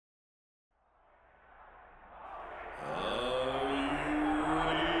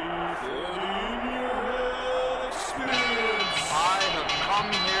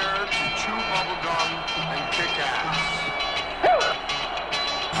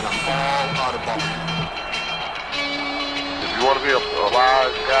and I'm all out of bumping. If you want to be a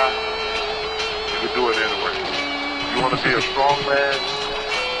wise guy, you can do it anywhere. If you want to be a strong man,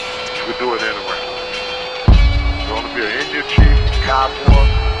 you can do it anywhere. If you want to be an Indian chief, cowboy,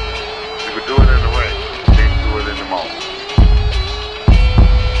 you can do it in the ring. You can't do it in the mall.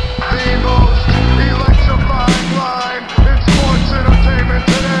 The most electrifying line in sports entertainment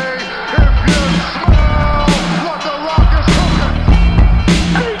today. If you smell what The Rock is cooking,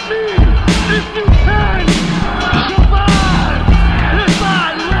 Beat me if you can survive if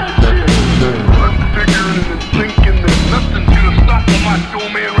I let you. I'm figuring and thinking that nothing's gonna stop the Macho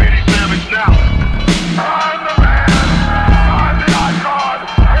Man Randy Savage now. I'm the man, I'm the icon,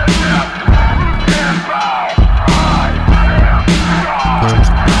 and yes, you can't bow. I am God.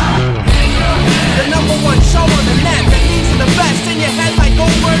 The number one show on the net that leads to the best in your head like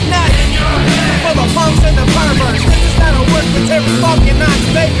Goldberg Net. For the punks and the perverts, this is not a work with Terry Funk and Knox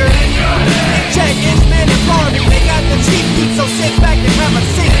Baker. Check Ishman and Barbie, they got the cheap heat, so sit back and have a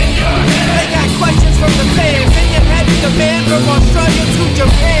seat. They got questions from the fans, in your head is the man from Australia to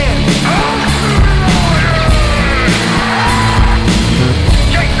Japan.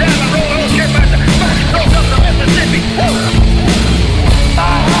 Chase down the road, don't care about the first coast up the Mississippi.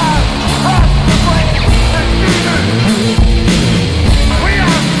 We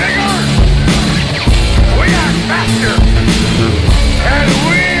are bigger, we are faster, and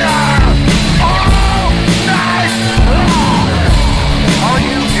we are all night long. All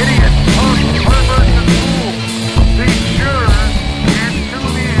you idiots, punks, perverts, and fools, be sure and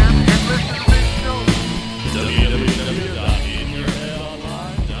tune in and listen to this show.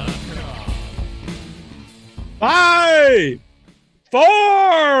 Five,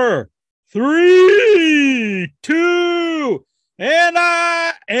 4, 3, 2, and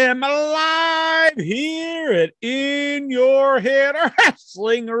I am alive here at In Your Head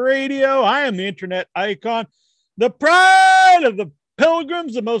Wrestling Radio. I am the internet icon, the pride of the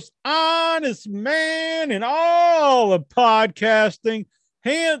pilgrims, the most honest man in all of podcasting,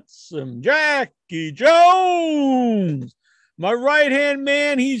 handsome Jackie Jones. My right-hand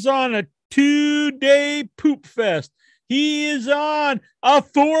man, he's on a 2-day poop fest. He is on a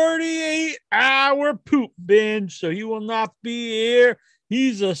 48-hour poop binge, so he will not be here.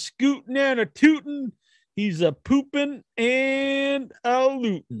 He's a scooting and a tooting. He's a pooping and a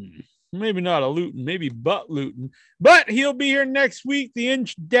looting. Maybe not a looting, maybe butt looting. But he'll be here next week, the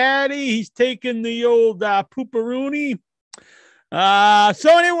Inch Daddy. He's taking the old pooperoony.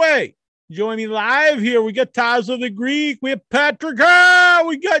 So anyway, join me live here. We got Tazo the Greek. We have Patrick.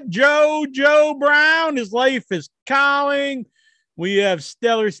 We got Joe Brown. His life is calling. We have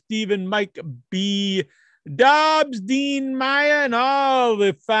Stellar Stephen, Mike B. Dobbs, Dean Maya, and all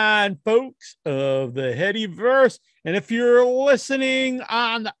the fine folks of the Headyverse. And if you're listening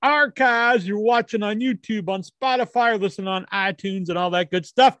on the archives, you're watching on YouTube, on Spotify, or listening on iTunes and all that good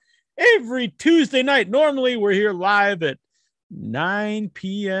stuff, every Tuesday night. Normally, we're here live at 9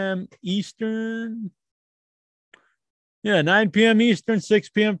 p.m. Eastern. Yeah, 9 p.m. Eastern, 6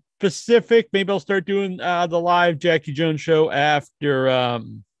 p.m. Pacific. Maybe I'll start doing the live Jackie Jones show after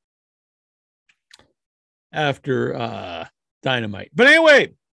Dynamite. But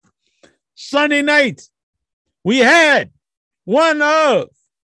anyway, Sunday night, we had one of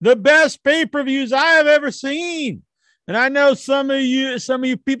the best pay-per-views I have ever seen. And I know some of you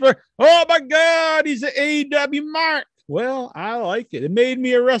people are, oh my God, he's an AEW mark. Well, I like it. It made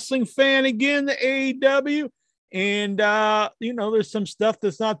me a wrestling fan again, the AEW. And, there's some stuff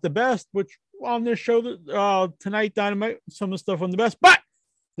that's not the best, which on this show tonight, Dynamite, some of the stuff on the best. But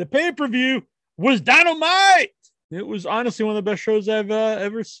the pay-per-view was Dynamite. It was honestly one of the best shows I've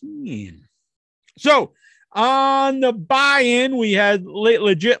ever seen. So, on the buy-in, we had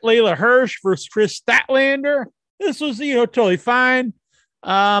legit Layla Hirsch versus Chris Statlander. This was, totally fine.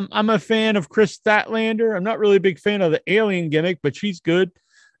 I'm a fan of Chris Statlander. I'm not really a big fan of the alien gimmick, but she's good.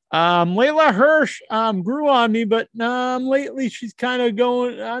 Layla Hirsch grew on me, but lately she's kind of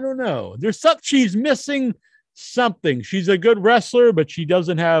going, I don't know. She's missing something. She's a good wrestler, but she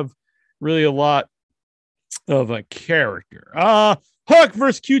doesn't have really a lot of a character. Hook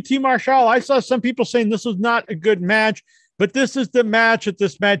versus QT Marshall. I saw some people saying this was not a good match, but this is the match that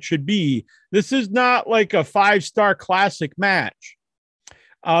this match should be. This is not like a 5-star classic match.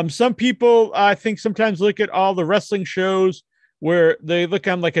 Some people, I think, sometimes look at all the wrestling shows where they look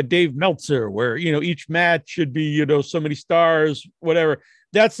on like a Dave Meltzer, where, each match should be, so many stars, whatever.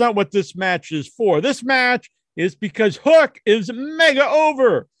 That's not what this match is for. This match is because Hook is mega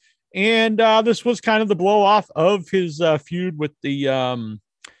over. And this was kind of the blow off of his feud with the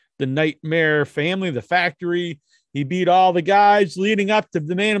Nightmare family, the Factory. He beat all the guys leading up to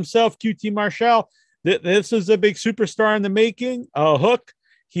the man himself, QT Marshall. This is a big superstar in the making. Hook.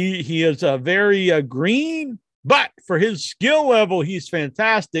 He is a very green, but for his skill level, he's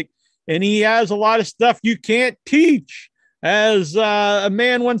fantastic. And he has a lot of stuff you can't teach. As a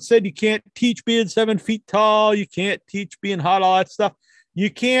man once said, you can't teach being 7 feet tall. You can't teach being hot, all that stuff. You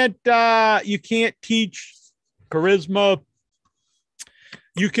can't teach charisma.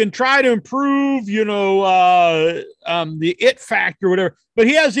 You can try to improve, the it factor, whatever. But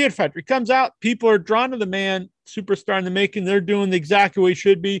he has the it factor. He comes out, people are drawn to the man, superstar in the making. They're doing the exactly way it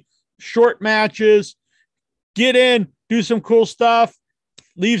should be. Short matches, get in, do some cool stuff,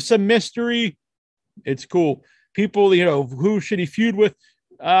 leave some mystery. It's cool. People, who should he feud with?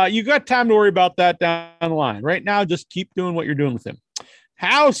 You got time to worry about that down the line. Right now, just keep doing what you're doing with him.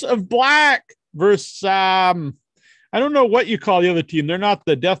 House of Black versus I don't know what you call the other team. They're not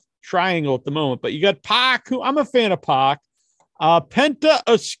the Death Triangle at the moment, but you got Pac, who I'm a fan of Pac. Penta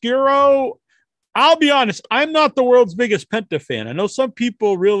Oscuro. I'll be honest, I'm not the world's biggest Penta fan. I know some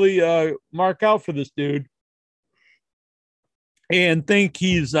people really mark out for this dude and think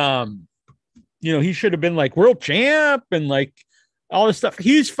he's, he should have been like world champ and like all this stuff.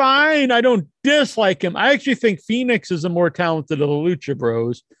 He's fine. I don't dislike him. I actually think Phoenix is a more talented of the Lucha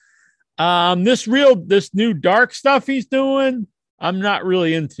Bros. This new dark stuff he's doing, I'm not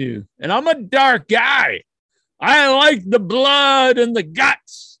really into. And I'm a dark guy. I like the blood and the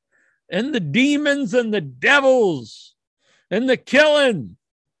guts and the demons and the devils and the killing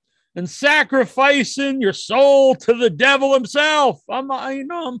and sacrificing your soul to the devil himself.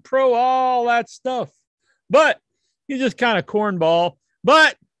 I'm pro all that stuff. But he's just kind of cornball.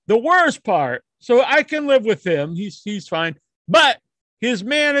 But the worst part, so I can live with him. He's fine. But his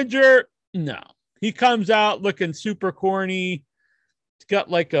manager, no, he comes out looking super corny. He's got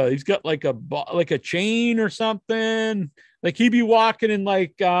like a chain or something. Like he'd be walking in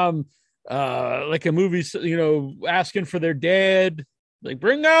like a movie, asking for their dead. Like,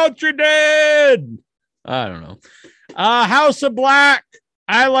 bring out your dead. I don't know. House of Black.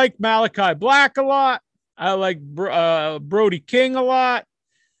 I like Malachi Black a lot. I like Brody King a lot.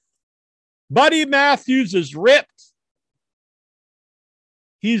 Buddy Matthews is ripped.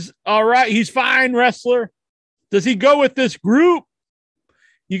 He's all right. He's fine wrestler. Does he go with this group?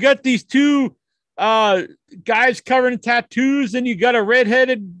 You got these two guys covered in tattoos, and you got a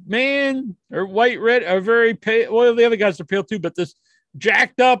redheaded man or red, or very pale. Well, the other guys are pale too, but this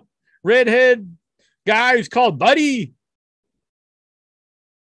jacked up redhead guy who's called Buddy.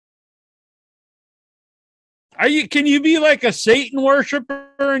 Can you be like a Satan worshiper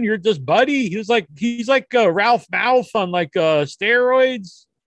and you're just Buddy? He's like Ralph Mouth on like steroids.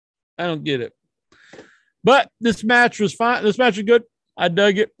 I don't get it. But this match was fine. This match was good. I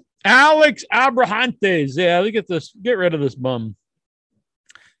dug it. Alex Abrahantes. Yeah, look at this. Get rid of this bum.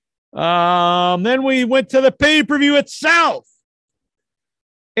 Then we went to the pay-per-view itself.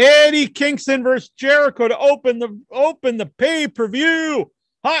 Eddie Kingston versus Jericho to open the pay-per-view.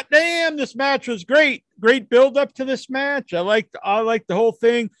 Hot damn, this match was great. Great build up to this match. I like the whole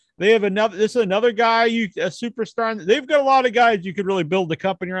thing. They have this is another guy, a superstar. They've got a lot of guys you could really build the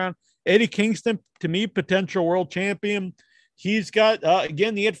company around. Eddie Kingston, to me, potential world champion. He's got,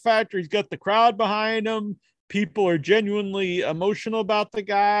 again, the it factor. He's got the crowd behind him. People are genuinely emotional about the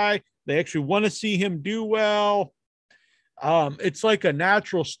guy. They actually want to see him do well. It's like a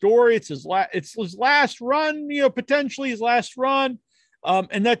natural story. It's his last run, potentially his last run.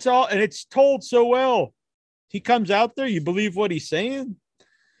 And that's all. And it's told so well. He comes out there, you believe what he's saying.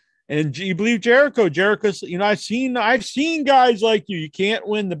 And you believe Jericho. Jericho's, I've seen guys like you. You can't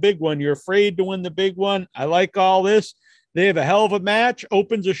win the big one. You're afraid to win the big one. I like all this. They have a hell of a match,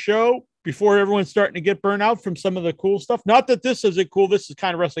 opens a show before everyone's starting to get burnt out from some of the cool stuff. Not that this isn't cool. This is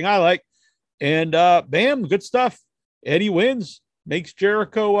kind of wrestling I like. And bam, good stuff. Eddie wins, makes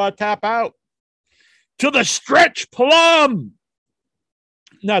Jericho tap out to the stretch plum.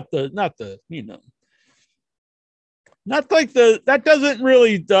 Not like that doesn't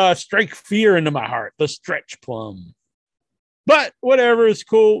really strike fear into my heart, the stretch plum. But whatever, it's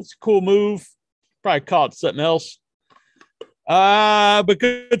cool. It's a cool move. Probably call it something else. But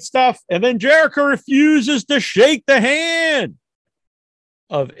good stuff. And then Jericho refuses to shake the hand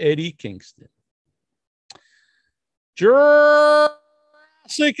of Eddie Kingston. Jurassic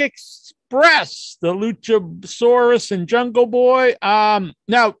Express, the Luchasaurus and Jungle Boy.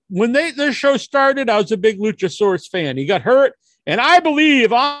 Now, when this show started, I was a big Luchasaurus fan. He got hurt, and I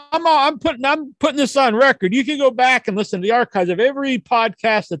believe I'm putting this on record. You can go back and listen to the archives of every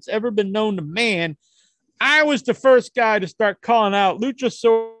podcast that's ever been known to man. I was the first guy to start calling out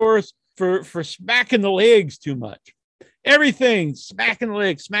Luchasaurus for smacking the legs too much. Everything smacking the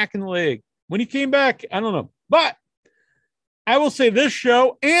leg, smacking the leg. When he came back, I don't know. But I will say this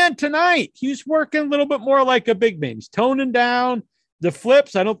show and tonight, he's working a little bit more like a big man. He's toning down the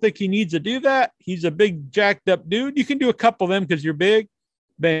flips. I don't think he needs to do that. He's a big jacked up dude. You can do a couple of them because you're big.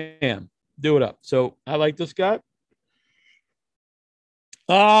 Bam, do it up. So I like this guy.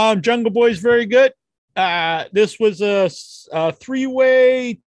 Jungle Boy's very good. This was a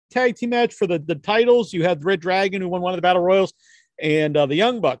three-way tag team match for the titles. You had Red Dragon, who won one of the battle royals, and the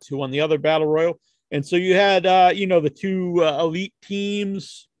Young Bucks, who won the other battle royal. And so you had, the two elite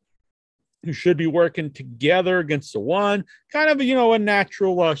teams who should be working together against the one. Kind of, a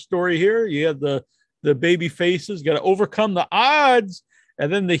natural story here. You have the baby faces got to overcome the odds,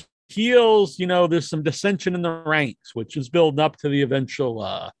 and then the heels, there's some dissension in the ranks, which is building up to the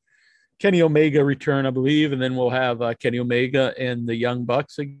eventual Kenny Omega return, I believe. And then we'll have Kenny Omega and the Young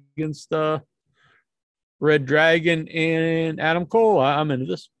Bucks against Red Dragon and Adam Cole. I'm into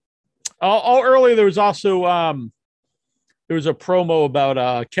this. All earlier, there was also there was a promo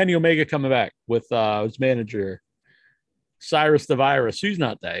about Kenny Omega coming back with his manager, Cyrus the Virus, who's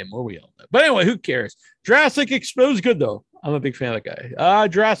not that anymore. We all know. But anyway, who cares? Jurassic Express was good, though. I'm a big fan of that guy.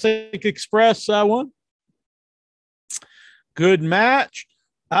 Jurassic Express won. Good match.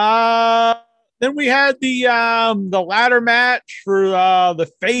 Then we had the ladder match for the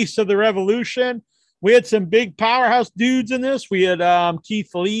face of the Revolution. We had some big powerhouse dudes in this. We had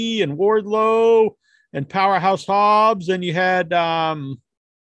Keith Lee and Wardlow and Powerhouse Hobbs. And you had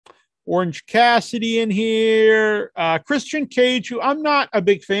Orange Cassidy in here. Christian Cage, who I'm not a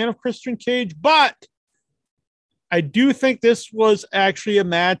big fan of Christian Cage, but I do think this was actually a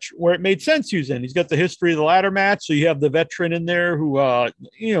match where it made sense using. He's got the history of the ladder match. So you have the veteran in there who,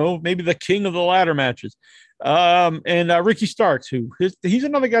 maybe the king of the ladder matches. And Ricky Starks, he's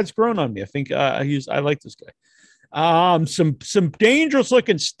another guy that's grown on me. I think I like this guy. Some dangerous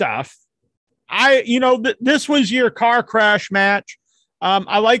looking stuff. This was your car crash match.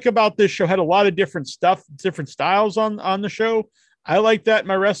 I like about this show had a lot of different stuff, different styles on the show. I like that in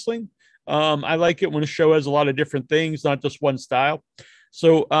my wrestling. I like it when a show has a lot of different things, not just one style.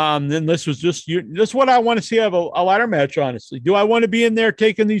 So then this was just this is what I want to see out of a ladder match, honestly. Do I want to be in there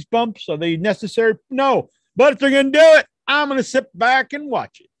taking these bumps? Are they necessary? No. But if they're going to do it, I'm going to sit back and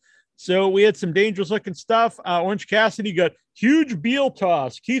watch it. So we had some dangerous looking stuff. Orange Cassidy got huge Beal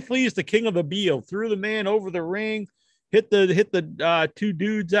toss. Keith Lee is the king of the Beal. Threw the man over the ring, hit the two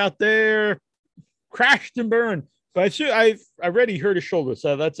dudes out there, crashed and burned. But I already hurt his shoulder,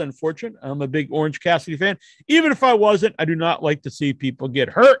 so that's unfortunate. I'm a big Orange Cassidy fan. Even if I wasn't, I do not like to see people get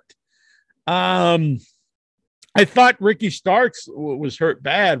hurt. I thought Ricky Starks was hurt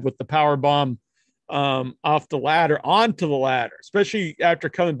bad with the power bomb off the ladder onto the ladder, especially after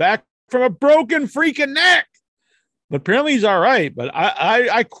coming back from a broken freaking neck. But apparently he's all right. But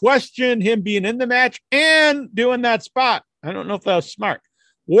I question him being in the match and doing that spot. I don't know if that was smart.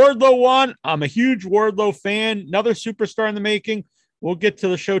 Wardlow won. I'm a huge Wardlow fan. Another superstar in the making. We'll get to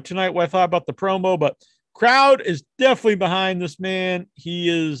the show tonight, what I thought about the promo, but crowd is definitely behind this man. He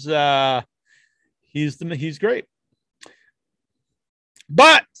is he's great.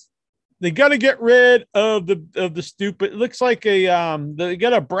 But they got to get rid of the stupid. It looks like they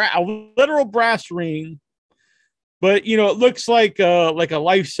got a literal brass ring, but it looks like a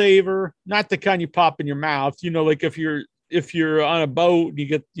lifesaver, not the kind you pop in your mouth. Like if you're on a boat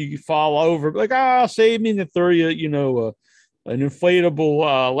and you fall over, like, save me, and they throw you, an inflatable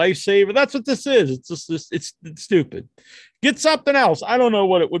lifesaver. That's what this is. It's just it's stupid. Get something else. I don't know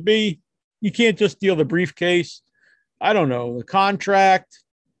what it would be. You can't just steal the briefcase. I don't know, the contract,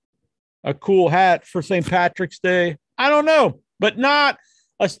 a cool hat for St. Patrick's Day. I don't know, but not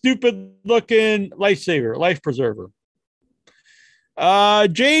a stupid looking lifesaver, life preserver.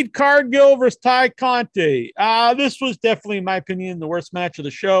 Jade Cargill versus Ty Conti. This was definitely, in my opinion, the worst match of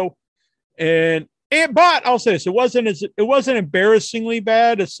the show. But I'll say this: it wasn't embarrassingly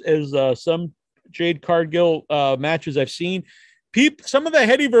bad as some Jade Cargill matches I've seen. Some of the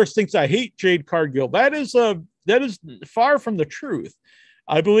Headyverse thinks I hate Jade Cargill. That is far from the truth.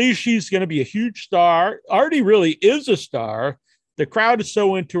 I believe she's going to be a huge star. Already really is a star. The crowd is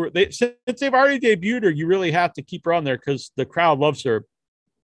so into her. Since they've already debuted her, you really have to keep her on there because the crowd loves her.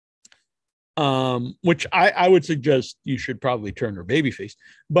 Which I would suggest you should probably turn her babyface.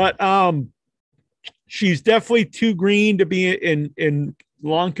 But she's definitely too green to be in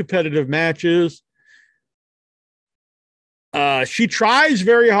long competitive matches. She tries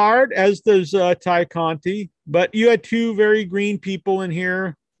very hard, as does Ty Conti. But you had two very green people in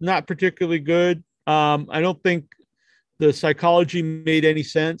here, not particularly good. I don't think the psychology made any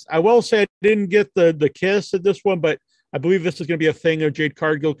sense. I will say I didn't get the kiss at this one, but I believe this is going to be a thing of Jade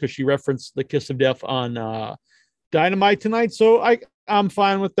Cargill because she referenced the kiss of death on Dynamite tonight. So I'm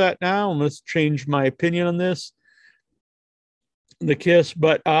fine with that now. And let's change my opinion on this. The kiss,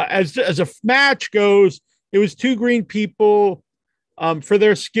 but as a match goes, it was two green people. For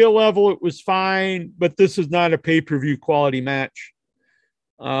their skill level, it was fine, but this is not a pay-per-view quality match.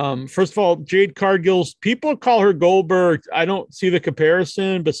 First of all, Jade Cargill's people call her Goldberg. I don't see the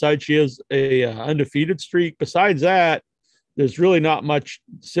comparison. Besides, she has a undefeated streak. Besides that, there's really not much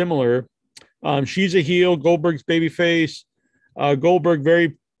similar. She's a heel. Goldberg's babyface. Goldberg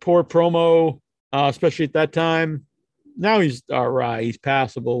very poor promo, especially at that time. Now he's all right. He's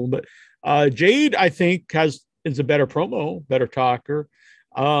passable, but Jade, I think, is a better promo, better talker,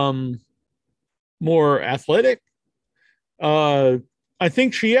 more athletic. I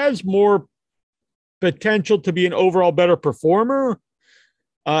think she has more potential to be an overall better performer,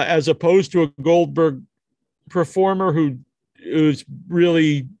 as opposed to a Goldberg performer who's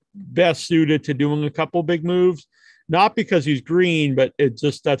really best suited to doing a couple big moves. Not because he's green, but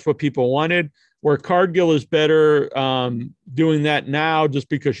that's what people wanted. Where Cargill is better doing that now just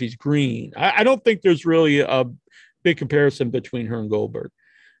because she's green. I don't think there's really a big comparison between her and Goldberg.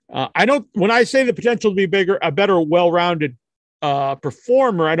 When I say the potential to be bigger, a better, well-rounded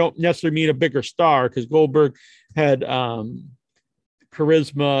performer, I don't necessarily mean a bigger star because Goldberg had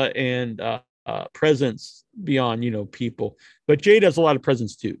charisma and presence beyond, people. But Jade has a lot of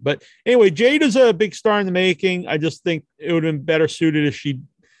presence too. But anyway, Jade is a big star in the making. I just think it would have been better suited if she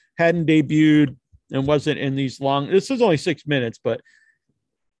hadn't debuted and wasn't in these long. This is only 6 minutes, but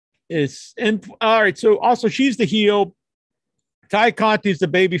all right. So also she's the heel. Ty Conti's the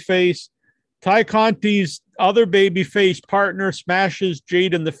baby face. Ty Conti's other baby face partner smashes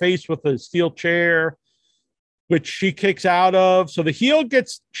Jade in the face with a steel chair, which she kicks out of. So the heel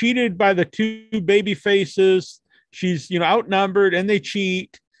gets cheated by the two baby faces. She's, outnumbered and they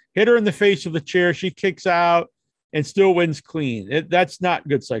cheat, hit her in the face with the chair. She kicks out and still wins clean. That's not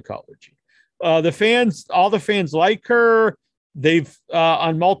good psychology. All the fans like her. They've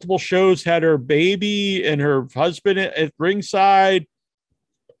on multiple shows had her baby and her husband at ringside.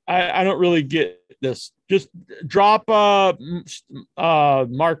 I don't really get this. Just drop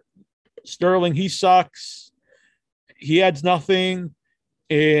Mark Sterling. He sucks. He adds nothing,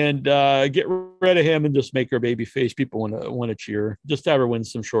 and get rid of him and just make her baby face. People want to cheer. Just have her win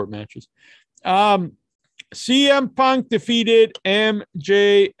some short matches. CM Punk defeated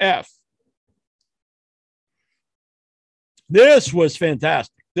MJF. This was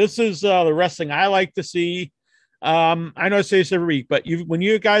fantastic. This is the wrestling I like to see. I know I say this every week, but when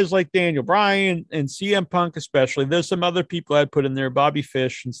you guys like Daniel Bryan and CM Punk especially, there's some other people I'd put in there, Bobby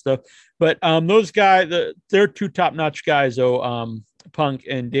Fish and stuff. But those guys, they're two top-notch guys, though, Punk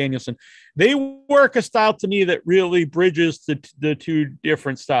and Danielson. They work a style to me that really bridges the two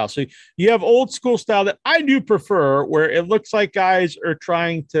different styles. So you have old school style that I do prefer, where it looks like guys are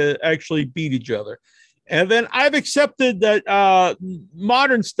trying to actually beat each other. And then I've accepted that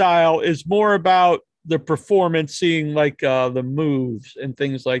modern style is more about the performance, seeing like the moves and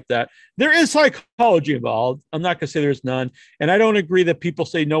things like that. There is psychology involved. I'm not going to say there's none. And I don't agree that people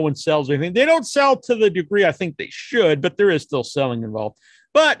say no one sells anything. They don't sell to the degree I think they should, but there is still selling involved.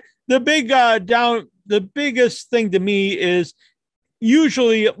 But the biggest thing to me is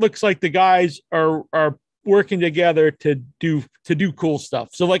usually it looks like the guys are working together to do cool stuff.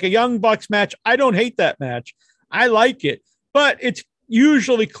 So like a Young Bucks match, I don't hate that match. I like it, but it's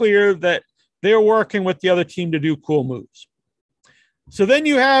usually clear that they're working with the other team to do cool moves. So then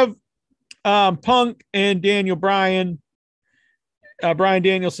you have Punk and Daniel Bryan, Bryan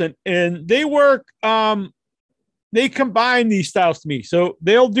Danielson, and they work, they combine these styles to me. So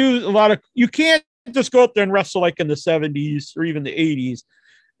they'll do a lot of, you can't just go up there and wrestle like in the 70s or even the 80s.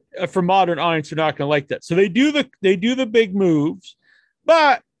 For modern audience, they're not going to like that. So they do the big moves,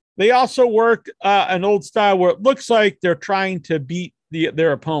 but they also work an old style where it looks like they're trying to beat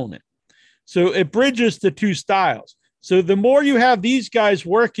their opponent. So it bridges the two styles. So the more you have these guys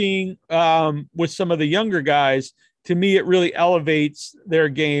working with some of the younger guys, to me, it really elevates their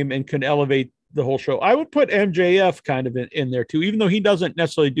game and can elevate the whole show. I would put MJF kind of in there too, even though he doesn't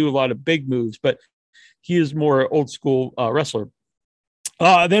necessarily do a lot of big moves, but he is more old school wrestler.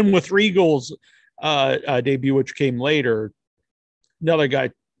 Then with Regal's debut, which came later, another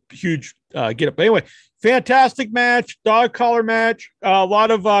guy, huge get up. But anyway, fantastic match, dog collar match. A lot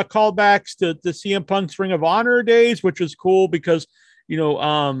of callbacks to CM Punk's Ring of Honor days, which is cool because,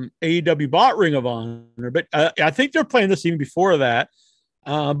 AEW bought Ring of Honor. But I think they're playing this even before that.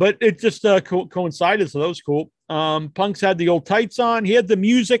 But it just coincided, so that was cool. Punk's had the old tights on. He had the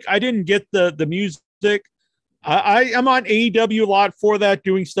music. I didn't get the music. I am on AEW a lot for that,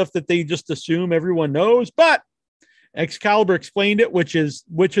 doing stuff that they just assume everyone knows. But Excalibur explained it, which is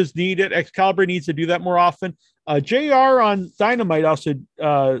needed. Excalibur needs to do that more often. JR on Dynamite also,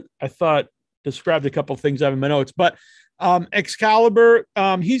 I thought, described a couple of things I have in my notes. But Excalibur,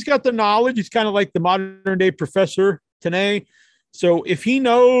 he's got the knowledge. He's kind of like the modern day Professor Tenay. So if he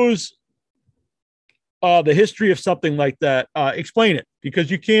knows the history of something like that, explain it, because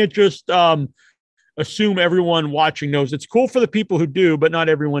you can't just assume everyone watching knows. It's cool for the people who do, but not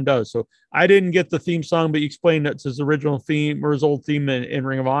everyone does. So I didn't get the theme song, but you explained that's his original theme or his old theme in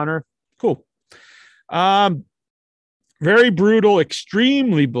Ring of Honor. Cool. Very brutal,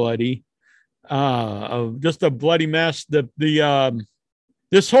 extremely bloody. Just a bloody mess.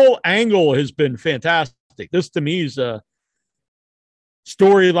 This whole angle has been fantastic. This to me is a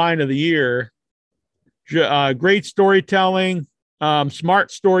storyline of the year. Great storytelling,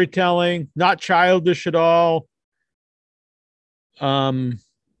 smart storytelling, not childish at all. A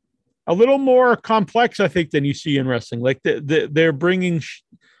little more complex, I think, than you see in wrestling. Like they're bringing,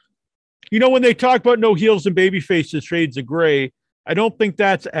 when they talk about no heels and baby faces, shades of gray, I don't think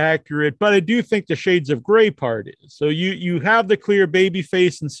that's accurate, but I do think the shades of gray part is. So you have the clear baby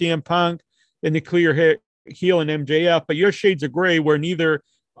face in CM Punk and the clear heel in MJF, but your shades of gray where neither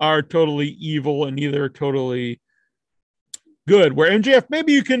are totally evil and neither are totally good. Where MJF,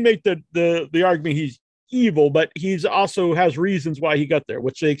 maybe you can make the argument he's evil, but he's also has reasons why he got there,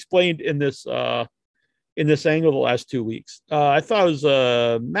 which they explained in this angle the last 2 weeks. I thought it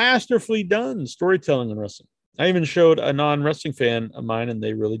was masterfully done storytelling in wrestling. I even showed a non-wrestling fan of mine, and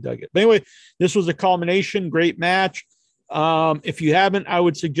they really dug it. But anyway, this was a culmination, great match. If you haven't, I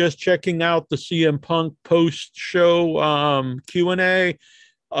would suggest checking out the CM Punk post-show Q&A.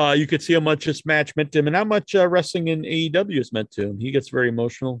 You could see how much this match meant to him and how much wrestling in AEW has meant to him. He gets very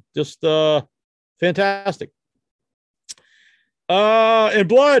emotional. Just fantastic. And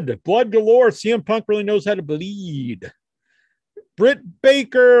blood galore. CM Punk really knows how to bleed. Britt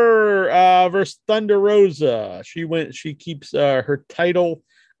Baker versus Thunder Rosa. She keeps her title.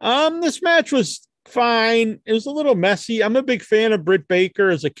 This match was fine. It was a little messy. I'm a big fan of Britt Baker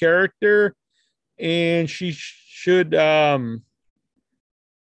as a character, and she should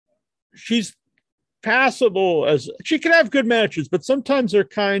she's passable as she can have good matches, but sometimes they're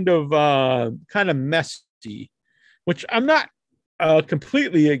kind of messy, which I'm not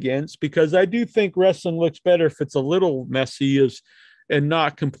completely against, because I do think wrestling looks better if it's a little messy and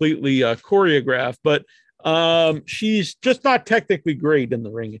not completely choreographed. But she's just not technically great in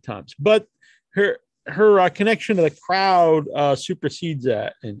the ring at times. But her connection to the crowd supersedes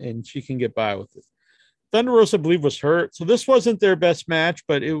that, and she can get by with it. Thunder Rosa, I believe, was hurt, so this wasn't their best match,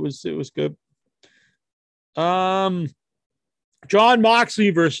 but it was good. John Moxley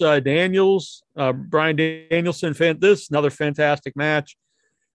versus Daniels, Bryan Danielson. Another fantastic match.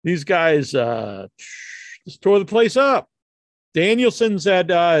 These guys just tore the place up. Danielson's at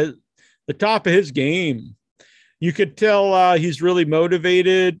the top of his game. You could tell he's really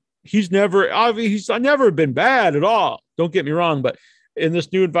motivated. He's never been bad at all. Don't get me wrong, but in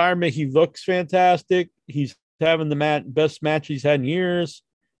this new environment, he looks fantastic. He's having the best match he's had in years.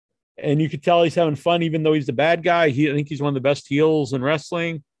 And you could tell he's having fun, even though he's the bad guy. I think he's one of the best heels in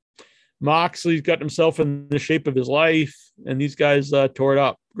wrestling. Moxley's got himself in the shape of his life, and these guys tore it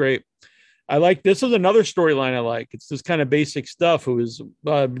up. Great. This is another storyline I like. It's this kind of basic stuff. It was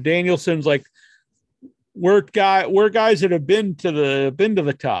Danielson's like, we're guys that have been to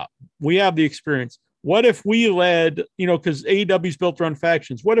the top. We have the experience. What if we led, because AEW's built around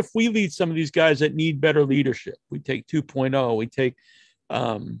factions. What if we lead some of these guys that need better leadership? We take 2.0. We take,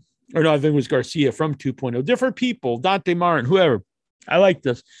 I think it was Garcia from 2.0. Different people, Dante Martin, whoever. I like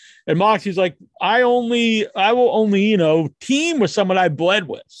this. And Moxie's like, I will only, team with someone I bled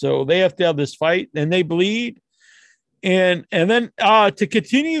with. So they have to have this fight, and they bleed. And then to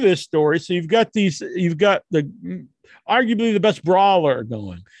continue this story, so you've got the arguably the best brawler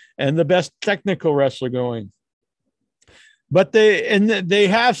going and the best technical wrestler going. But they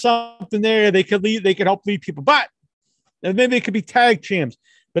have something there. They could help lead people, and maybe they could be tag champs,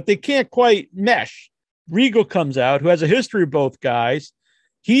 but they can't quite mesh. Regal comes out, who has a history of both guys.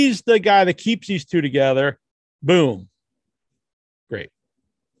 He's the guy that keeps these two together. Boom. Great.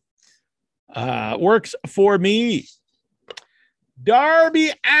 Works for me.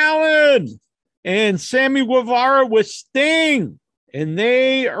 Darby Allin and Sammy Guevara with Sting, and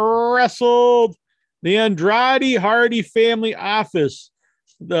they wrestled the Andrade Hardy family office,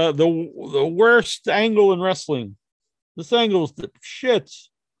 the worst angle in wrestling. This angle's the shits.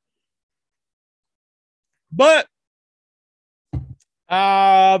 But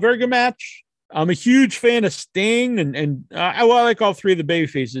very good match. I'm a huge fan of Sting, and I like all three of the baby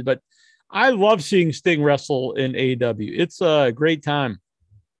faces, but I love seeing Sting wrestle in AEW. It's a great time.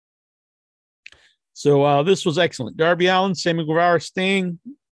 So this was excellent. Darby Allin, Sammy Guevara, Sting.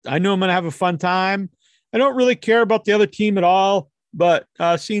 I know I'm going to have a fun time. I don't really care about the other team at all, but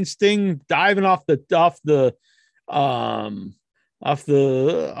seeing Sting diving off the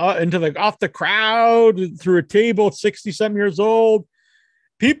crowd through a table at 60-something years old.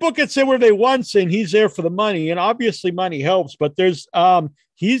 People can say where they want, saying he's there for the money, and obviously money helps. But there's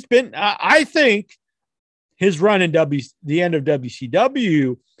he's been. I think his run in the end of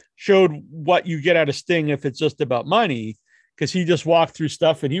WCW showed what you get out of Sting if it's just about money, because he just walked through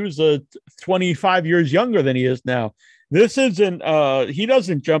stuff, and he was 25 years younger than he is now. This isn't. He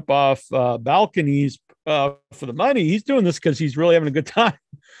doesn't jump off balconies for the money. He's doing this because he's really having a good time.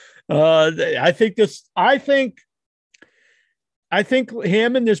 I think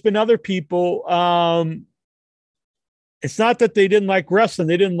him, and there's been other people. It's not that they didn't like wrestling;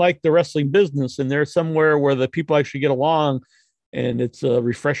 they didn't like the wrestling business, and they're somewhere where the people actually get along, and it's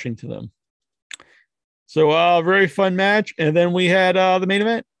refreshing to them. So, very fun match, and then we had the main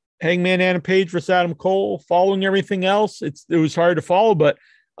event: Hangman Adam Page versus Adam Cole. Following everything else, it was hard to follow, but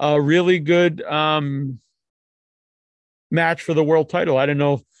a really good match for the world title. I don't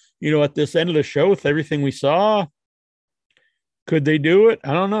know, at this end of the show with everything we saw. Could they do it?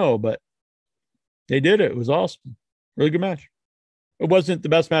 I don't know, but they did it. It was awesome. Really good match. It wasn't the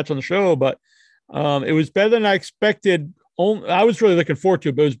best match on the show, but it was better than I expected. I was really looking forward to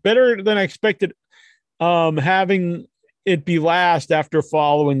it, but it was better than I expected having it be last after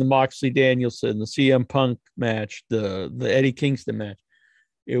following the Moxley Danielson, the CM Punk match, the Eddie Kingston match.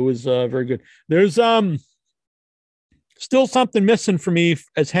 It was very good. There's still something missing for me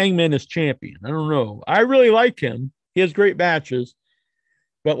as Hangman as champion. I don't know. I really like him. He has great matches,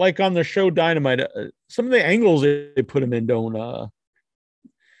 but like on the show Dynamite, some of the angles they put him in don't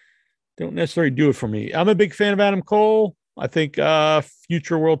necessarily do it for me. I'm a big fan of Adam Cole. I think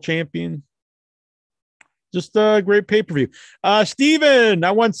future world champion. Just a great pay-per-view. Steven,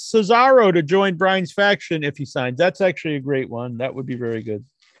 I want Cesaro to join Brian's faction if he signs. That's actually a great one. That would be very good.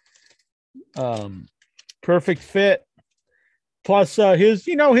 Perfect fit. Plus,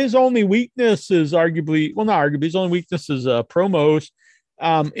 his only weakness is not arguably, his only weakness is promos.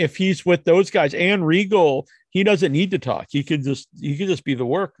 If he's with those guys and Regal, he doesn't need to talk. He could just be the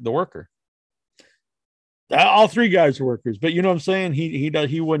worker. All three guys are workers, but you know what I'm saying?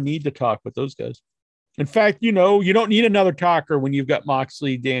 He wouldn't need to talk with those guys. In fact, you don't need another talker when you've got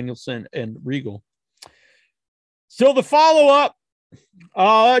Moxley, Danielson, and Regal. So the follow-up,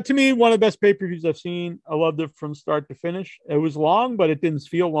 to me, one of the best pay-per-views I've seen. I loved it from start to finish. It was long, but it didn't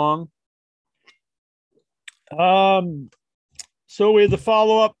feel long. So we had the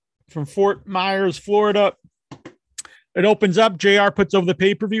follow-up from Fort Myers, Florida. It opens up. JR puts over the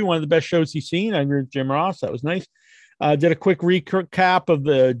pay-per-view, one of the best shows he's seen. I agree with Jim Ross. That was nice. Did a quick recap of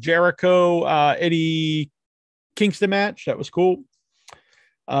the Jericho Eddie Kingston match. That was cool.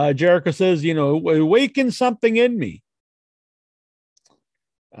 Jericho says, awaken something in me.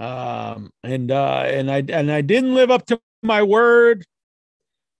 And I didn't live up to my word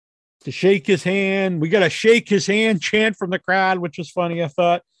to shake his hand. We got to shake his hand chant from the crowd, which was funny. I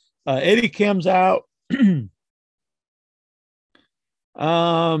thought Eddie comes out.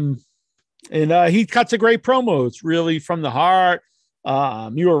 And he cuts a great promo. It's really from the heart.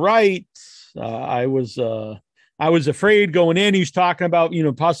 You were right. I was afraid going in. He was talking about,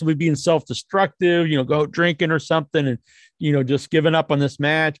 possibly being self-destructive, go out drinking or something, and, just giving up on this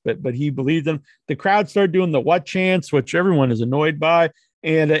match. But he believed him. The crowd started doing the what chants, which everyone is annoyed by.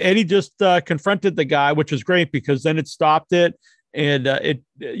 And Eddie just confronted the guy, which was great because then it stopped it. And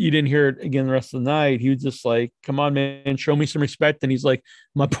you didn't hear it again the rest of the night. He was just like, "Come on, man, show me some respect." And he's like,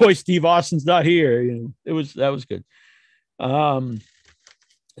 "My boy Steve Austin's not here." That was good. So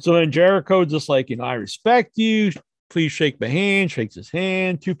then Jericho just like, "I respect you. Please shake my hand." Shakes his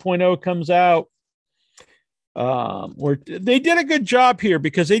hand. 2.0 comes out. Where they did a good job here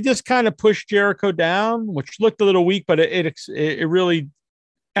because they just kind of pushed Jericho down, which looked a little weak, but it really,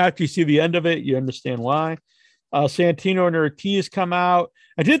 after you see the end of it, you understand why. Santino and Ortiz come out.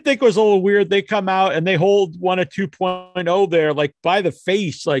 I did think it was a little weird. They come out and they hold one at 2.0 there, like by the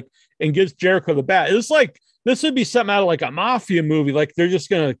face, like, and gives Jericho the bat. It's like, this would be something out of like a mafia movie. Like they're just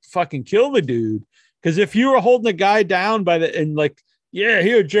going to fucking kill the dude. Cause if you were holding the guy down by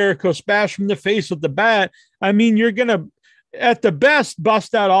here, Jericho smash him in the face with the bat. I mean, you're going to, at the best,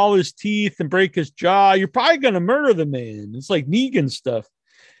 bust out all his teeth and break his jaw. You're probably going to murder the man. It's like Negan stuff.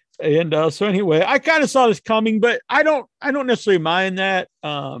 And so anyway, I kind of saw this coming, but I don't necessarily mind that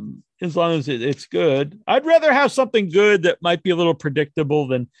as long as it's good. I'd rather have something good that might be a little predictable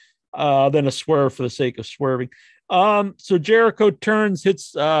than a swerve for the sake of swerving. So Jericho turns,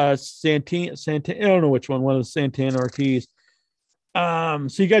 hits Santana. I don't know which one of the Santana Ortiz.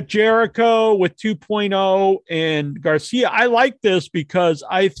 So you got Jericho with 2.0 and Garcia. I like this because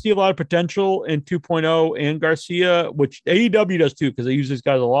I see a lot of potential in 2.0 and Garcia, which AEW does too, because they use these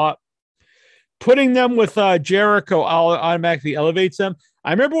guys a lot. Putting them with Jericho automatically elevates them.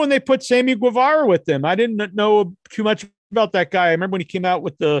 I remember when they put Sammy Guevara with them. I didn't know too much about that guy. I remember when he came out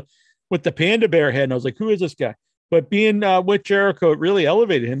with the panda bear head, and I was like, who is this guy? But being with Jericho, it really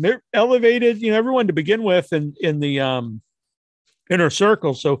elevated him. It elevated, everyone to begin with in the inner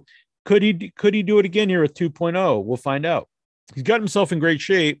circle. So could he do it again here with 2.0? We'll find out. He's got himself in great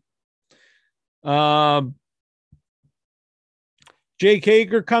shape. Jake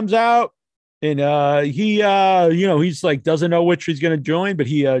Hager comes out and he's like, doesn't know which he's going to join, but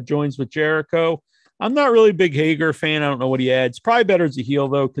he joins with Jericho. I'm not really a big Hager fan. I don't know what he adds. Probably better as a heel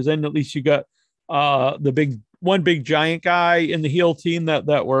though, because then at least you got the big giant guy in the heel team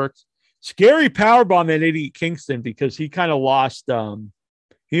that works. Scary powerbomb at Eddie Kingston because he kind of lost.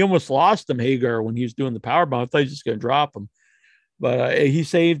 He almost lost him, Hager, when he was doing the powerbomb. I thought he was just going to drop him, but he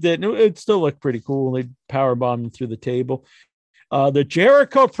saved it. And it still looked pretty cool. They powerbombed him through the table. The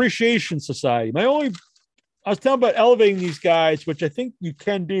Jericho Appreciation Society. I was telling about elevating these guys, which I think you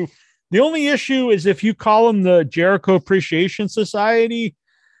can do. The only issue is if you call them the Jericho Appreciation Society,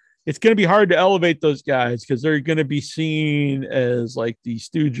 it's going to be hard to elevate those guys because they're going to be seen as like the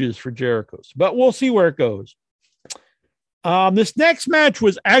stooges for Jericho's, but we'll see where it goes. This next match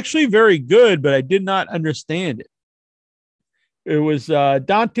was actually very good, but I did not understand it. It was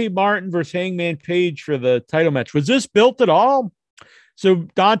Dante Martin versus Hangman Page for the title match. Was this built at all? So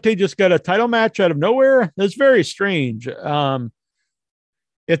Dante just got a title match out of nowhere? That's very strange.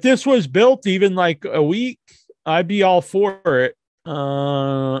 If this was built even like a week, I'd be all for it.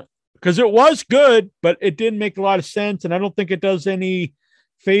 Because it was good, but it didn't make a lot of sense. And I don't think it does any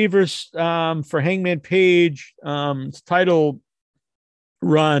favors for Hangman Page title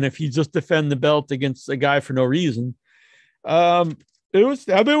run if you just defend the belt against a guy for no reason. It was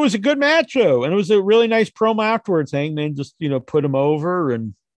a good match though, and it was a really nice promo afterwards. Hangman just put him over,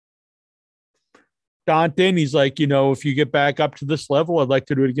 and Dante, and he's like, if you get back up to this level, I'd like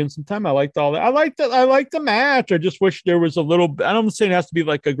to do it again sometime. I liked all that. I liked the match. I just wish there was a little. I don't say it has to be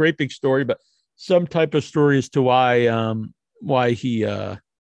like a great big story, but some type of story as to why he had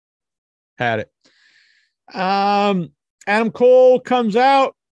it. Adam Cole comes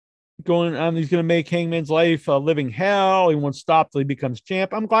out, going on. He's going to make Hangman's life a living hell. He won't stop till he becomes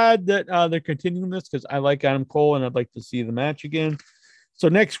champ. I'm glad that they're continuing this because I like Adam Cole and I'd like to see the match again. So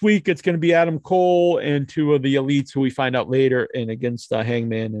next week it's going to be Adam Cole and two of the elites who we find out later, and against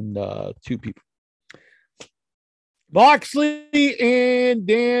Hangman and two people. Moxley and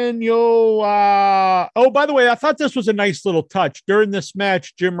Daniel. By the way, I thought this was a nice little touch. During this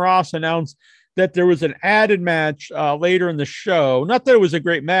match, Jim Ross announced that there was an added match later in the show. Not that it was a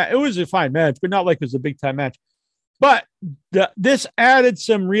great match. It was a fine match, but not like it was a big-time match. But this added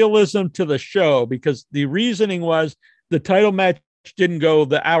some realism to the show because the reasoning was the title match didn't go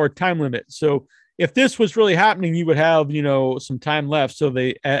the hour time limit. So if this was really happening, you would have, some time left. So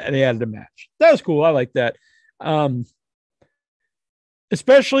they added a match. That was cool. I like that.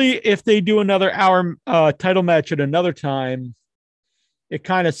 Especially if they do another hour title match at another time, it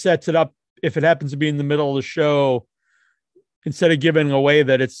kind of sets it up. If it happens to be in the middle of the show, instead of giving away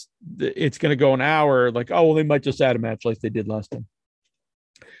that it's going to go an hour, like, oh, well, they might just add a match like they did last time.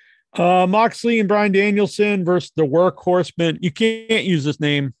 Moxley and Bryan Danielson versus the Workhorsemen. You can't use this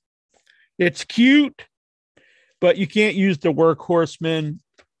name. It's cute, but you can't use the Workhorsemen.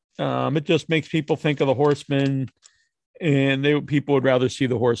 It just makes people think of the Horsemen, and people would rather see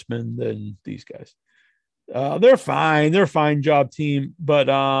the Horsemen than these guys. They're fine. They're a fine job team, but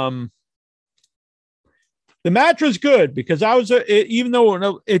the match was good because even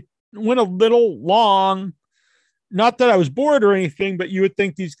though it went a little long. Not that I was bored or anything, but you would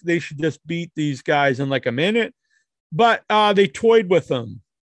think they should just beat these guys in like a minute. But they toyed with them.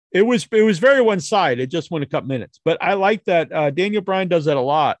 It was very one-sided. It just went a couple minutes. But I like that. Daniel Bryan does that a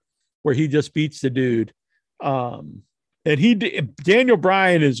lot, where he just beats the dude. And Daniel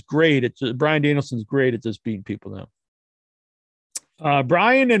Bryan is great. Bryan Danielson's great at just beating people now.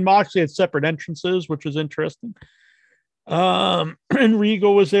 Bryan and Moxley had separate entrances, which was interesting. And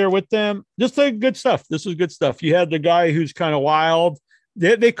Regal was there with them. Just good stuff. This was good stuff. You had the guy who's kind of wild.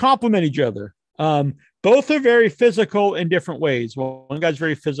 They complement each other. Both are very physical in different ways. Well, one guy's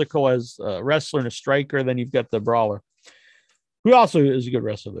very physical as a wrestler and a striker. Then you've got the brawler, who also is a good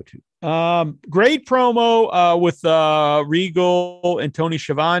wrestler though too. Great promo with Regal and Tony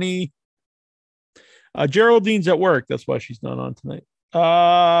Schiavone. Geraldine's at work. That's why she's not on tonight.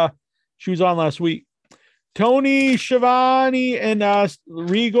 She was on last week. Tony Schiavone and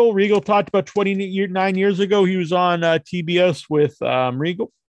Regal. Regal talked about 29 years ago. He was on TBS with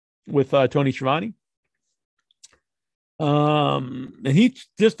Regal, with Tony Schiavone. And he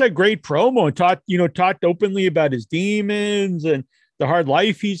just a great promo and talked openly about his demons and the hard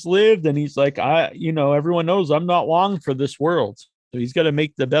life he's lived. And he's like, everyone knows I'm not long for this world. So he's got to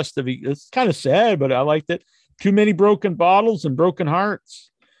make the best of it. It's kind of sad, but I liked it. Too many broken bottles and broken hearts.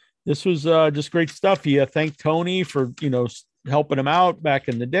 This was just great stuff. He thanked Tony for, helping him out back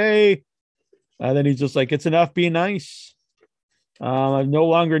in the day. Then he's just like, it's enough being nice. I'm no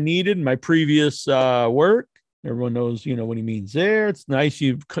longer needed in my previous work. Everyone knows, what he means there. It's nice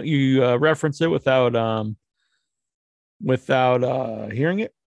you reference it without hearing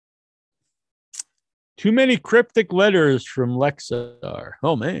it. Too many cryptic letters from Lexar.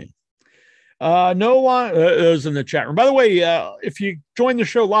 Oh man. No one is in the chat room. By the way, if you join the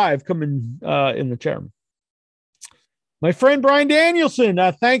show live, come in the chat room. My friend Brian Danielson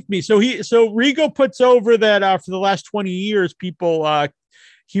thanked me. So Regal puts over that for the last 20 years, people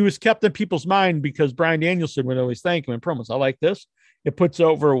he was kept in people's mind because Brian Danielson would always thank him in promos. I like this. It puts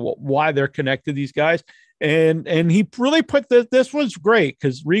over why they're connected, these guys. And he really put this was great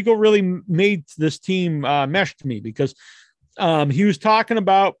because Regal really made this team mesh to me because he was talking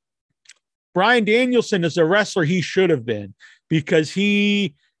about Brian Danielson is a wrestler he should have been because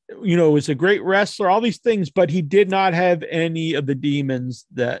he, was a great wrestler, all these things, but he did not have any of the demons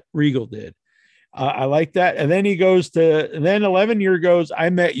that Regal did. I like that. And then he goes to, and then 11 years goes, I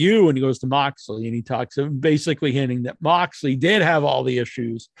met you, and he goes to Moxley and he talks basically hinting that Moxley did have all the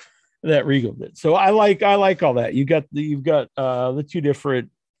issues that Regal did. So I like all that. You've got the two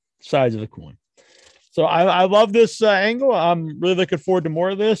different sides of the coin. So I love this angle. I'm really looking forward to more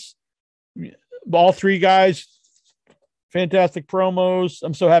of this. All three guys, fantastic promos.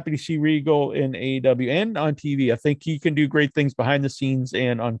 I'm so happy to see Regal in AEW and on TV. I think he can do great things behind the scenes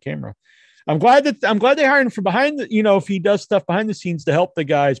and on camera. I'm glad they hired him from behind the, if he does stuff behind the scenes to help the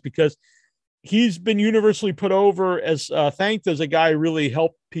guys, because he's been universally put over as thanked as a guy who really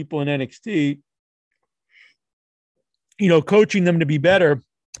helped people in NXT, coaching them to be better.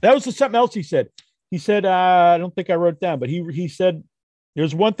 That was something else he said. He said, I don't think I wrote it down, but he said,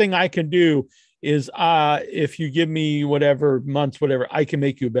 there's one thing I can do is if you give me whatever months, whatever, I can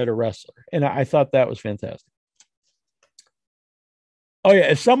make you a better wrestler. And I thought that was fantastic. Oh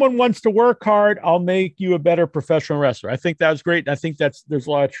yeah. If someone wants to work hard, I'll make you a better professional wrestler. I think that was great. And I think there's a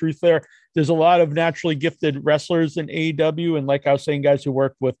lot of truth there. There's a lot of naturally gifted wrestlers in AEW. And like I was saying, guys who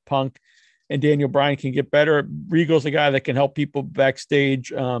work with Punk and Daniel Bryan can get better. Regal's a guy that can help people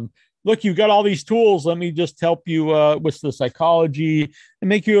backstage. Look, you've got all these tools. Let me just help you with the psychology and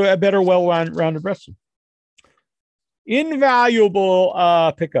make you a better, well-rounded wrestler.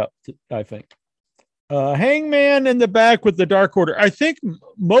 Invaluable pickup, I think. Hangman in the back with the Dark Order. I think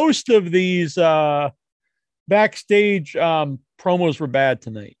most of these backstage promos were bad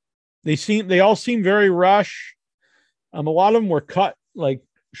tonight. They all seem very rush. A lot of them were cut like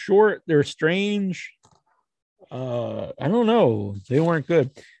short. They're strange. I don't know. They weren't good.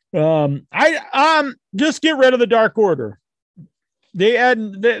 I just get rid of the Dark Order. They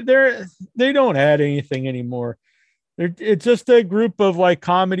don't add anything anymore. It's just a group of like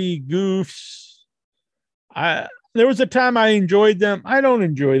comedy goofs. There was a time I enjoyed them. I don't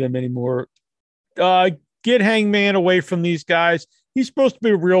enjoy them anymore. Get Hangman away from these guys. He's supposed to be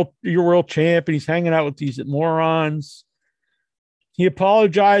your world champ, and he's hanging out with these morons. He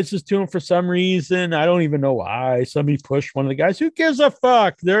apologizes to him for some reason. I don't even know why. Somebody pushed one of the guys. Who gives a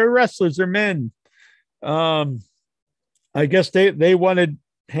fuck? They're wrestlers. They're men. I guess they wanted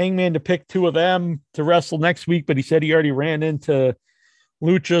Hangman to pick two of them to wrestle next week, but he said he already ran into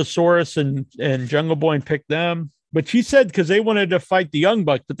Luchasaurus and Jungle Boy and picked them. But she said because they wanted to fight the Young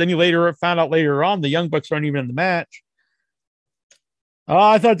Bucks, but then he found out later on the Young Bucks aren't even in the match.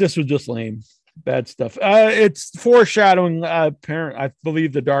 I thought this was just lame. Bad stuff. It's foreshadowing. I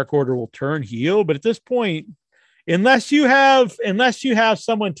believe the Dark Order will turn heel, but at this point, unless you have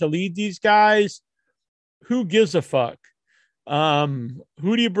someone to lead these guys, who gives a fuck?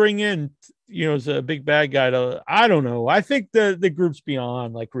 Who do you bring in? As a big bad guy I don't know. I think the group's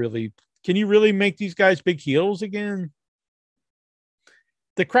beyond like really. Can you really make these guys big heels again?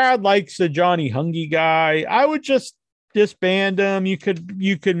 the crowd likes the Johnny Hungy guy, I would just disband him. You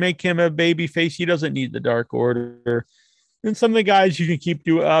could make him a baby face. He doesn't need the Dark Order. And some of the guys you can keep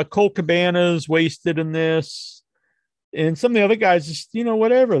doing. Cole Cabana's wasted in this, and some of the other guys just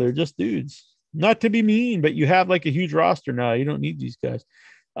whatever. They're just dudes. Not to be mean, but you have like a huge roster now. You don't need these guys.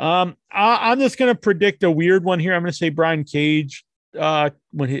 I'm just going to predict a weird one here. I'm going to say Brian Cage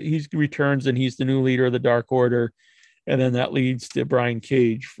when he returns and he's the new leader of the Dark Order. And then that leads to Brian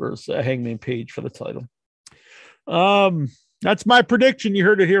Cage versus Hangman Page for the title. That's my prediction. You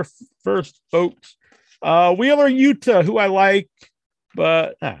heard it here first, folks. Wheeler Yuta, who I like,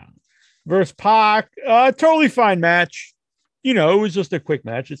 but versus Pac, totally fine match. It was just a quick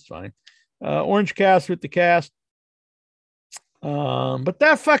match. It's fine. Orange Cast with the cast. But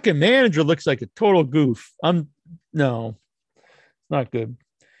that fucking manager looks like a total goof. No, it's not good.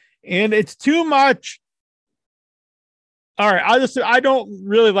 And it's too much. All right. I don't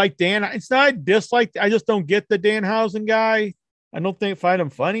really like Dan. It's not I dislike. I just don't get the Danhausen guy. I don't find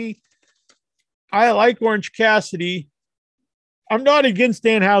him funny. I like Orange Cassidy. I'm not against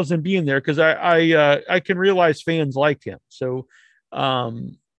Danhausen being there because I can realize fans like him. So,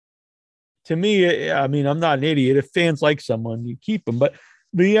 to me, I mean, I'm not an idiot. If fans like someone, you keep them. But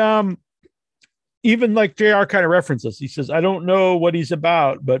the even like JR kind of references, he says, I don't know what he's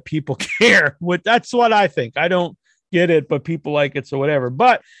about, but people care. That's what I think. I don't get it, but people like it, so whatever.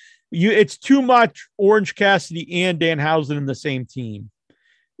 But it's too much Orange Cassidy and Danhausen in the same team.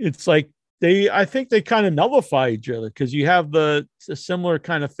 It's like I think they kind of nullify each other because you have a similar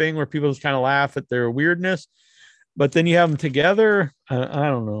kind of thing where people just kind of laugh at their weirdness. But then you have them together. I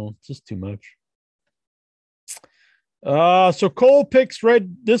don't know. It's just too much. So Cole picks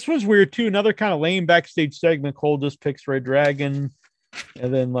Red. This was weird too. Another kind of lame backstage segment. Cole just picks Red Dragon.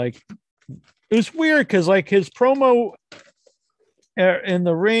 And then it was weird because his promo in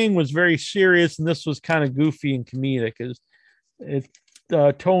the ring was very serious. And this was kind of goofy and comedic because it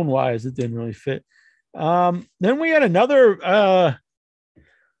tone wise, it didn't really fit. Then we had another,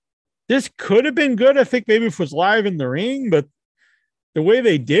 this could have been good. I think maybe if it was live in the ring, but the way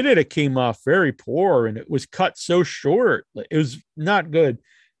they did it, it came off very poor and it was cut so short. It was not good.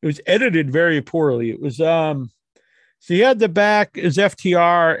 It was edited very poorly. It was, so you had the back is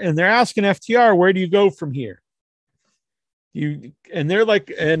FTR and they're asking FTR, where do you go from here? They're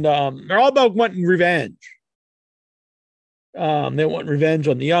all about wanting revenge. They want revenge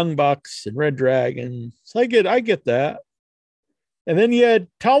on the Young Bucks and Red Dragon. So I get that. And then you had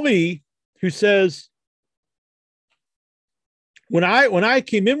Tully who says, when I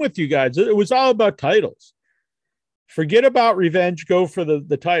came in with you guys, it was all about titles. Forget about revenge, go for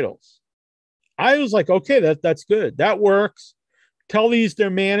the titles. I was like, okay, that's good. That works. Tully's their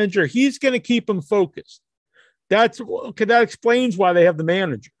manager. He's going to keep them focused. That explains why they have the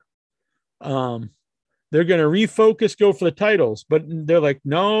manager. They're going to refocus, go for the titles, but they're like,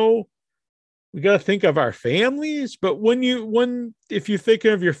 no, we got to think of our families. But if you're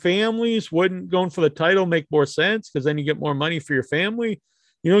thinking of your families, wouldn't going for the title make more sense? Because then you get more money for your family.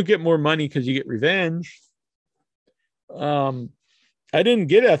 You don't get more money because you get revenge. I didn't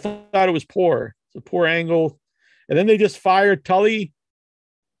get it. I thought it was poor. It's a poor angle. And then they just fired Tully.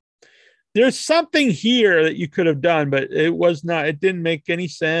 There's something here that you could have done, but it didn't make any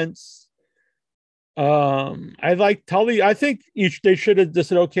sense. I like Tully. I think they should have just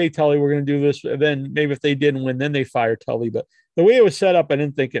said, okay, Tully, we're going to do this. And then maybe if they didn't win, then they fire Tully. But the way it was set up, I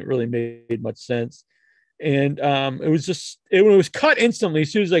didn't think it really made much sense. And it was cut instantly.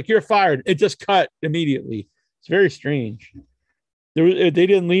 As soon as you're fired, it just cut immediately. It's very strange. They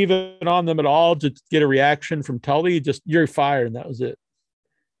didn't leave it on them at all to get a reaction from Tully. Just you're fired, and that was it.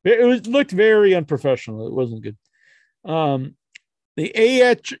 It looked very unprofessional. It wasn't good. The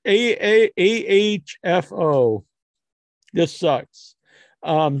AHFO. This sucks.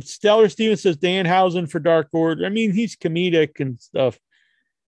 Stellar Stevens says Danhausen for Dark Order. I mean, he's comedic and stuff.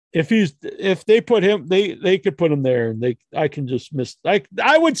 If they put him, they could put him there, and I can just miss.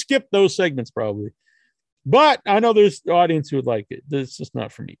 I would skip those segments probably, but I know there's the audience who would like it. This is just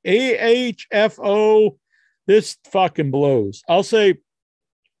not for me. AHFO. This fucking blows. I'll say.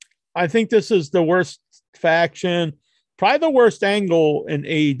 I think this is the worst faction. Probably the worst angle in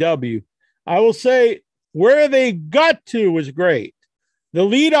AEW. I will say where they got to was great. The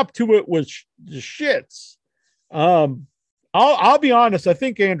lead up to it was the shits. I'll be honest. I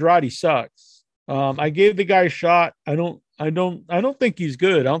think Andrade sucks. I gave the guy a shot. I don't think he's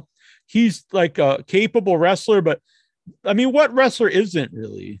good. He's like a capable wrestler, but I mean, what wrestler isn't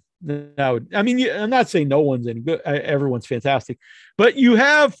really? Now, I mean, I'm not saying no one's any good. Everyone's fantastic, but you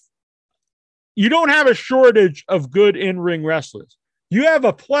don't have a shortage of good in-ring wrestlers. You have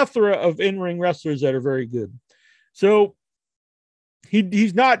a plethora of in-ring wrestlers that are very good. So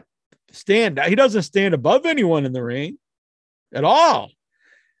he's not he doesn't stand above anyone in the ring at all.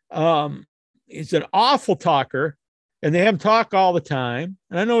 He's an awful talker, and they have him talk all the time.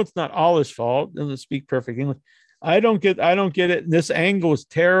 And I know it's not all his fault. Doesn't speak perfect English. I don't get it. This angle is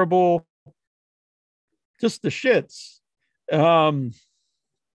terrible. Just the shits.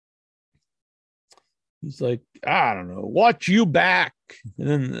 He's like, I don't know, watch you back. And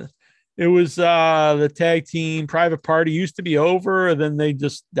then it was the tag team Private Party used to be over, and then they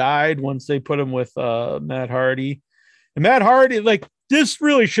just died once they put him with Matt Hardy. And Matt Hardy, like, this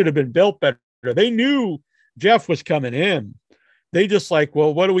really should have been built better. They knew Jeff was coming in. They just like,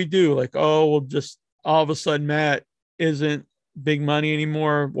 well, what do we do? Like, oh, we'll just all of a sudden Matt isn't big money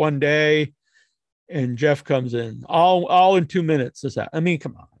anymore one day, and Jeff comes in all in 2 minutes. Is that? I mean,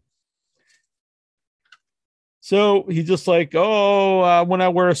 come on. So he's just like, oh, when I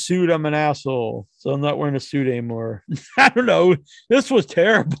wear a suit, I'm an asshole. So I'm not wearing a suit anymore. I don't know. This was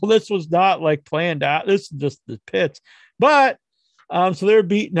terrible. This was not like planned out. This is just the pits. But so they're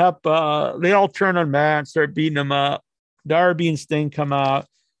beating up. They all turn on Matt, start beating him up. Darby and Sting come out.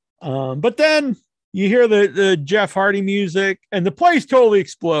 But then you hear the Jeff Hardy music, and the place totally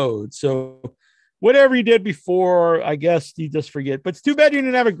explodes. So whatever he did before, I guess you just forget. But it's too bad you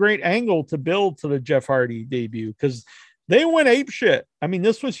didn't have a great angle to build to the Jeff Hardy debut, because they went ape shit. I mean,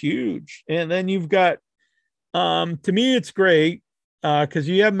 this was huge. And then you've got, to me, it's great because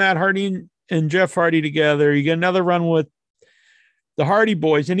you have Matt Hardy and Jeff Hardy together. You get another run with the Hardy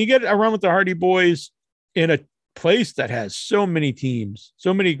Boys, and you get a run with the Hardy Boys in a place that has so many teams,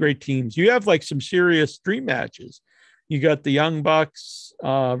 so many great teams. You have like some serious dream matches. You got the Young Bucks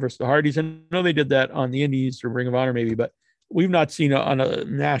versus the Hardys. I know they did that on the Indies or Ring of Honor maybe, but we've not seen it on a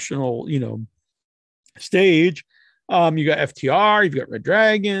national, stage. You got FTR, you've got Red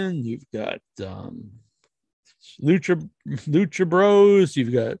Dragon, you've got Lucha Bros,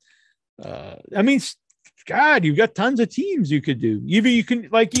 you've got God, you've got tons of teams you could do.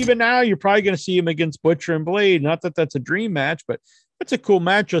 Even now, you're probably going to see him against Butcher and Blade. Not that that's a dream match, but that's a cool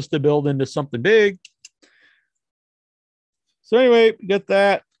match just to build into something big. So anyway, get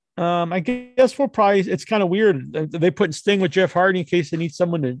that. I guess it's kind of weird. They put Sting with Jeff Hardy in case they need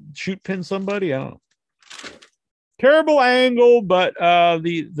someone to shoot pin somebody. I don't know. Terrible angle, but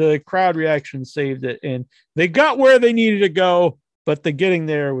the crowd reaction saved it, and they got where they needed to go, but the getting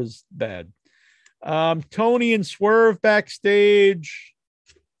there was bad. Tony and Swerve backstage.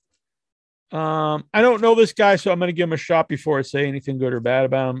 I don't know this guy, so I'm going to give him a shot before I say anything good or bad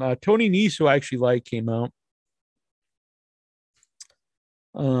about him. Tony Nese, who I actually like, came out.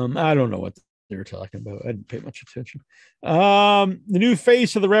 I don't know what they were talking about. I didn't pay much attention. The new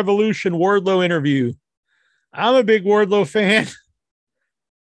face of the Revolution, Wardlow interview. I'm a big Wardlow fan,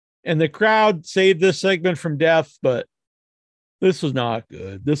 and the crowd saved this segment from death, but this was not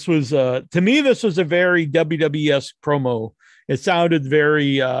good. This was, to me, this was a very WWE-esque promo. It sounded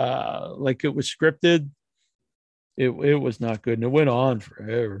very like it was scripted. It was not good, and it went on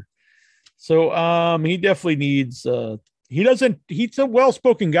forever. So he definitely needs he's a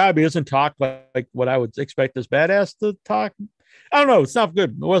well-spoken guy, but he doesn't talk like what I would expect this badass to talk. I don't know. It's not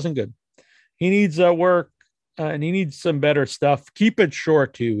good. It wasn't good. He needs work, and he needs some better stuff. Keep it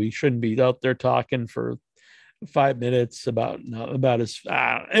short too. He shouldn't be out there talking for 5 minutes about his.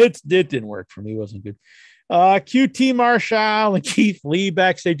 It didn't work for me. It wasn't good. QT Marshall and Keith Lee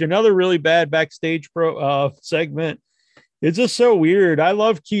backstage. Another really bad backstage segment. It's just so weird. I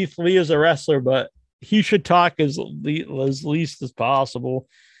love Keith Lee as a wrestler, but he should talk as least as possible.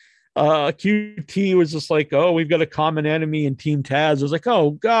 QT was just like, oh, we've got a common enemy in Team Taz. I was like,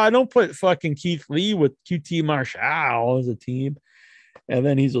 oh God, don't put fucking Keith Lee with QT Marshall as a team. And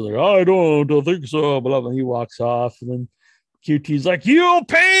then he's like, oh, I don't think so. Blah, blah. He walks off, and then QT's like, you'll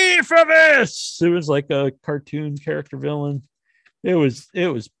pay for this. It was like a cartoon character villain. It was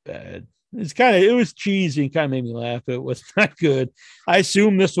bad. It was cheesy and kind of made me laugh. It was not good. I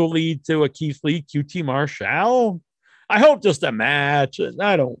assume this will lead to a Keith Lee QT Marshall. I hope just a match.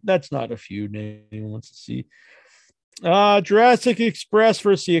 That's not a feud anyone wants to see. Jurassic Express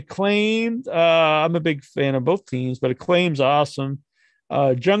versus the Acclaimed. I'm a big fan of both teams, but Acclaim's awesome.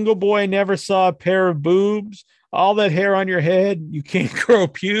 Jungle Boy never saw a pair of boobs. All that hair on your head, you can't grow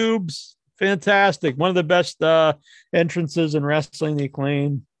pubes. Fantastic. One of the best entrances in wrestling, the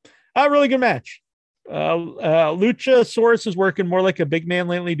Acclaim. A really good match. Luchasaurus is working more like a big man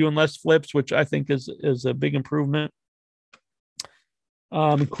lately, doing less flips, which I think is a big improvement.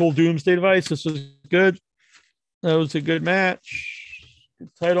 Cool Doomsday Device. This was good. That was a good match. Good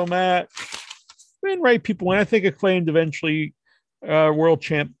title match. And right people win. I think Acclaimed eventually world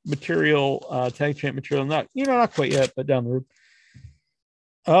champ material, tag champ material. Not quite yet, but down the road.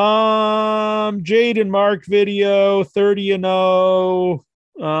 Jade and Mark video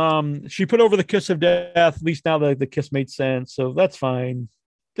 30-0. She put over the kiss of death. At least now the kiss made sense, so that's fine.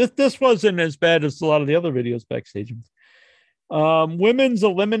 This wasn't as bad as a lot of the other videos backstage. Women's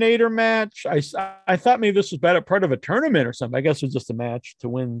eliminator match. I thought maybe this was part of a tournament or something. I guess it was just a match to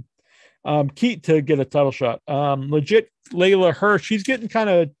win. Keith to get a title shot. Legit Layla Hirsch. She's getting kind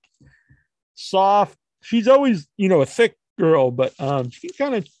of soft. She's always, a thick girl, but she's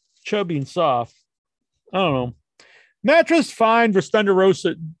kind of chubby and soft. I don't know. Match was fine for Thunder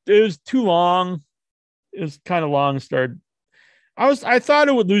Rosa. It was too long. It was kind of long. I thought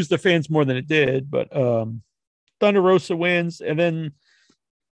it would lose the fans more than it did, but Thunder Rosa wins, and then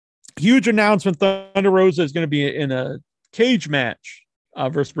huge announcement: Thunder Rosa is going to be in a cage match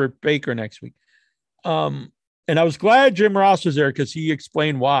versus Britt Baker next week. And I was glad Jim Ross was there because he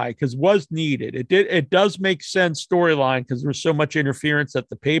explained why, because it was needed. It does make sense storyline because there was so much interference at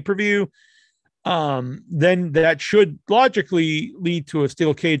the pay-per-view. Then that should logically lead to a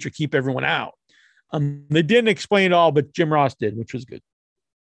steel cage or keep everyone out. They didn't explain it all, but Jim Ross did, which was good.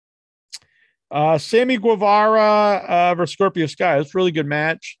 Sammy Guevara versus Scorpio Sky. It's a really good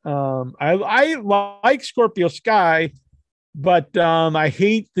match. I like Scorpio Sky, but I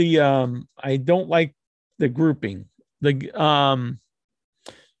hate I don't like the grouping.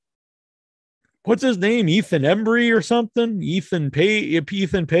 What's his name? Ethan Embry or something? Ethan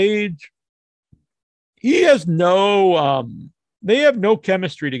Page. He has they have no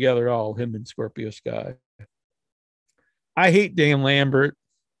chemistry together at all, him and Scorpio Sky. I hate Dan Lambert.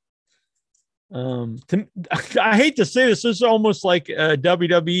 I hate to say this is almost like a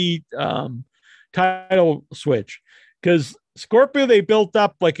WWE title switch, because Scorpio, they built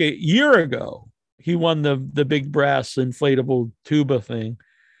up like a year ago. He won the big brass inflatable tuba thing,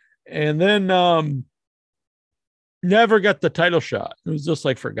 and then never got the title shot. It was just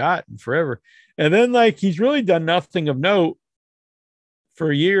like forgotten forever. And then he's really done nothing of note for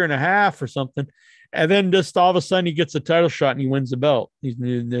a year and a half or something. And then just all of a sudden he gets a title shot and he wins the belt. He's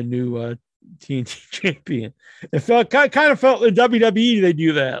the new TNT champion. It kind of felt in WWE they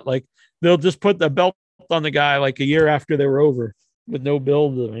do that. Like they'll just put the belt on the guy like a year after they were over with no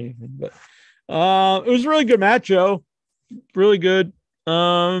build or anything. But it was a really good match, Joe. Really good.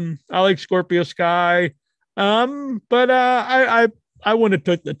 I like Scorpio Sky. But I wouldn't have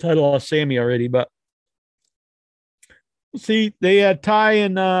took the title off Sammy already, but see, they had Ty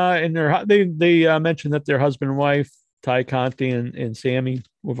and they mentioned that their husband and wife, Ty Conti and Sammy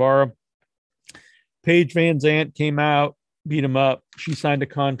Guevara. Paige Van Zant came out, beat him up. She signed a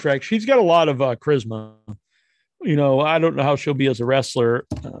contract. She's got a lot of charisma. I don't know how she'll be as a wrestler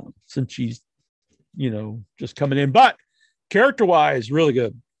since she's, just coming in, but character-wise, really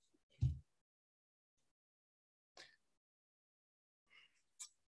good.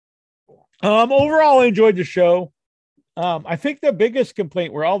 Overall, I enjoyed the show. I think the biggest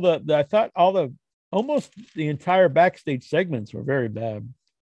complaint were almost the entire backstage segments were very bad.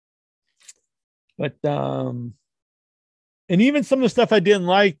 But and even some of the stuff I didn't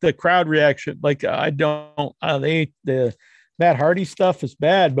like, the crowd reaction, the Matt Hardy stuff is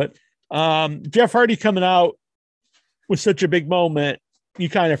bad, but Jeff Hardy coming out with such a big moment, you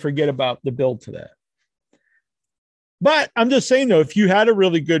kind of forget about the build to that. But I'm just saying, though, if you had a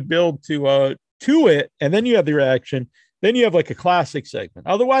really good build to it, and then you have the reaction, then you have like a classic segment.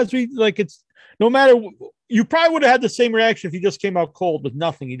 Otherwise, it's no matter. You probably would have had the same reaction if he just came out cold with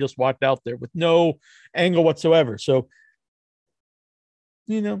nothing. He just walked out there with no angle whatsoever. So,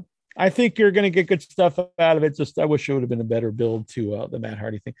 I think you're going to get good stuff out of it. Just I wish it would have been a better build to the Matt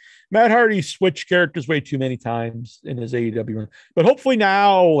Hardy thing. Matt Hardy switched characters way too many times in his AEW run, but hopefully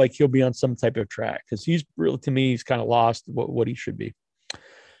now he'll be on some type of track, because he's really, to me, he's kind of lost what he should be.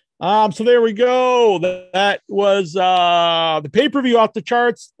 So there we go. That was the pay-per-view off the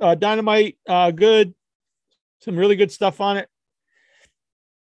charts. Dynamite, good. Some really good stuff on it.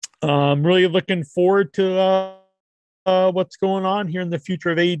 Really looking forward to what's going on here in the future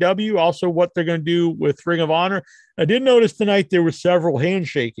of AEW. Also, what they're going to do with Ring of Honor. I did notice tonight there were several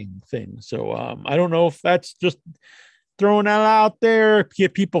handshaking things. So I don't know if that's just throwing that out there,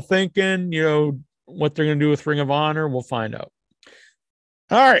 get people thinking, what they're going to do with Ring of Honor. We'll find out.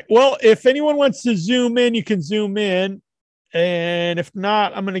 All right. Well, if anyone wants to zoom in, you can zoom in. And if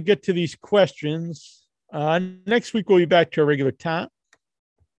not, I'm going to get to these questions. Next week, we'll be back to our regular time.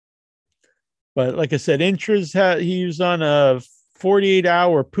 But like I said, he was on a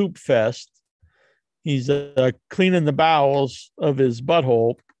 48-hour poop fest. He's cleaning the bowels of his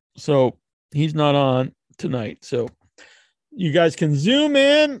butthole. So he's not on tonight. So You guys can zoom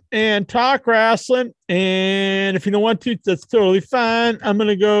in and talk wrestling. And if you don't want to, that's totally fine. I'm going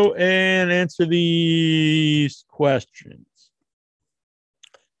to go and answer these questions.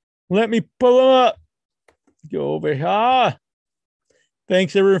 Let me pull them up. Go over here.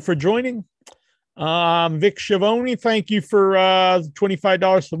 Thanks, everyone, for joining. Vic Schiavone, thank you for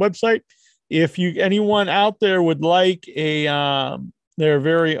 $25 to the website. If anyone out there would like their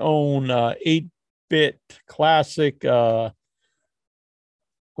very own 8-bit classic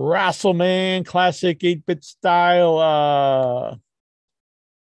Wrestleman classic 8-bit style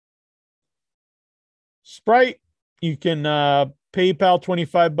Sprite, you can PayPal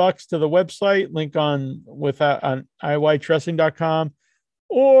 $25 to the website, link on iwhitewrestling.com,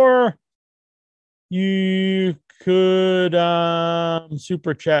 or you could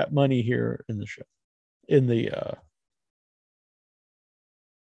super chat money here in the show, in the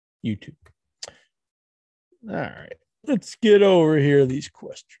YouTube. All right, let's get over here these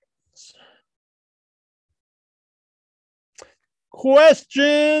questions.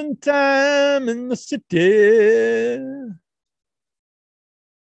 Question time in the city.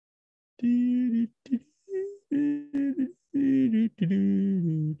 Here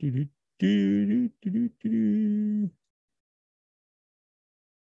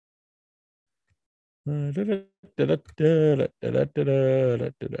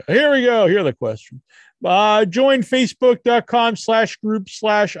we go. Here are the questions. Join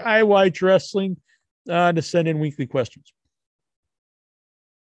facebook.com/group/iWhitewrestling to send in weekly questions.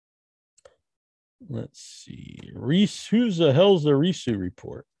 Let's see. Reese, who's the hell's the Risu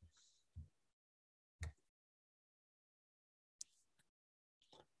report?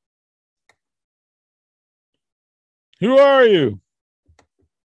 Who are you?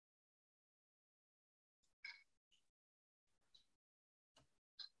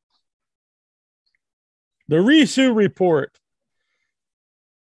 The Risu report.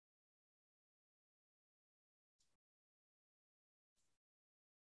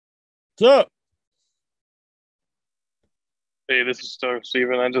 What's up? Hey, this is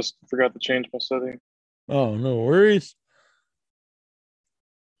Steven. I just forgot to change my setting. Oh, no worries.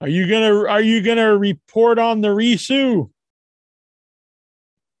 Are you gonna report on the Risu?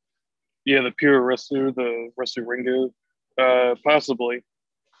 Yeah, the pure Resu, the Resu Ringo. Possibly.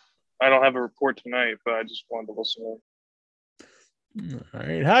 I don't have a report tonight, but I just wanted to listen in. All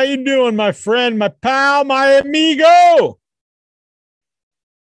right. How you doing, my friend, my pal, my amigo?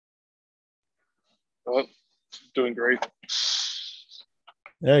 Oh, doing great.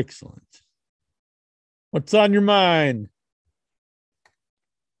 Excellent. What's on your mind?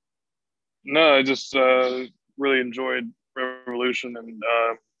 No, I just really enjoyed Revolution and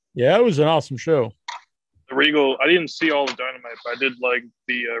Yeah, it was an awesome show. the Regal. I didn't see all the Dynamite, but I did like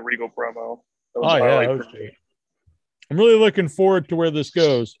the Regal promo. That was Oh, a yeah. highlight That was for me. great. I'm really looking forward to where this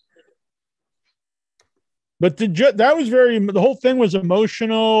goes. But that was the whole thing was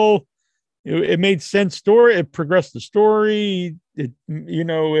emotional. It made sense story. It progressed the story. It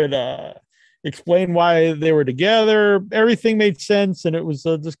explained why they were together. Everything made sense, and it was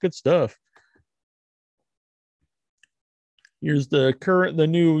just good stuff. Here's the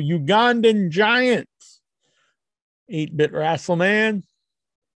new Ugandan Giant 8-bit Wrestleman.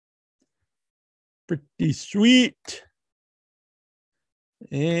 Pretty sweet.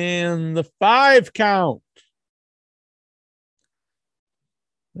 And the 5 count.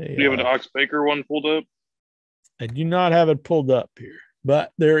 Do you have an Ox Baker one pulled up? I do not have it pulled up here,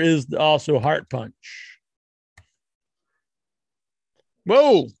 but there is also Heart Punch.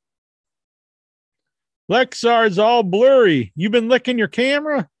 Whoa. Lexar's all blurry. You been licking your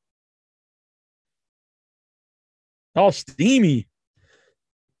camera? All steamy.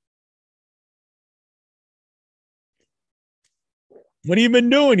 What have you been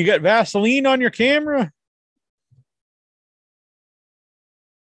doing? You got Vaseline on your camera?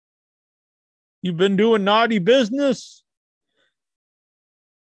 You've been doing naughty business?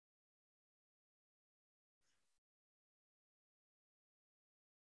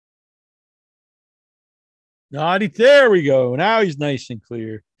 Naughty. There we go. Now he's nice and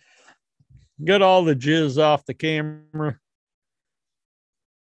clear. Get all the jizz off the camera.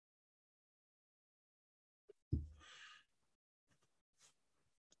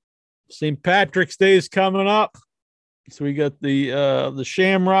 St. Patrick's Day is coming up. So we got the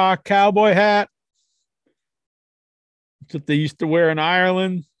Shamrock cowboy hat. That's what they used to wear in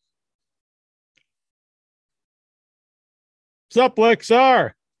Ireland. What's up,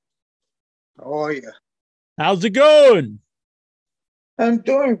 Lexar? Oh, yeah. How's it going? I'm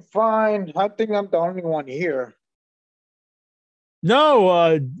doing fine. I think I'm the only one here.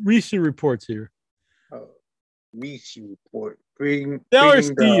 No, Risu reports here. Oh. Reese report. Bring Stellar the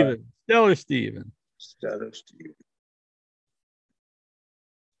Steven. Stellar Steven. Stellar Steven.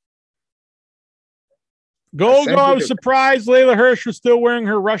 Golgo, I was the- surprised Layla Hirsch was still wearing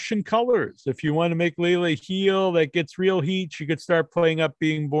her Russian colors. If you want to make Layla a heel that gets real heat, she could start playing up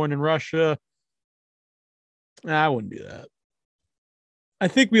being born in Russia. I wouldn't do that. I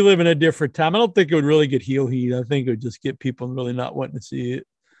think we live in a different time. I don't think it would really get heel heat. I think it would just get people really not wanting to see it.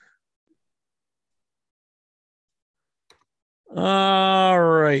 All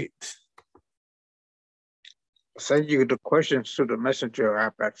right. Send you the questions to the messenger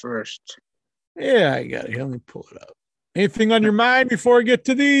app at first. Yeah, I got it. Let me pull it up. Anything on your mind before I get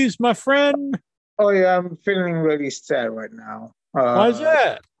to these, my friend? Oh yeah, I'm feeling really sad right now. Why's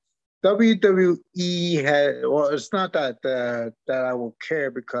that? WWE had, well, it's not that that I will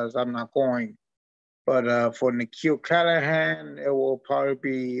care because I'm not going, but for Nikhil Callahan, it will probably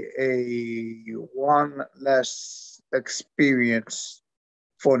be a one less experience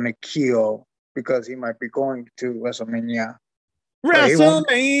for Nikhil because he might be going to WrestleMania.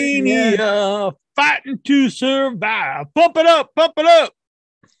 WrestleMania, fighting to survive. Pump it up, pump it up.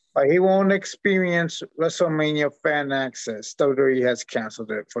 But he won't experience WrestleMania fan access. WWE has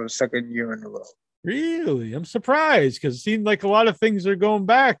canceled it for the second year in a row. Really? I'm surprised because it seemed like a lot of things are going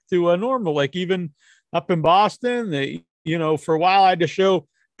back to normal. Like even up in Boston, they, for a while I had to show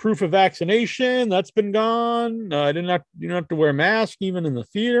proof of vaccination. That's been gone. I you don't have to wear a mask even in the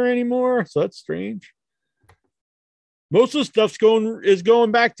theater anymore. So that's strange. Most of the stuff's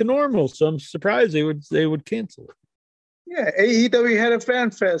going back to normal. So I'm surprised they would cancel it. Yeah, AEW had a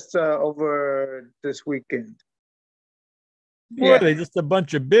fan fest over this weekend. Boy, they just a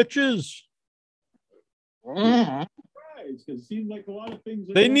bunch of bitches. Mm-hmm. Because it seems like a lot of things.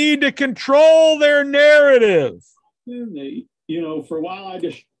 They need to control their narrative. They, for a while,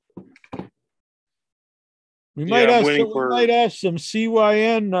 we might have some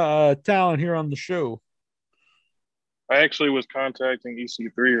CYN talent here on the show. I actually was contacting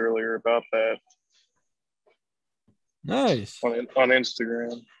EC3 earlier about that. Nice. On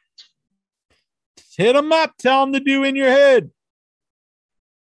Instagram. Hit them up. Tell them to do in your head.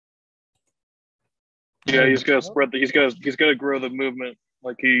 Yeah, he's got to spread. He's got to grow the movement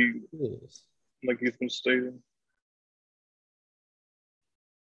like he's been stating.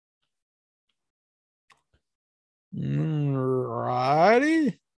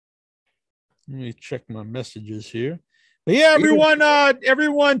 Righty. Let me check my messages here. But yeah,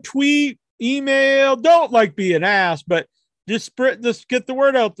 everyone tweet, email. Don't be an ass, but just get the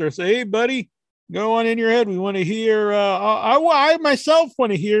word out there. Say, hey, buddy, go on in your head. We want to hear. I myself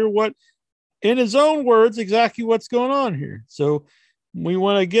want to hear what, in his own words, exactly what's going on here. So we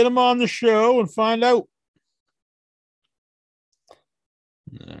want to get him on the show and find out.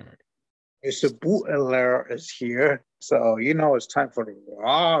 All right. Mr. Bootler is here, so it's time for the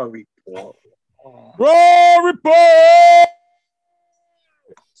Raw Report. Raw Report!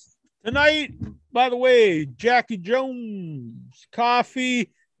 Tonight, by the way, Jackie Jones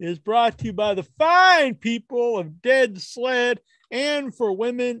Coffee is brought to you by the fine people of Dead Sled. And for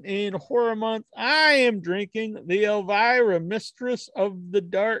Women in Horror Month, I am drinking the Elvira Mistress of the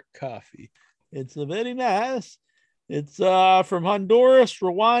Dark coffee. It's very nice. It's from Honduras,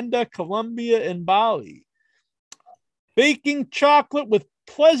 Rwanda, Colombia, and Bali. Baking chocolate with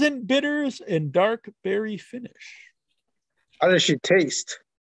pleasant bitters and dark berry finish. How does she taste?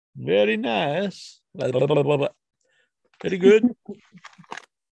 Very nice. Very good.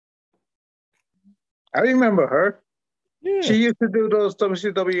 I remember her. Yeah. She used to do those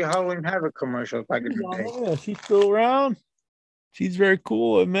WCW Halloween Havoc commercials back in the day. Yeah, she's still around. She's very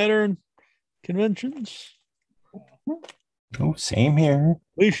cool. I met her in conventions. Oh, same here.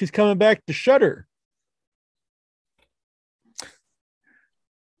 At least she's coming back to Shudder.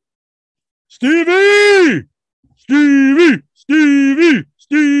 Stevie!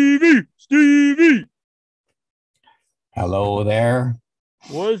 Hello there.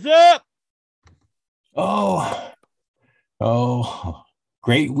 What's up? Oh,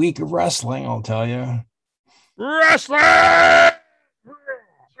 great week of wrestling, I'll tell you. Wrestling!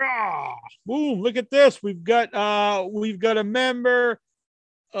 Boom, look at this. We've got a member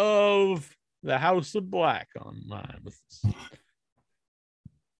of the House of Black online with us.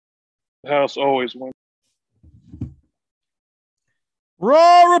 The house always wins.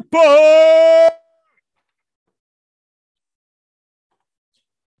 Raw Report!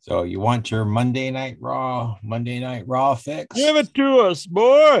 So you want your Monday Night Raw fix? Give it to us,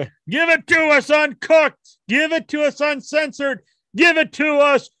 boy. Give it to us uncooked. Give it to us uncensored. Give it to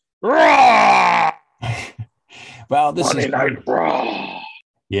us raw. Well, this Monday is Night Raw.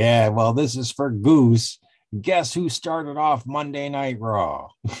 Yeah, well, this is for Goose. guess who started off Monday Night Raw?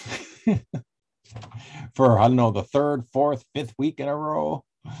 For, I don't know, the third, fourth, fifth week in a row.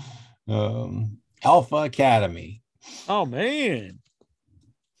 Alpha Academy. Oh, man.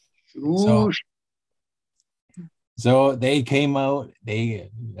 So they came out.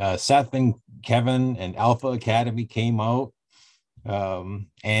 Seth and Kevin and Alpha Academy came out.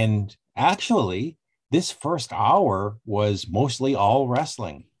 And actually, this first hour was mostly all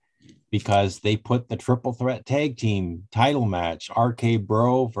wrestling because they put the triple threat tag team title match, RK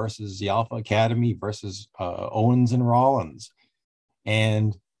Bro versus the Alpha Academy versus Owens and Rollins.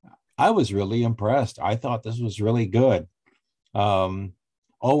 And I was really impressed. I thought this was really good. Orton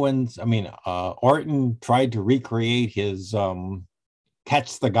tried to recreate his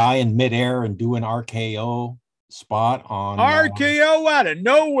catch the guy in midair and do an RKO spot on RKO out of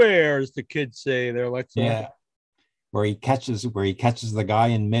nowhere, as the kids say. They're like, yeah, where he catches the guy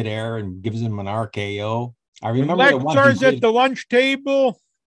in midair and gives him an RKO. I remember the one Lexar's at the lunch table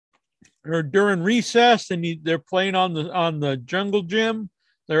or during recess, and they're playing on the jungle gym.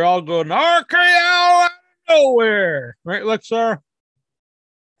 They're all going RKO out of nowhere, right, Lexar?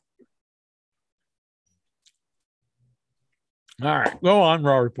 All right, go on,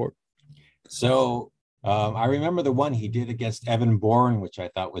 Raw Report. So I remember the one he did against Evan Bourne, which I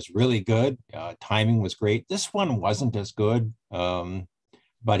thought was really good. Timing was great. This one wasn't as good,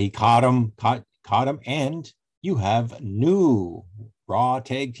 but he caught him, and you have new Raw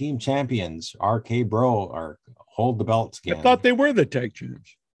Tag Team Champions, RK Bro, or hold the belts again. I thought they were the tag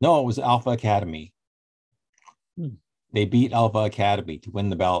champs. No, it was Alpha Academy. They beat Alpha Academy to win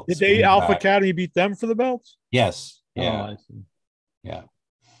the belts. Did they Alpha Academy beat them for the belts? Yes. Yeah. Oh, I see. Yeah.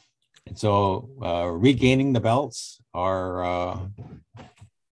 And so regaining the belts are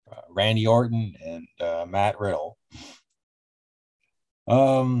Randy Orton and Matt Riddle.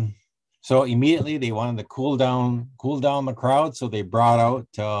 So immediately they wanted to cool down the crowd. So they brought out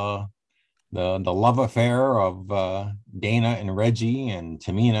the love affair of Dana and Reggie and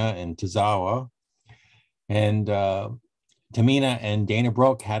Tamina and Tozawa. And Tamina and Dana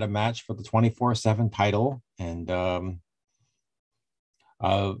Brooke had a match for the 24/7 title. And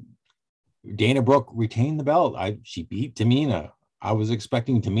Dana Brooke retained the belt. She beat Tamina. I was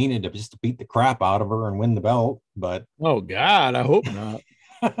expecting Tamina to just beat the crap out of her and win the belt, but oh God, I hope not.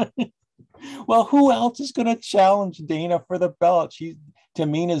 Well, who else is going to challenge Dana for the belt?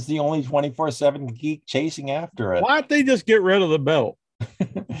 Tamina's the only 24/7 geek chasing after it. Why don't they just get rid of the belt?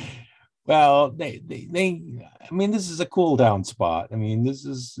 Well, they I mean, this is a cool down spot. I mean, this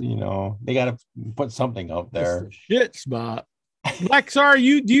is, they got to put something up there. Shit spot. Lexar,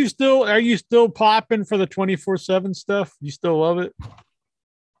 are you still popping for the 24/7 stuff? You still love it?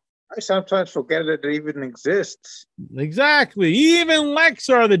 I sometimes forget that it even exists. Exactly. Even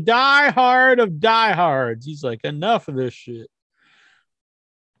Lexar, the diehard of diehards, he's like, enough of this shit.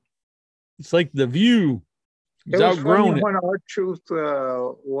 It's like The View. He's outgrown it. When R-Truth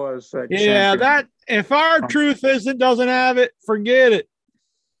was yeah, champion. if R-Truth doesn't have it, forget it.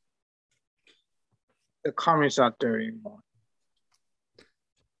 The comments not there anymore.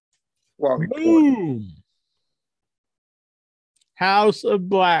 Well, boom. House of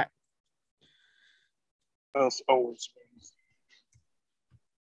Black. That's always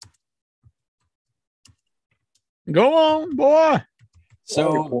go on, boy.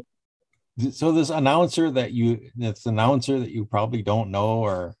 So this announcer that you probably don't know,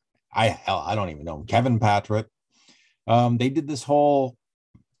 or I don't even know, Kevin Patrick. They did this whole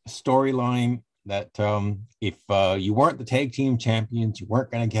storyline that if you weren't the tag team champions, you weren't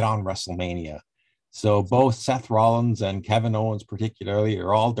going to get on WrestleMania. So both Seth Rollins and Kevin Owens particularly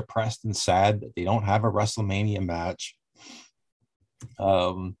are all depressed and sad that they don't have a WrestleMania match.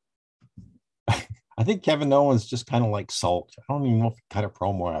 I think Kevin Owens just kind of like sulked. I don't even know if he cut a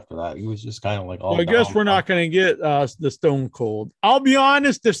promo after that. He was just kind of like, I guess we're not going to get the Stone Cold. I'll be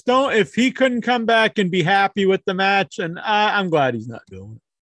honest, if he couldn't come back and be happy with the match, and I'm glad he's not doing it.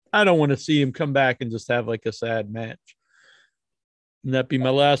 I don't want to see him come back and just have like a sad match. And that'd be my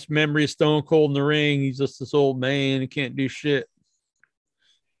last memory of Stone Cold in the ring. He's just this old man. He can't do shit.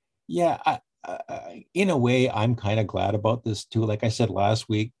 Yeah, in a way, I'm kind of glad about this too. Like I said last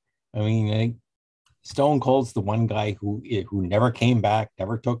week, I mean, I think Stone Cold's the one guy who never came back,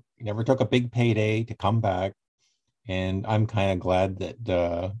 never took a big payday to come back, and I'm kind of glad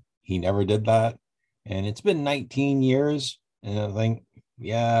that he never did that. And it's been 19 years, and I think,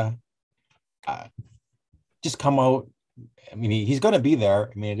 yeah, just come out. I mean, he's going to be there.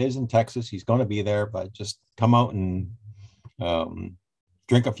 I mean, it is in Texas. He's going to be there, but just come out and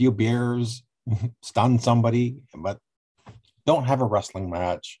drink a few beers, stun somebody, but don't have a wrestling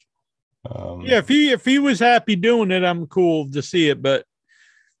match. Yeah, if he was happy doing it, I'm cool to see it, but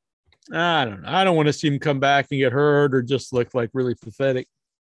I don't know. I don't want to see him come back and get hurt or just look like really pathetic.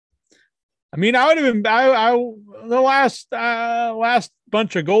 I mean, I would have been the last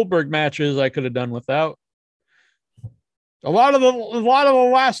bunch of Goldberg matches I could have done without. A lot of the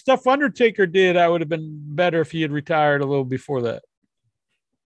last stuff Undertaker did, I would have been better if he had retired a little before that.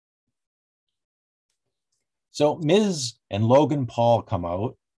 So Miz and Logan Paul come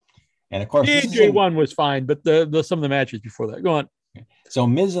out, and of course, The AJ one was fine, but the some of the matches before that. Go on. So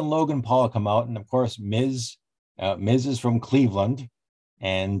Miz and Logan Paul come out, and of course, Miz is from Cleveland,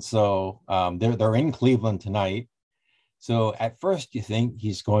 and so they're in Cleveland tonight. So at first, you think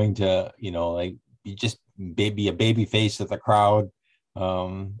he's going to, like be a baby face of the crowd,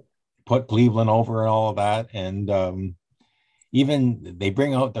 put Cleveland over and all of that, and even they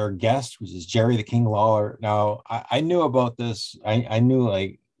bring out their guest, which is Jerry the King Lawler. Now I knew about this. I knew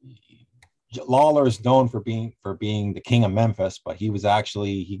like Lawler is known for being the king of Memphis, but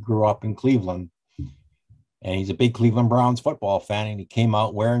he grew up in Cleveland, and he's a big Cleveland Browns football fan, and he came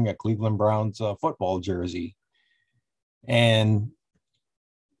out wearing a Cleveland Browns football jersey. And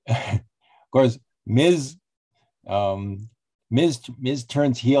of course, Miz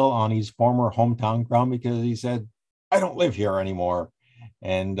turns heel on his former hometown ground because he said, "I don't live here anymore."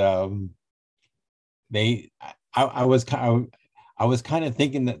 And I was kind of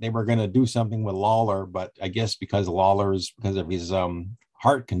thinking that they were going to do something with Lawler, but I guess because of his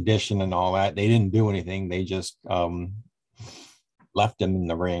heart condition and all that, they didn't do anything. They just left him in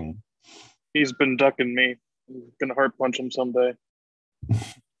the ring. He's been ducking me. I'm gonna heart punch him someday.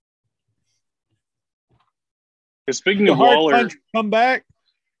 Speaking of Lawler, come back.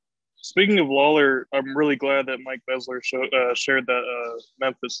 Speaking of Lawler, I'm really glad that Mike Besler shared that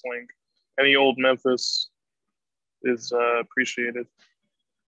Memphis link. Any old Memphis is appreciated.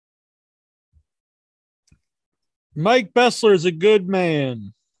 Mike Besler is a good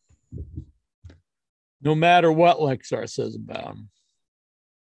man, no matter what Lexar says about him.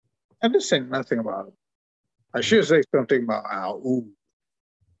 I didn't say nothing about him. I should say something about Al. Ooh.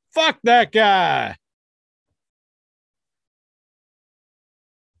 Fuck that guy.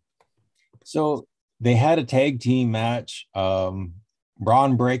 So they had a tag team match. Braun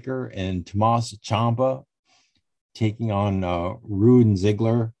Breaker and Tommaso Ciampa taking on Rude and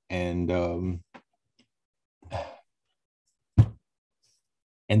Ziggler, and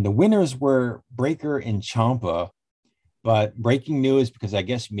the winners were Breaker and Ciampa. But breaking news, because I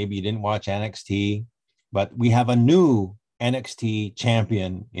guess maybe you didn't watch NXT, but we have a new NXT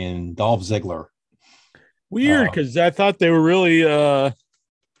champion in Dolph Ziggler. Weird, because I thought they were really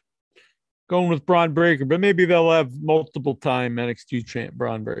going with Braun Breaker, but maybe they'll have multiple time NXT champ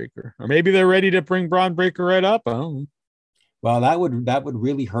Braun Breaker, or maybe they're ready to bring Braun Breaker right up. I don't know. Well, that would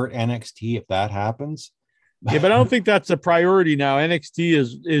really hurt NXT if that happens. Yeah, but I don't think that's a priority now.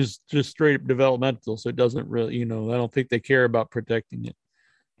 NXT is just straight up developmental, so it doesn't really, I don't think they care about protecting it.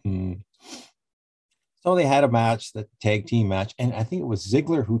 So they had a match, the tag team match, and I think it was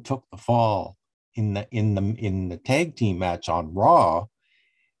Ziggler who took the fall in the tag team match on Raw,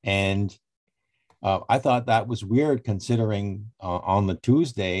 and I thought that was weird considering on the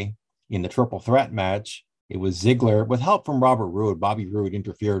Tuesday in the triple threat match, it was Ziggler with help from Robert Roode. Bobby Roode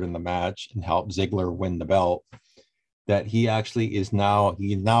interfered in the match and helped Ziggler win the belt. That he actually he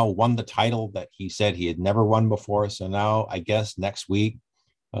now won the title that he said he had never won before. So now I guess next week,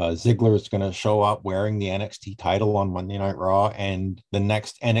 Ziggler is going to show up wearing the NXT title on Monday Night Raw, and the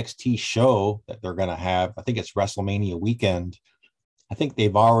next NXT show that they're going to have, I think it's WrestleMania weekend. I think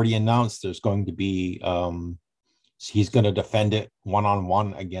they've already announced there's going to be, he's going to defend it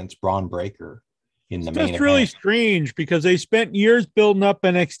one-on-one against Braun Breaker in the main event. That's really strange because they spent years building up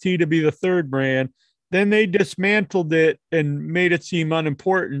NXT to be the third brand. Then they dismantled it and made it seem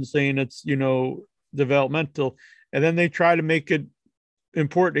unimportant, saying it's, developmental. And then they try to make it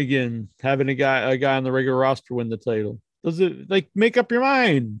important again, having a guy on the regular roster win the title. Does it make up your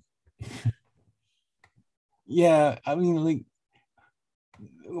mind? Yeah, I mean,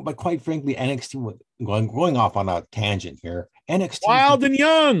 but quite frankly, NXT, going off on a tangent here, NXT Wild and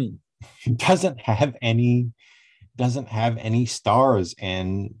Young doesn't have any stars,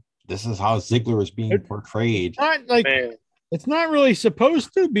 and this is how Ziggler is being portrayed. It's not really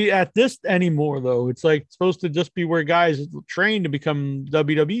supposed to be at this anymore, though. It's supposed to just be where guys train to become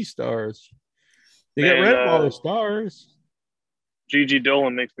WWE stars. They get rid of all the stars. Gigi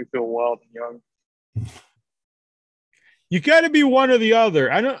Dolan makes me feel wild and young. You got to be one or the other.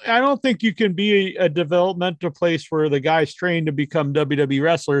 I don't think you can be a developmental place where the guys train to become WWE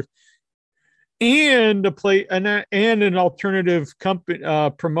wrestlers and to play and an alternative company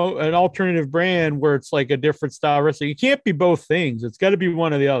promote an alternative brand where it's like a different style of wrestling. You can't be both things. It's got to be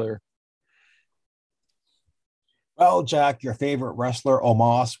one or the other. Well, Jack, your favorite wrestler,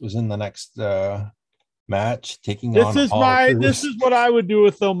 Omos, was in the next match taking This on is Apollo my Crews. this is what I would do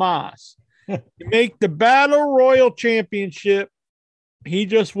with Omos. You make the Battle Royal Championship. He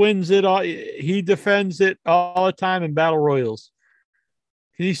just wins it all. He defends it all the time in Battle Royals.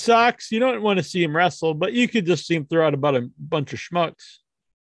 He sucks. You don't want to see him wrestle, but you could just see him throw out about a bunch of schmucks.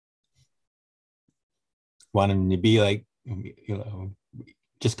 Want him to be like,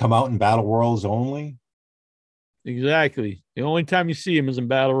 just come out in Battle Royals only. Exactly. The only time you see him is in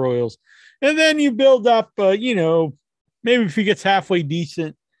Battle Royals. And then you build up, maybe if he gets halfway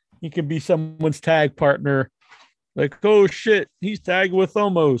decent, he could be someone's tag partner. Like, oh shit, he's tagged with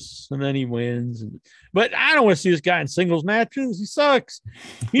Omos, and then he wins. But I don't want to see this guy in singles matches. He sucks.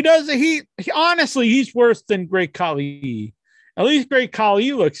 He does. He honestly, he's worse than Great Khali. At least Great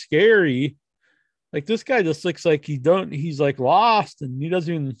Khali looks scary. Like this guy just looks like he's like lost, and he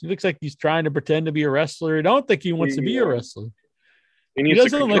looks like he's trying to pretend to be a wrestler. I don't think he wants to be a wrestler. He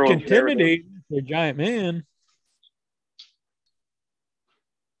doesn't look intimidating for a giant man.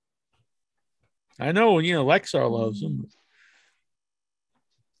 I know, Lexar loves him.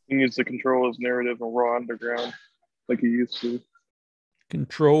 He needs to control his narrative in Raw Underground like he used to.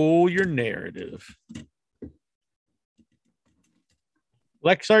 Control your narrative.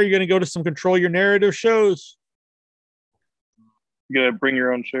 Lexar, you're going to go to some Control Your Narrative shows? You got to bring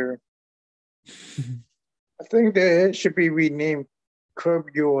your own chair. I think that it should be renamed Curb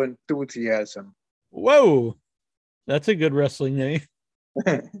Your Enthusiasm. Whoa. That's a good wrestling name.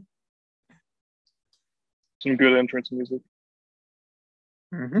 Some good entrance music.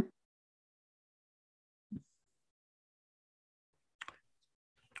 Mm-hmm.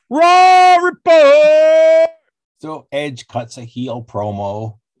 Raw report. So Edge cuts a heel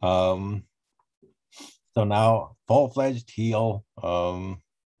promo. So now full-fledged heel.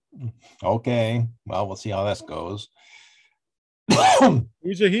 Okay. Well, we'll see how this goes.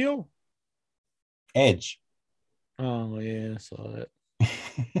 Who's a heel? Edge. Oh yeah, I saw that.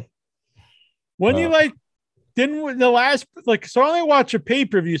 When you didn't the last so I only watch a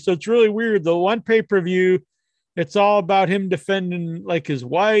pay-per-view, so it's really weird. The one pay-per-view, it's all about him defending like his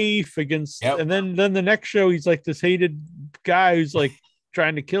wife against, and then the next show he's like this hated guy who's like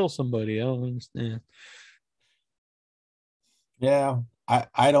trying to kill somebody. I don't understand. Yeah,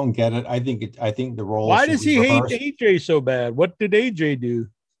 I don't get it. I think the role. Why does he hate AJ so bad? What did AJ do?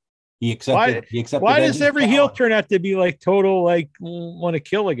 He accepted. Why does every heel turn out to be like total want to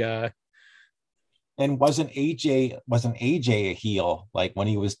kill a guy? And wasn't AJ a heel like when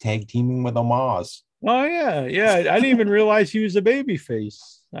he was tag teaming with Omos? Oh yeah. I didn't even realize he was a baby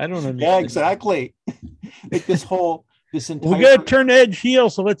face. I don't understand. Yeah, exactly. Like this entire. We're gonna turn Edge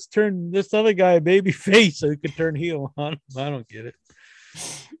heel, so let's turn this other guy a baby face so he can turn heel on him. I don't get it.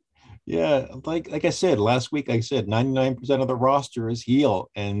 Yeah, like I said last week, 99% of the roster is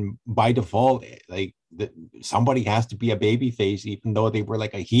heel, and by default, somebody has to be a baby face, even though they were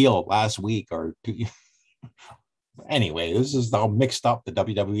like a heel last week or two. Anyway, this is how mixed up the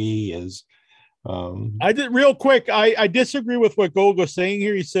WWE is. I did real quick. I disagree with what Golgo's saying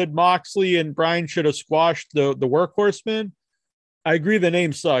here. He said Moxley and Bryan should have squashed the Workhorsemen. I agree the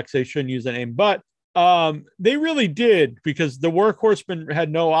name sucks. They shouldn't use the name, but they really did, because the Workhorsemen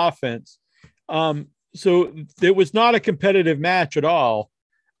had no offense. So it was not a competitive match at all.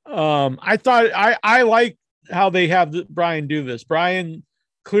 I thought I like how they have Bryan do this. Bryan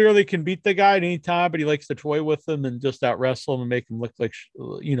clearly can beat the guy at any time, but he likes to toy with him and just out wrestle him and make him look like,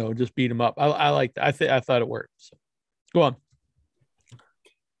 just beat him up. I like that. I thought it worked. So go on.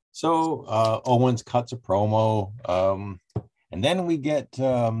 So Owens cuts a promo. And then we get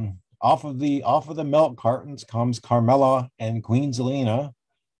off of the milk cartons comes Carmella and Queen Zelina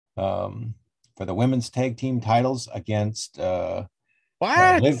for the women's tag team titles against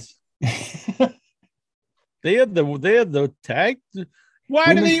what? They had the tag.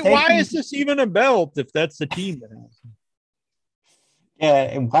 Why is this even a belt if that's the team that has it? Yeah,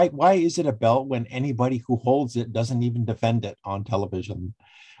 and why is it a belt when anybody who holds it doesn't even defend it on television?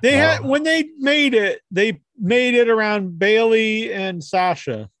 When they made it around Bailey and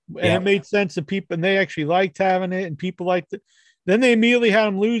Sasha, and it made sense to people, and they actually liked having it, and people liked it. Then they immediately had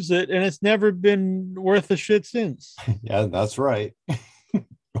them lose it, and it's never been worth a shit since. Yeah, that's right.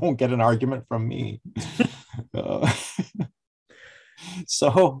 Don't get an argument from me.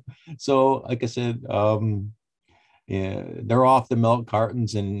 So like I said, they're off the milk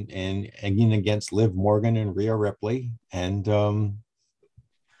cartons and again against Liv Morgan and Rhea Ripley, and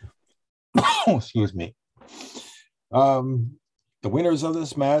Excuse me. The winners of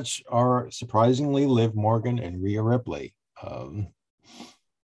this match are surprisingly Liv Morgan and Rhea Ripley.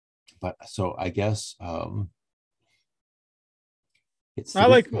 But so I guess it's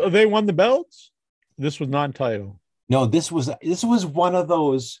they won the belts. This was non-title. No, this was one of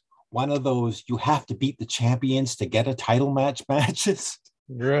those you have to beat the champions to get a title matches.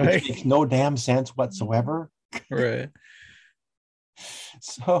 Right. Which makes no damn sense whatsoever. Right.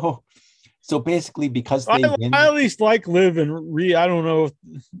 So basically, because they win, I at least like Liv and Rhea. I don't know if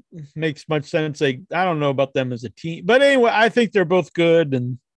it makes much sense. I don't know about them as a team, but anyway, I think they're both good,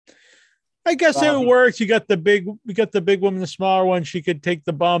 and I guess it works. You got the big woman, the smaller one. She could take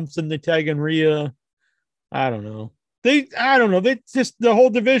the bumps, and they tag in Rhea. I don't know. They just the whole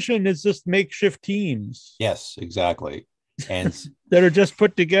division is just makeshift teams. Yes, exactly, and that are just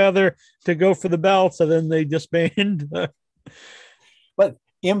put together to go for the belts, and then they disband. But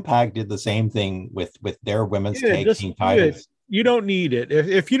Impact did the same thing with their women's tag team titles. You don't need it.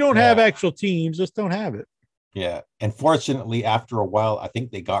 If you don't have actual teams, just don't have it. Yeah. And fortunately, after a while, I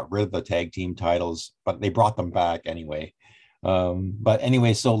think they got rid of the tag team titles, but they brought them back anyway. But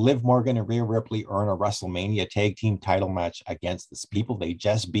anyway, so Liv Morgan and Rhea Ripley earn a WrestleMania tag team title match against the people they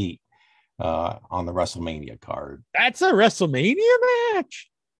just beat on the WrestleMania card. That's a WrestleMania match?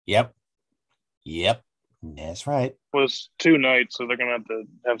 Yep. That's right. It was 2 nights, so they're gonna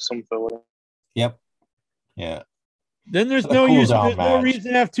have some filler. Yep. Yeah. Then there's no use. There's no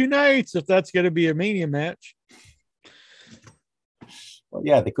reason to have 2 nights if that's going to be a Mania match. Well,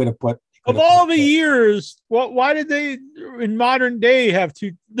 yeah, they could have put. Of all the years, why did they in modern day have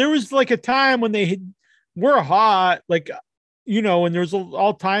 2? There was like a time when they were hot, like when there was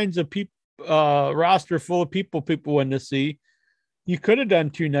all kinds of people, roster full of people wanted to see. You could have done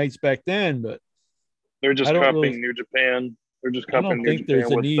 2 nights back then, but. They're just copying New Japan. They're just copying New Japan. I don't think there's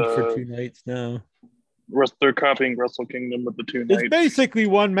a need for 2 nights now. They're copying Wrestle Kingdom with the 2 nights. It's basically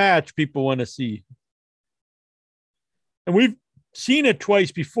one match people want to see. And we've seen it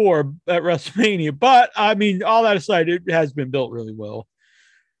twice before at WrestleMania. But, I mean, all that aside, it has been built really well.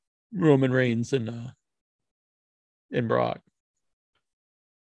 Roman Reigns and Brock.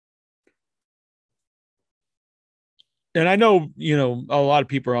 And I know, a lot of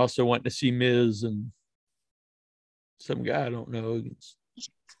people are also wanting to see Miz and some guy I don't know.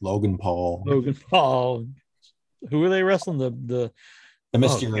 Logan Paul. Who are they wrestling? The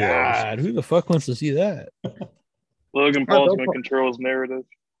Mysterios. God, who the fuck wants to see that? Logan Paul's going to control his narrative.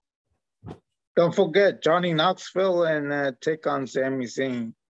 Don't forget Johnny Knoxville and take on Sami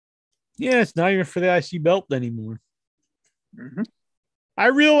Zayn. Yeah, it's not even for the IC belt anymore. Mm-hmm. I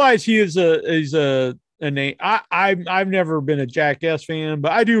realize he's a name. I've never been a Jackass fan,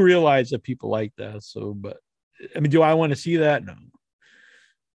 but I do realize that people like that. So, but I mean, do I want to see that? No.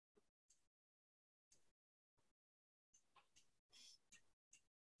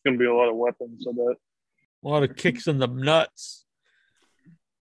 Going to be a lot of weapons, I bet. A lot of kicks in the nuts.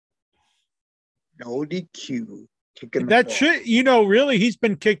 No DQ. That should, really, he's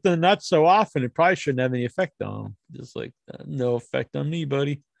been kicked in the nuts so often, it probably shouldn't have any effect on him. Just like, no effect on me,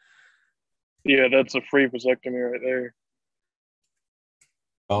 buddy. Yeah, that's a free vasectomy right there.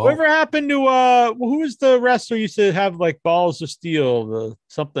 Oh. Whatever happened to who was the wrestler used to have like balls of steel,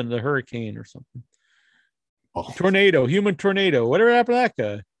 the hurricane or something? Oh. Human tornado. Whatever happened to that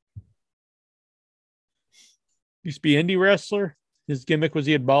guy? Used to be indie wrestler. His gimmick was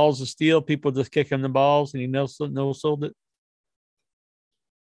he had balls of steel. People just kick him the balls, and he no-sold it.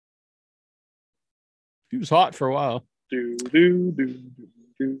 He was hot for a while.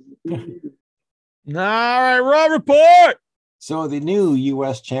 All right, Raw report. So the new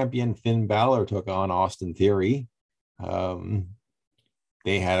U.S. champion Finn Balor took on Austin Theory.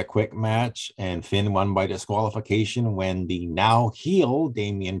 They had a quick match, and Finn won by disqualification when the now heel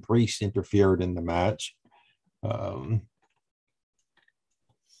Damian Priest interfered in the match.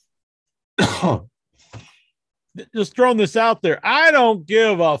 Just throwing this out there. I don't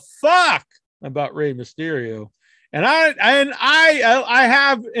give a fuck about Rey Mysterio. And I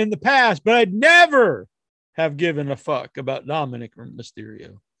have in the past, but I'd never have given a fuck about Dominic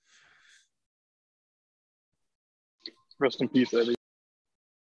Mysterio. Rest in peace, Eddie.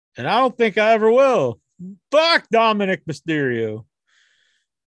 And I don't think I ever will. Fuck Dominic Mysterio.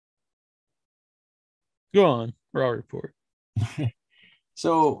 Go on, Raw report.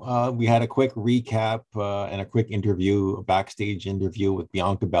 So we had a quick recap and a quick interview, a backstage interview with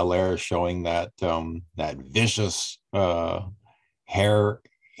Bianca Belair, showing that that vicious hair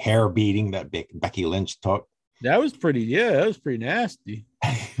beating that Becky Lynch took. That was pretty nasty.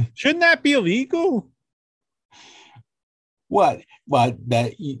 Shouldn't that be illegal? What? What?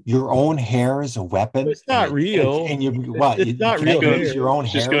 That your own hair is a weapon? It's not real. And you what? It's You not can't real use hair. your own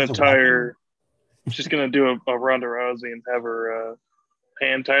She's hair gonna as a tie weapon? her. She's gonna do a Ronda Rousey and have her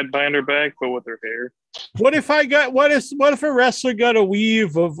hand tied behind her back, but with her hair. What if a wrestler got a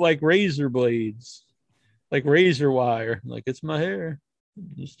weave of like razor blades, like razor wire? Like it's my hair.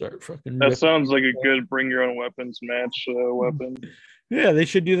 You start fucking. That sounds like a good bring your own weapons match weapon. Yeah, they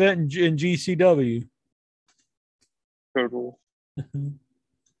should do that in GCW. Total.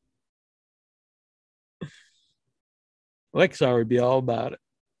 Lexar would be all about it.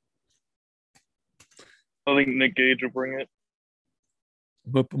 I think Nick Gage will bring it.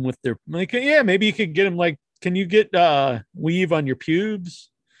 Whip them with their like, yeah, maybe you could get them like, can you get weave on your pubes?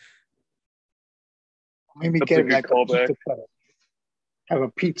 Maybe That's a get good like a callback. pizza cutter. Have a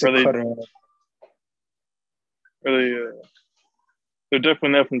pizza Are they- cutter. Are they? They're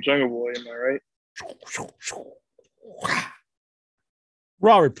definitely not from Jungle Boy, am I right?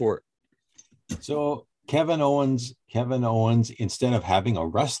 Raw report. So Kevin Owens, instead of having a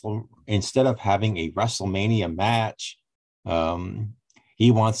WrestleMania match,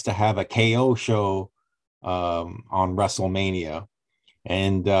 he wants to have a KO show on WrestleMania,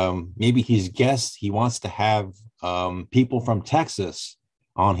 and maybe he wants to have people from Texas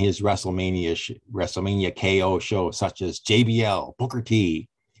on his WrestleMania KO show, such as JBL, Booker T,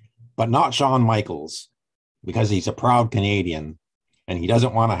 but not Shawn Michaels, because he's a proud Canadian and he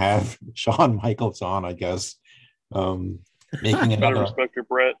doesn't want to have Shawn Michaels on, I guess. Making Out of another respect for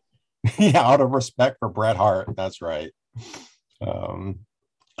Brett. yeah, out of respect for Bret Hart. That's right.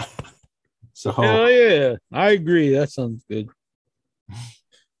 So Hell yeah, I agree. That sounds good.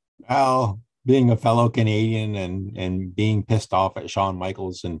 Al, being a fellow Canadian and being pissed off at Shawn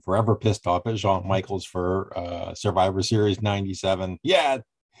Michaels and forever pissed off at Shawn Michaels for Survivor Series 97. Yeah.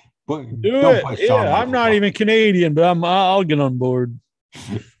 Do it. Yeah, I'm not even Canadian, but I'll get on board.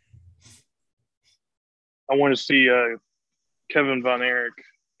 I want to see Kevin Von Erich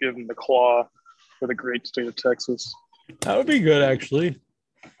give him the claw for the great state of Texas. That would be good, actually.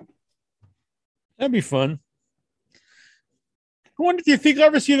 That'd be fun. I wonder, do you think you'll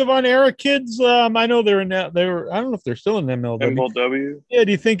ever see the Von Erich kids? I know they're in that. I don't know if they're still in MLW. MLW. Yeah,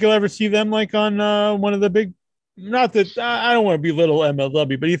 do you think you'll ever see them like on one of the big? Not that I don't want to belittle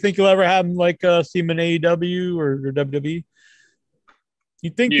MLW, but do you think you'll ever have them like see them in AEW or WWE?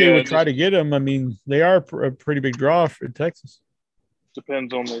 You'd think they would try to get them. I mean, they are a pretty big draw for Texas.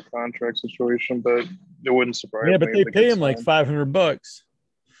 Depends on their contract situation, but it wouldn't surprise me. Yeah, but they pay him like $500.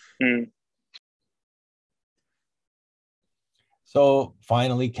 So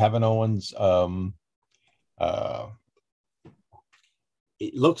finally, Kevin Owens,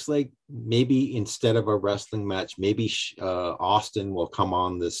 it looks like maybe instead of a wrestling match, maybe Austin will come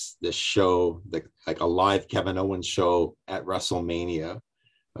on this show, like a live Kevin Owens show at WrestleMania.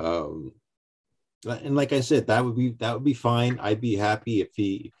 And like I said, that would be fine. I'd be happy if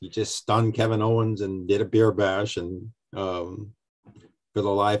he just stunned Kevin Owens and did a beer bash and for the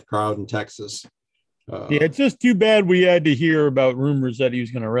live crowd in Texas. Yeah, it's just too bad we had to hear about rumors that he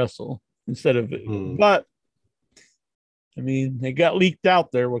was going to wrestle instead of it. But I mean, they got leaked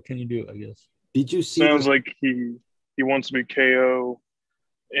out there. What can you do? I guess. Did you see? Sounds like he wants to be KO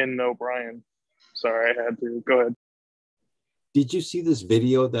and O'Brien. Sorry, I had to. Go ahead. Did you see this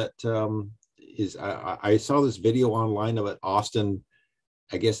video that I saw this video online of Austin,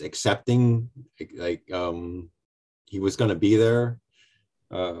 I guess, accepting like he was going to be there.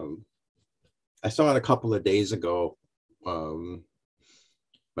 I saw it a couple of days ago,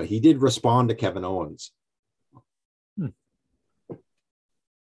 but he did respond to Kevin Owens.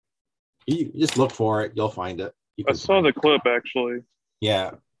 You just look for it; you'll find it. I saw the clip actually.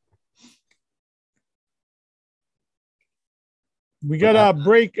 Yeah. We got a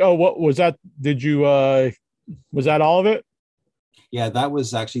break. Oh, what was that? Did you? Was that all of it? Yeah, that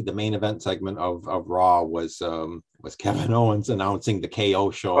was actually the main event segment of Raw. Was Kevin Owens announcing the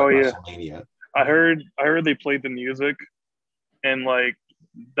KO show at WrestleMania. I heard they played the music, and like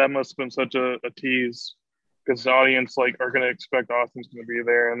that must have been such a tease because the audience like are going to expect Austin's going to be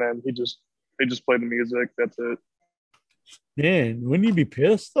there, and then they just played the music. That's it. Man, wouldn't you be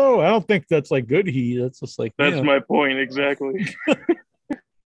pissed though? I don't think that's like good heat. That's just like my point exactly.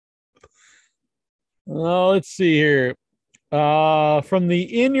 Let's see here. From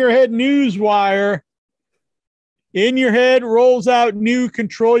the In Your Head News Wire. In Your Head rolls out new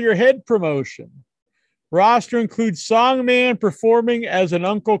Control Your Head promotion. Roster includes Songman performing as an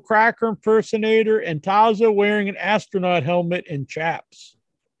Uncle Kracker impersonator and Taza wearing an astronaut helmet and chaps.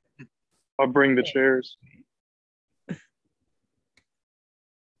 I'll bring the chairs.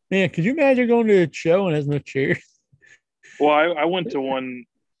 Man, could you imagine going to a show and has no chairs? Well, I went to one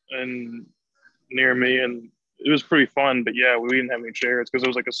in near me, and it was pretty fun. But yeah, we didn't have any chairs because it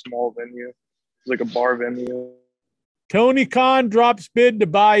was like a small venue. It was like a bar venue. Tony Khan drops bid to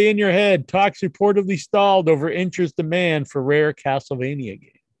buy In Your Head. Talks reportedly stalled over interest demand for rare Castlevania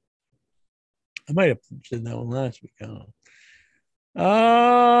game. I might have said that one last week.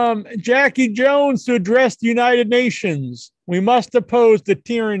 Jackie Jones to address the United Nations. We must oppose the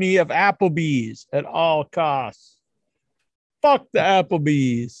tyranny of Applebee's at all costs. Fuck the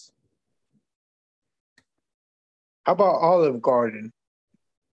Applebee's. How about Olive Garden?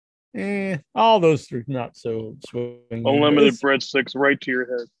 All those are not so swinging. Unlimited breadsticks right to your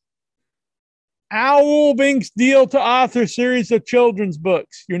head. Owl Bink's deal to author series of children's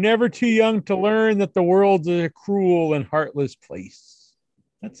books. You're never too young to learn that the world's a cruel and heartless place.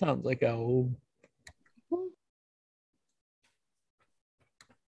 That sounds like Owl.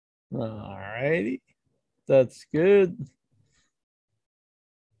 All righty. That's good.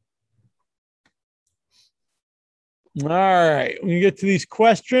 All right. When you get to these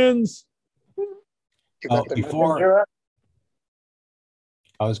questions. Before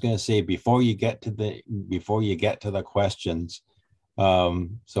I was going to say, before you get to the questions.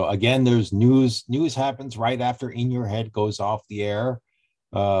 So again, there's news happens right after In Your Head goes off the air.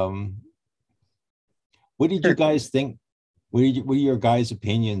 What did you guys think? What are your guys'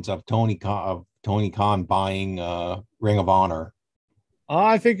 opinions of Tony Khan buying Ring of Honor?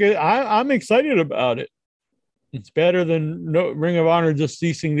 I think I'm excited about it. It's better than Ring of Honor just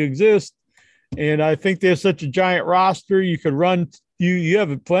ceasing to exist. And I think there's such a giant roster. You could run, you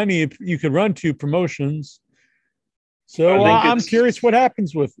have plenty of, you could run 2 promotions. So I'm curious what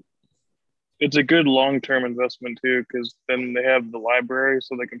happens with it. It's a good long-term investment too, because then they have the library,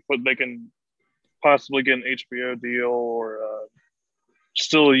 so they can possibly get an HBO deal or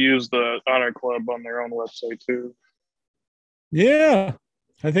still use the Honor Club on their own website too. Yeah,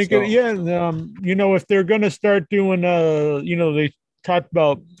 I think if they're going to start doing they talked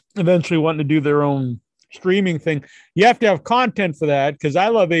about eventually wanting to do their own streaming thing. You have to have content for that, because I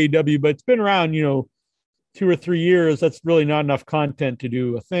love AEW, but it's been around 2 or 3 years. That's really not enough content to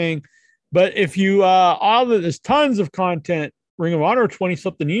do a thing. But if you there's tons of content, Ring of Honor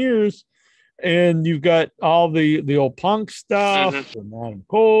 20-something years, and you've got all the old Punk stuff, and Adam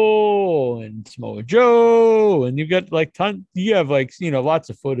Cole and Samoa Joe, and you've got lots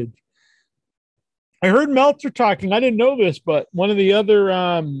of footage. I heard Meltzer talking. I didn't know this, but one of the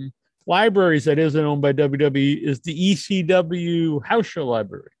other libraries that isn't owned by WWE is the ECW House Show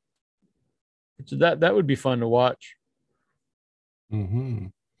Library. So that would be fun to watch. Mm-hmm.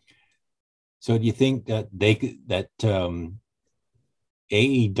 So do you think that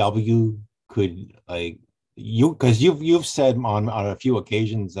AEW could, because you've said on a few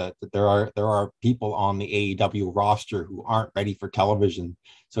occasions that there are people on the AEW roster who aren't ready for television.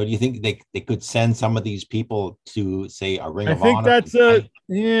 So do you think they could send some of these people to, say, a Ring of Honor? I think that's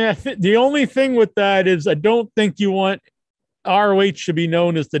the only thing with that is I don't think you want ROH to be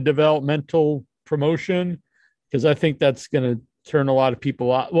known as the developmental promotion, because I think that's going to turn a lot of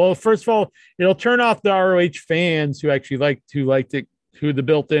people off. Well, first of all, it'll turn off the ROH fans who actually who the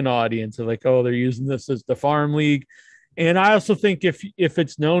built-in audience are like, oh, they're using this as the farm league. And I also think if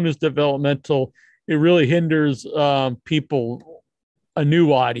it's known as developmental, it really hinders people, a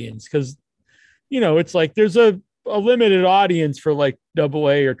new audience, because it's like there's a limited audience for like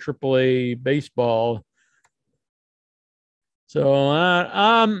AA or AAA baseball. So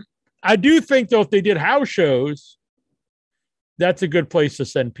I do think, though, if they did house shows, that's a good place to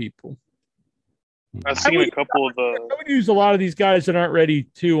send people. I've seen a couple of I would use a lot of these guys that aren't ready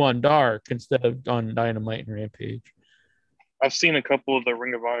to on Dark instead of on Dynamite and Rampage. I've seen a couple of the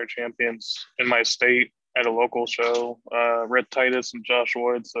Ring of Honor champions in my state at a local show, Rhett Titus and Josh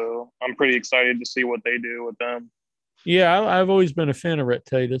Wood. So I'm pretty excited to see what they do with them. Yeah, I've always been a fan of Rhett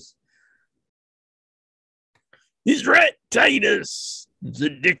Titus. He's Rhett Titus. He's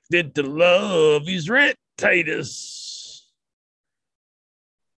addicted to love. He's Rhett Titus.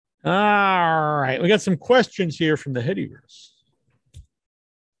 All right. We got some questions here from the Headyverse.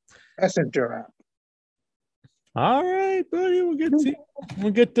 Messenger app. All right, buddy.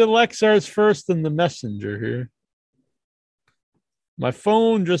 We'll get to Lexars first and the Messenger here. My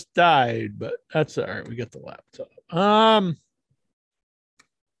phone just died, but that's all right. We got the laptop.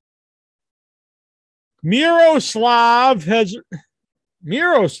 Miroslav. Who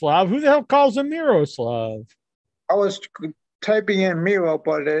the hell calls him Miroslav? I was typing in Miro,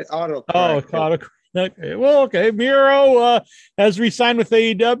 but it auto. Oh, it auto. Okay. Well, okay. Miro has re-signed with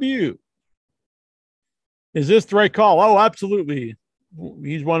AEW. Is this the right call? Oh, absolutely.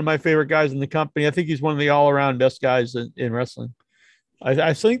 he's one of my favorite guys in the company. I think he's one of the all-around best guys in wrestling.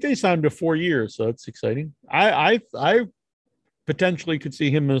 I think they signed him to 4 years, so it's exciting. I potentially could see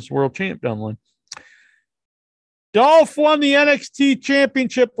him as world champ down the line. Dolph won the NXT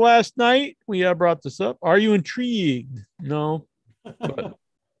championship last night. We brought this up. Are you intrigued? No, but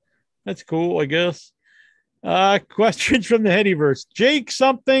that's cool, I guess. Questions from the Headyverse. Jake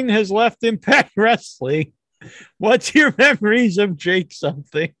something has left Impact Wrestling. What's your memories of Jake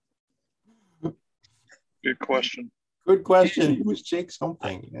something? Good question. Good question. Who's Jake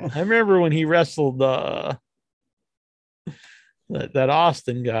something? I remember when he wrestled that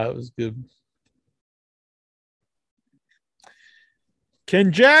Austin guy. It was good.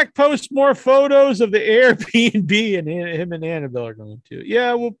 Can Jack post more photos of the Airbnb and him and Annabelle are going to?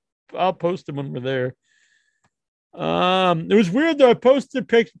 Yeah, I'll post them when we're there. It was weird though. I posted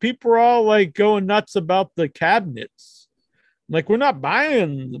pics. People were all like going nuts about the cabinets. Like, we're not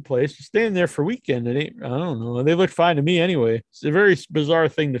buying the place. We're staying there for weekend. I don't know. They look fine to me anyway. It's a very bizarre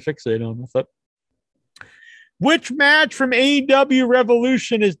thing to fixate on. I thought. Which match from AEW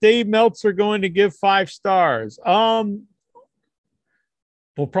Revolution is Dave Meltzer going to give 5 stars?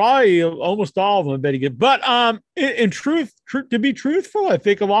 Well, probably almost all of them. I bet he get. But in truth, to be truthful, I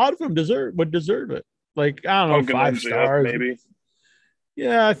think a lot of them would deserve it. Like, I don't know, 5 stars maybe.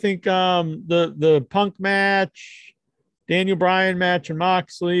 Yeah, I think the Punk match, Daniel Bryan match, and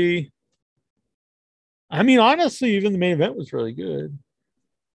Moxley. I mean, honestly, even the main event was really good.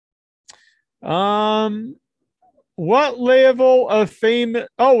 What level of fame?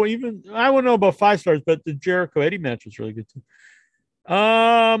 Oh, even I wouldn't know about 5 stars, but the Jericho Eddie match was really good too.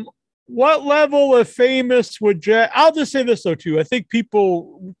 What level of famous would Jack? I'll just say this though too. I think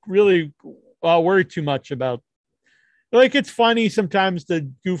people really worry too much about. Like, it's funny sometimes to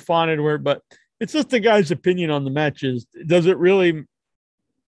goof on it, but it's just the guy's opinion on the matches. Does it really?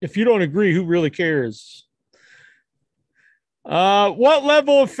 If you don't agree, who really cares? What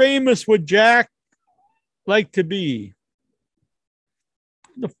level of famous would Jack like to be?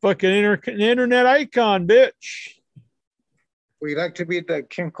 The fucking internet icon, bitch. We like to be the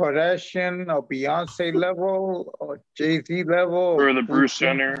Kim Kardashian or Beyonce level or Jay-Z level. Or the Bruce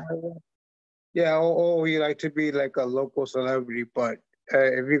Jenner. Yeah, or you like to be like a local celebrity, but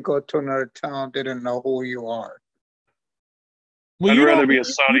if you go to another town, they don't know who you are. Well, I'd rather be a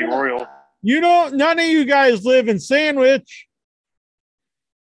Saudi royal. None of you guys live in Sandwich.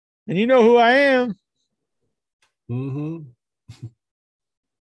 And you know who I am. Mm-hmm.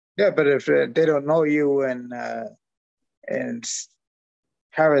 Yeah, but if they don't know you in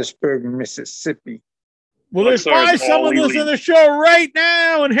Harrisburg, Mississippi. Well, there's probably someone listening to the show right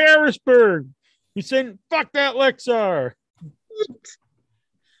now in Harrisburg who's saying, fuck that Lexar.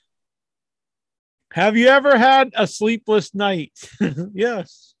 Have you ever had a sleepless night?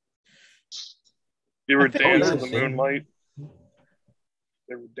 Yes. You ever dance in the moonlight? You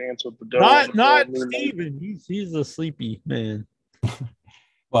ever dance with the devil? Not Steven. He's a sleepy man.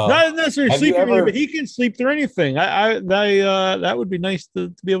 Well, not necessarily sleepy, but he can sleep through anything. That would be nice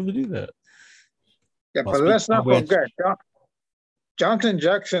to be able to do that. Yeah, but let's not forget, Jonathan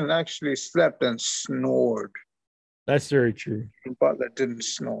Jackson actually slept and snored. That's very true. Butler didn't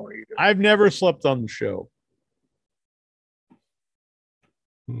snore either. I've never slept on the show.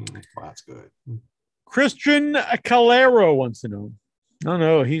 Well, that's good. Christian Calero wants to know. I don't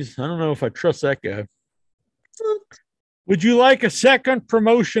know. I don't know if I trust that guy. Would you like a second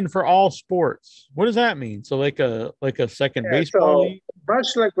promotion for all sports? What does that mean? So like a second baseball league?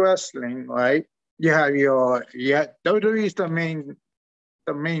 Much like wrestling, right? You have WWE is the main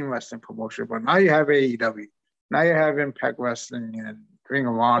wrestling promotion, but now you have AEW. Now you have Impact Wrestling and Ring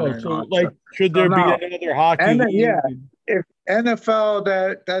of Honor. Should there be another hockey league? Yeah, if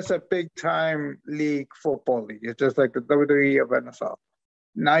NFL, that's a big time league, football league. It's just like the WWE of NFL.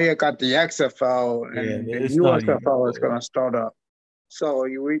 Now you got the XFL and the USFL is going to start up. So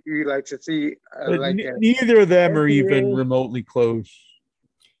you like to see neither of them are even remotely close.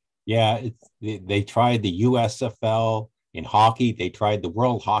 Yeah, they tried the USFL in hockey. They tried the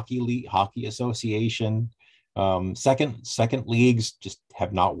World Hockey League, Hockey Association. Second leagues just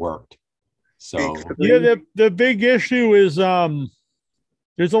have not worked. So yeah, the big issue is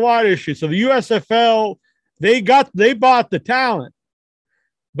there's a lot of issues. So the USFL, they bought the talent,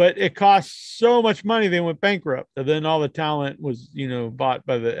 but it cost so much money they went bankrupt. And then all the talent was bought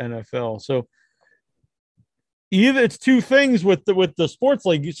by the NFL. So either it's two things with the sports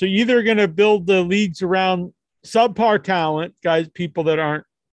league. So you're either going to build the leagues around subpar talent, people that aren't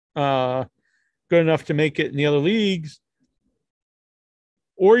good enough to make it in the other leagues,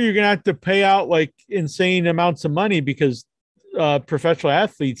 or you're going to have to pay out like insane amounts of money because professional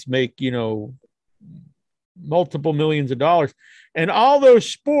athletes make, multiple millions of dollars. And all those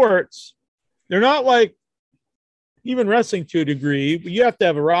sports, they're not like even wrestling to a degree, but you have to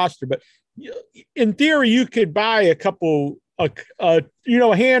have a roster. But in theory, you could buy a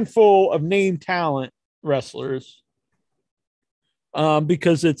handful of name talent wrestlers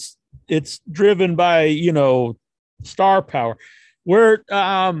because it's driven by, star power, where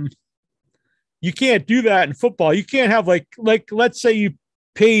you can't do that in football. You can't have like let's say you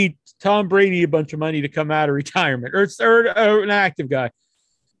paid Tom Brady a bunch of money to come out of retirement, or an active guy.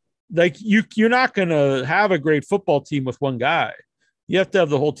 Like you're not going to have a great football team with one guy. You have to have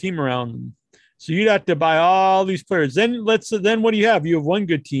the whole team around them. So you'd have to buy all these players. Then what do you have? You have one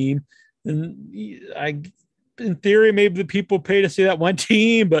good team, and in theory, maybe the people pay to see that one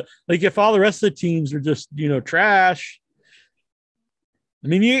team. But like if all the rest of the teams are just trash, I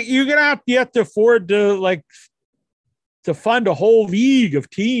mean, you have to afford to fund a whole league of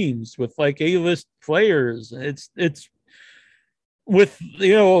teams with like A-list players. It's with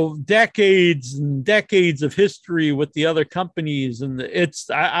decades and decades of history with the other companies, and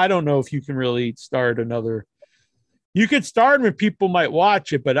I don't know if you can really start another. You could start when people might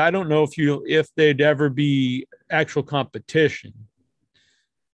watch it, but I don't know if they'd ever be actual competition,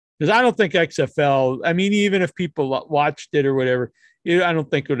 because I don't think XFL, I mean, even if people watched it or whatever, I don't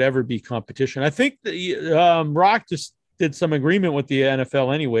think it would ever be competition. I think Rock just did some agreement with the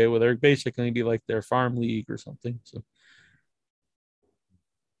NFL anyway, where they're basically be like their farm league or something. So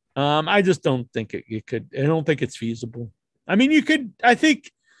I just don't think it could. I don't think it's feasible. I mean, you could. I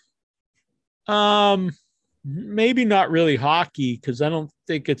think maybe not really hockey, because I don't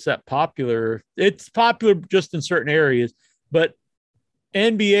think it's that popular. It's popular just in certain areas, but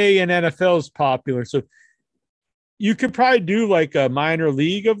NBA and NFL is popular. So you could probably do like a minor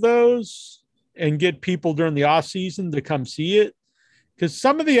league of those and get people during the off season to come see it, because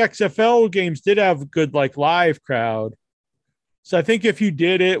some of the XFL games did have a good like live crowd. So I think if you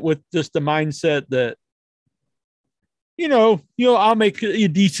did it with just the mindset that, I'll make a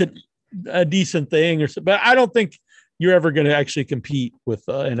decent thing or so, but I don't think you're ever going to actually compete with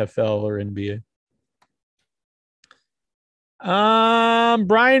NFL or NBA.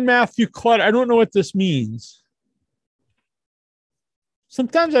 Brian Matthew Clutter. I don't know what this means.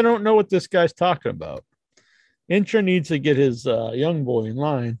 Sometimes I don't know what this guy's talking about. Intra needs to get his young boy in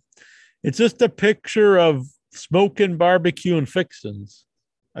line. It's just a picture of smoking barbecue and fixins.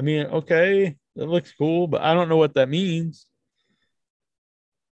 I mean, okay, that looks cool, but I don't know what that means.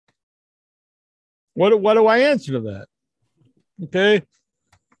 What do I answer to that? Okay,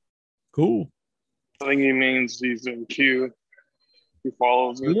 cool. I think he means he's in queue. He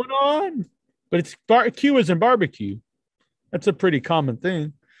follows it. Moving on, but it's Q is in barbecue. That's a pretty common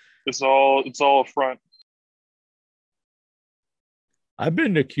thing. It's all a front. I've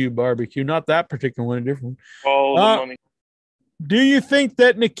been to Q barbecue, not that particular one, a different one. All the money. Do you think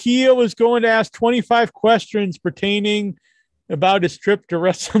that Nikhil is going to ask 25 questions pertaining about his trip to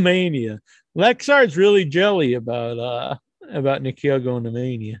WrestleMania? Lexar's really jelly about Nikhil going to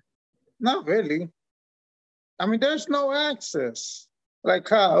Mania. Not really. I mean, there's no access.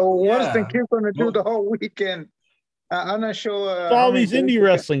 Like, what is Nikhil going to do the whole weekend? I'm not sure. All these indie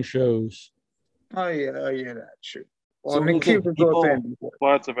wrestling shows. Oh yeah, that's true. Well, So Nikhil could go there.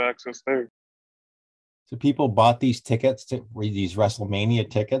 Lots of access there. So people bought these tickets, these WrestleMania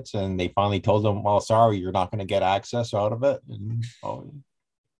tickets, and they finally told them, well, sorry, you're not going to get access out of it. And,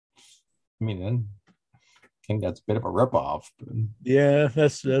 then I think that's a bit of a ripoff. Yeah,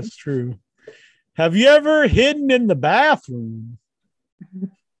 that's true. Have you ever hidden in the bathroom?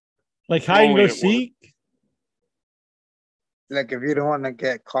 Like hide and go seek? Like if you don't want to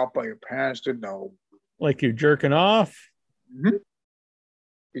get caught by your parents, to know. Like you're jerking off? Mm-hmm.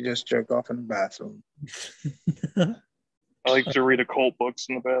 You just jerk off in the bathroom. I like to read occult books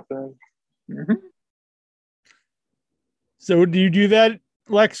in the bathroom. Mm-hmm. So do you do that,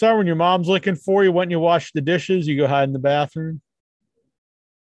 Lexar, when your mom's looking for you, when you wash the dishes, you go hide in the bathroom?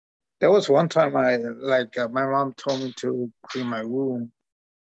 There was one time my mom told me to clean my room.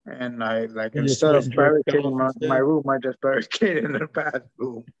 And I instead of barricading my room, I just barricaded in the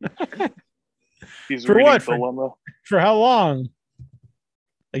bathroom. He's for reading what? Dilemma. For how long?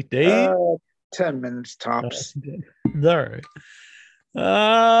 Like days? 10 minutes tops. All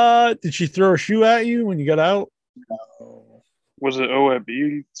right. Did she throw a shoe at you when you got out? No. Was it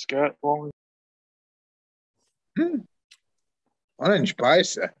OFB, Scott Bowling? 1 inch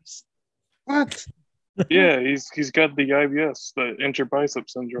biceps. What? Yeah, he's got the IBS, the interbicep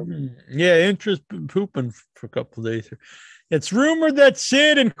syndrome. Yeah, interest pooping for a couple of days. It's rumored that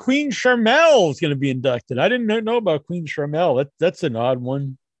Sid and Queen Charmel is going to be inducted. I didn't know about Queen Charmel. That's an odd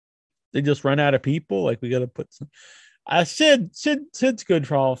one. They just run out of people. Like we got to put some. Sid's good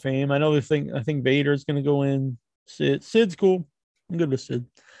for Hall of Fame. I know I think Vader's going to go in. Sid's cool. I'm good with Sid.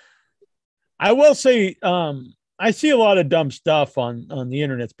 I will say, I see a lot of dumb stuff on the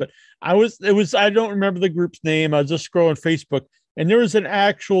internet, but I don't remember the group's name. I was just scrolling Facebook, and there was an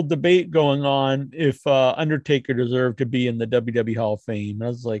actual debate going on if Undertaker deserved to be in the WWE Hall of Fame. I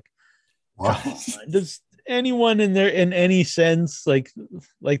was like, does anyone in there in any sense like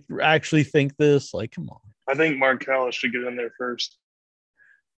actually think this? Like, come on. I think Mark Callis should get in there first.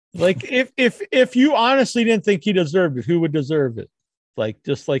 Like, if you honestly didn't think he deserved it, who would deserve it? Like,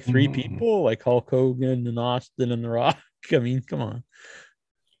 just like three people, like Hulk Hogan and Austin and The Rock. I mean, come on.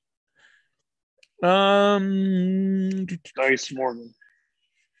 Dice Morgan.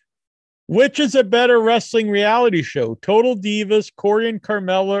 Which is a better wrestling reality show? Total Divas, Corey and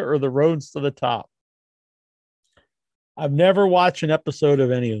Carmella, or The Roads to the Top? I've never watched an episode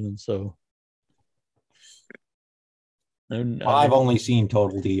of any of them, so. I've only seen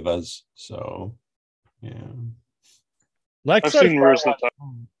Total Divas, so yeah. I've seen Rose at the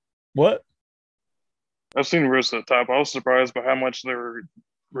Top. What? I've seen Rose at the Top. I was surprised by how much they were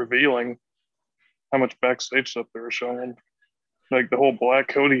revealing, how much backstage stuff they were showing, like the whole Black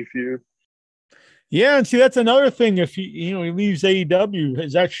Cody feud. Yeah, and see that's another thing. If he leaves AEW,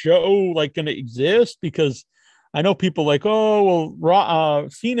 is that show like going to exist? Because I know people like, oh well,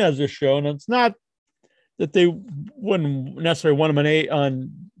 Cena has a show, and it's not that they wouldn't necessarily want him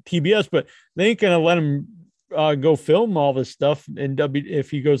on TBS, but they ain't going to let him go film all this stuff if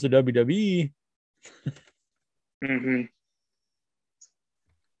he goes to WWE. Mm-hmm.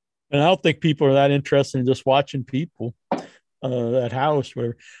 And I don't think people are that interested in just watching people at house.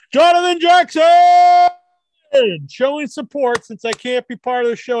 Whatever. Jonathan Jackson showing support since I can't be part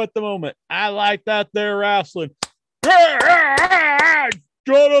of the show at the moment. I like that they're wrestling.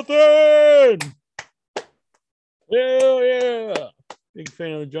 Jonathan. Hell yeah. Big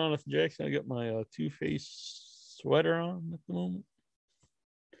fan of Jonathan Jackson. I got my Two-Face sweater on at the moment.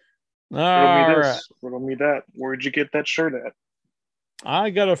 Riddle me that. Where'd you get that shirt at? I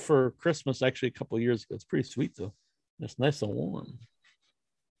got it for Christmas actually a couple of years ago. It's pretty sweet though. It's nice and warm.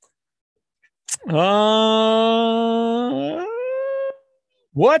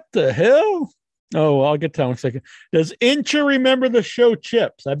 What the hell? Oh, I'll get to that in a second. Does Incher remember the show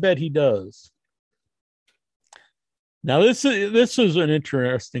Chips? I bet he does. Now, this is an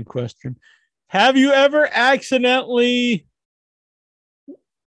interesting question. Have you ever accidentally,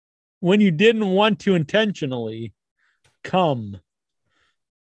 when you didn't want to intentionally, come?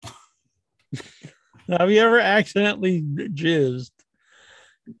 Have you ever accidentally jizzed?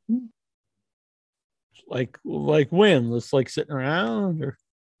 Like when? Just like sitting around? Or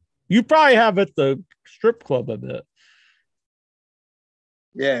you probably have at the strip club, I bet.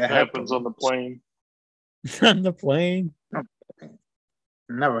 Yeah, it happens on the plane. On the plane?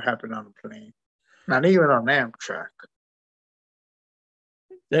 Never happened on the plane. Not even on Amtrak.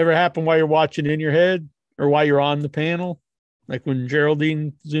 Ever happen while you're watching in your head or while you're on the panel? Like when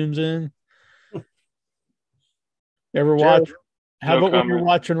Geraldine zooms in? Ever watch? How about when you're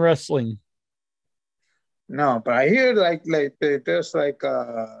watching wrestling? No, but I hear like there's like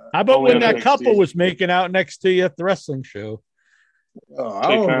how about when that couple was making out next to you at the wrestling show? Oh,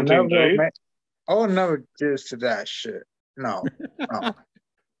 I will never jizz to that shit. No.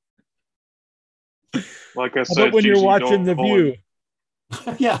 Like I said, when you're watching The View.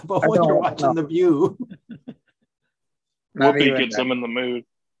 Yeah, but when you're watching The View. Whoopi gets them in the mood.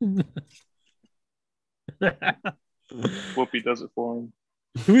 Whoopi does it for him.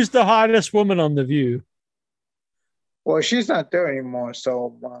 Who's the hottest woman on The View? Well, she's not there anymore,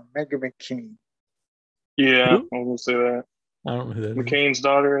 so Megan McCain. Yeah, I was going to say that. I don't know who that McCain's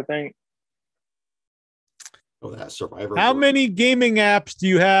daughter, I think. Oh, that Survivor. How many gaming apps do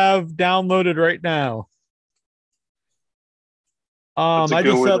you have downloaded right now? I'm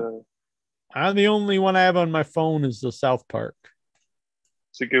the only one I have on my phone is the South Park.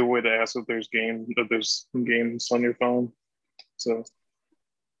 It's a good way to ask if there's games on your phone. So,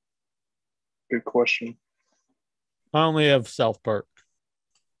 good question. I only have South Park.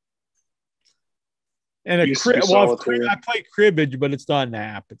 And I play Cribbage, but it's not an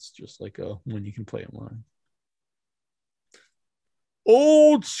app. It's just like when you can play online.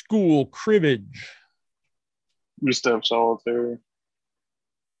 Old school Cribbage. Used to have Solitaire.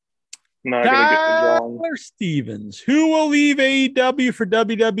 Not gonna get the John. Stevens, who will leave AEW for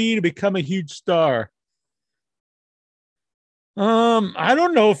WWE to become a huge star? I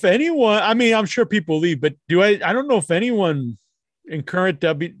don't know if anyone. I mean, I'm sure people leave, but I don't know if anyone in current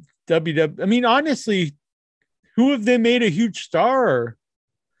WW. I mean, honestly, who have they made a huge star?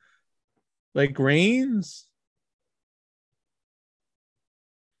 Like Reigns.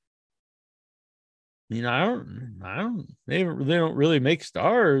 I mean, I don't. They don't really make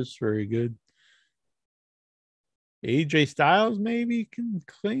stars very good. AJ Styles maybe can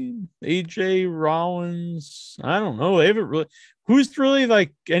claim AJ Rollins. I don't know. They haven't really. Who's really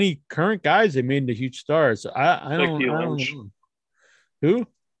like any current guys they made into huge stars? I don't. Becky I don't Lynch. know. Who?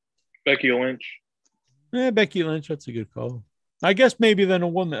 Becky Lynch. Becky Lynch. That's a good call. I guess maybe then a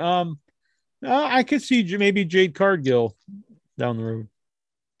woman. I could see maybe Jade Cargill down the road.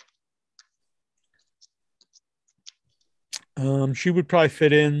 She would probably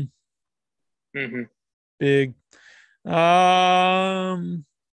fit in Mm-hmm. big. But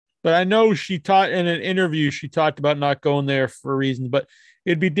I know she taught in an interview, she talked about not going there for a reason, but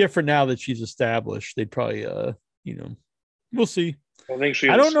it'd be different now that she's established. They'd probably, we'll see. I think she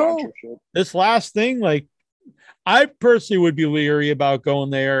I has don't know. sponsorship. This last thing, like, I personally would be leery about going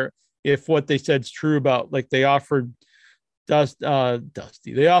there if what they said is true about, like, they offered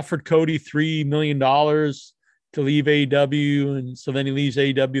Dusty, they offered Cody $3 million to leave AEW, and so then he leaves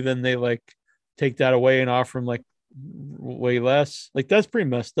AEW, then they like take that away and offer him like way less. Like, that's pretty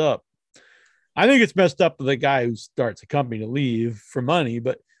messed up. I think it's messed up for the guy who starts a company to leave for money,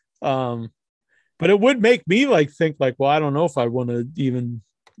 but it would make me like think like, well, I don't know if I want to even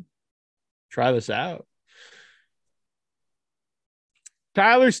try this out.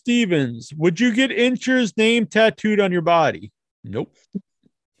 Tyler Stevens, would you get Incher's name tattooed on your body? Nope.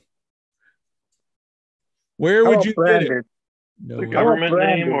 Where would you get it? No, The government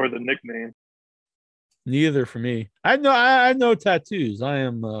name or the nickname? Neither for me. I have no tattoos. I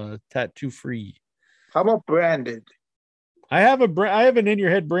am tattoo free. How about branded? I have an in your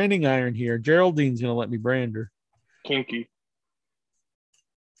head branding iron here. Geraldine's gonna let me brand her. Kinky.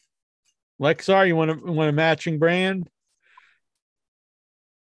 Lexar, you want a matching brand?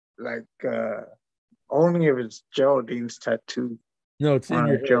 Like only if it's Geraldine's tattoo. No, it's in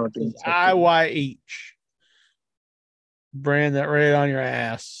your Geraldine's IYH. Brand that right on your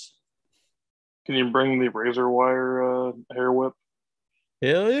ass. Can you bring the razor wire hair whip?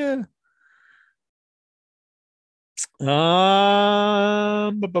 Hell yeah. Mike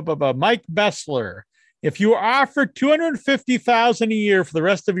Bessler. If you are offered $250,000 a year for the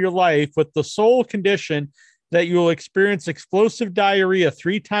rest of your life with the sole condition that you will experience explosive diarrhea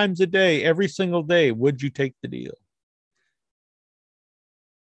 3 times a day, every single day, would you take the deal?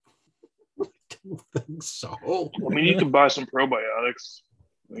 I don't think so. I mean, you could buy some probiotics.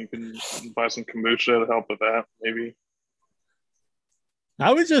 You can buy some kombucha to help with that, maybe.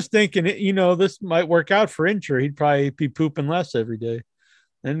 I was just thinking, this might work out for Incher. He'd probably be pooping less every day.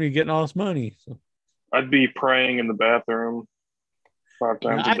 Then we're getting all this money. So. I'd be praying in the bathroom 5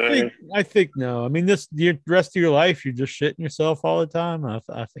 times a day. I think no. I mean, the rest of your life, you're just shitting yourself all the time. I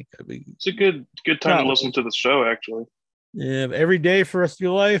think that'd be. It's a good time to listen to the show, actually. Yeah, every day for the rest of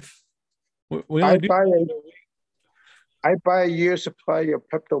your life. I buy a year's supply of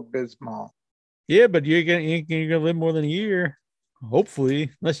Pepto-Bismol. Yeah, but you're gonna live more than a year,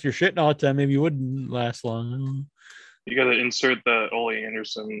 hopefully. Unless you're shitting all the time, maybe you wouldn't last long. You got to insert the Ole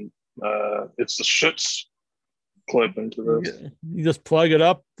Anderson. It's the Schutz clip into this. You just plug it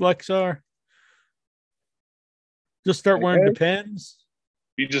up, Lexar. Just start wearing Depends.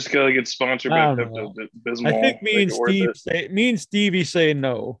 You just gotta get sponsored by Pepto-Bismol. I think me and Stevie say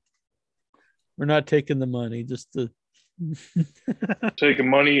no. We're not taking the money. Just to take the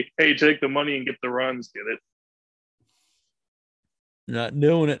money. Hey, take the money and get the runs. Get it? Not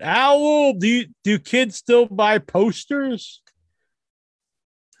doing it. Owl, do kids still buy posters?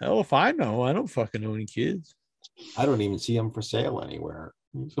 Hell if I know. I don't fucking know any kids. I don't even see them for sale anywhere.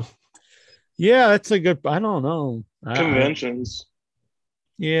 Yeah, that's a good. I don't know. Conventions.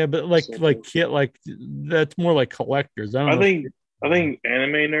 Yeah, but like that's more like collectors. I think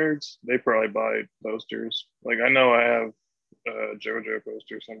anime nerds, they probably buy posters. Like, I know I have a JoJo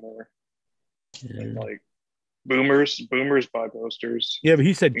poster somewhere. Yeah. And like boomers buy posters. Yeah, but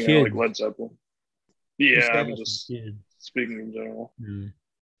he said kids. Like Led Zeppelin. Yeah, I'm just speaking in general.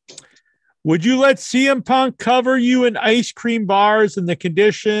 Would you let CM Punk cover you in ice cream bars, and the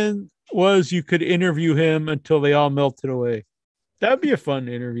condition was you could interview him until they all melted away? That'd be a fun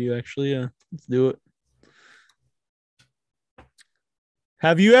interview, actually. Yeah, let's do it.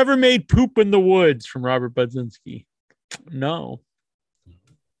 Have you ever made poop in the woods? From Robert Budzinski. No.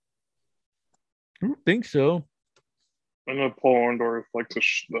 I don't think so. I know Paul Orndorff likes to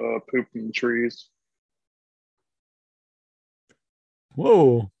poop in the trees.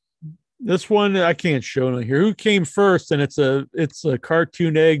 Whoa. This one I can't show it here. Who came first? And it's a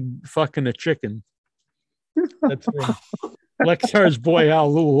cartoon egg fucking a chicken. That's Lexar's boy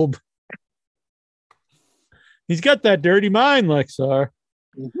Al Lube. He's got that dirty mind, Lexar.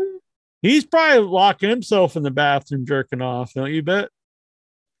 Mhm. He's probably locking himself in the bathroom jerking off, don't you bet?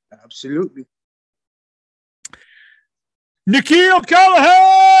 Absolutely. Nikhil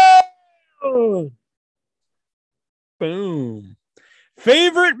Callahan! Boom.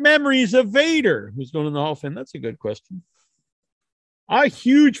 Favorite memories of Vader? Who's going in the Hall of Fame? That's a good question. I'm a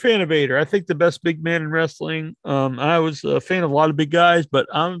huge fan of Vader. I think the best big man in wrestling. I was a fan of a lot of big guys, but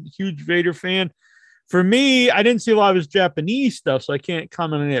I'm a huge Vader fan. For me, I didn't see a lot of his Japanese stuff, so I can't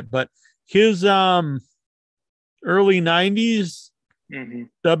comment on it. But his early 90s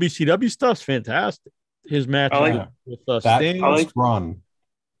WCW stuff's fantastic. His match with Sting. I like run.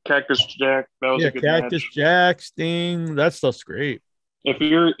 Cactus Jack. That was a good Cactus match. Jack, Sting. That stuff's great.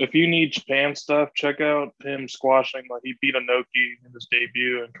 If you need Japan stuff, check out him squashing. Like he beat Inoki in his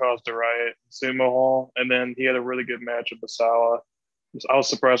debut and caused a riot in Sumo Hall, and then he had a really good match with Misawa. I was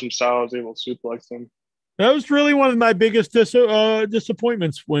surprised Misawa was able to suplex him. That was really one of my biggest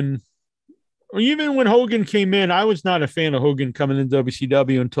disappointments when Hogan came in. I was not a fan of Hogan coming in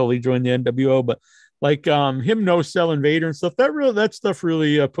WCW until he joined the NWO, but like him no-selling Vader and stuff, that stuff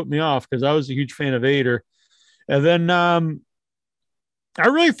really put me off because I was a huge fan of Vader. And then I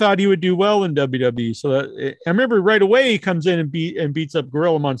really thought he would do well in WWE. So I remember right away he comes in and beats up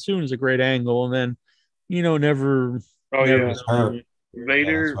Gorilla Monsoon is a great angle, and then never. Oh never yeah, hurt.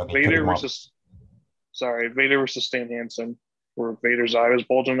 Vader versus Stan Hansen, where Vader's eye was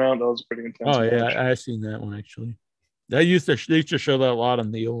bulging out. That was a pretty intense. Oh match. yeah, I seen that one actually. They used to show that a lot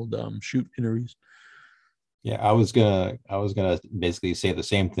on the old shoot interviews. Yeah, I was gonna basically say the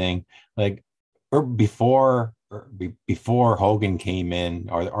same thing. Like before Hogan came in,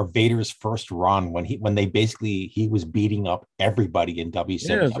 or Vader's first run when he was beating up everybody in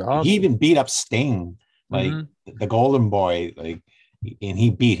WCW. Yeah, awesome. He even beat up Sting, like the Golden Boy, like, and he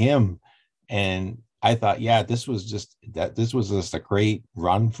beat him. And I thought, yeah, this was just a great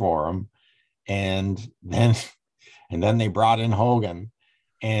run for him. And then they brought in Hogan,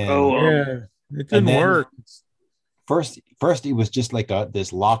 and it didn't work. First, it was just like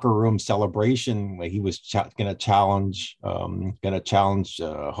this locker room celebration where he was going to challenge Hogan,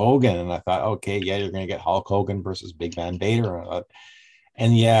 and I thought, okay, yeah, you're going to get Hulk Hogan versus Big Man Vader,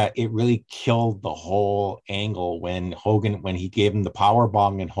 and yeah, it really killed the whole angle when he gave him the power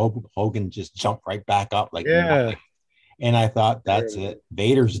bomb and Hogan just jumped right back up like nothing. And I thought, that's it,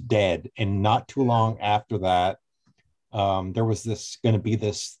 Vader's dead. And not too long after that, there was the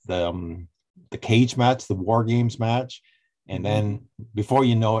cage match, the War Games match. And then before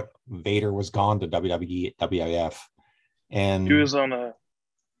you know it, Vader was gone to WWE, WWF. And he was on a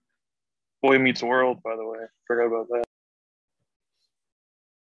Boy Meets World, by the way. Forgot about that.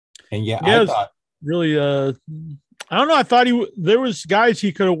 And I thought really, I don't know. I thought there was guys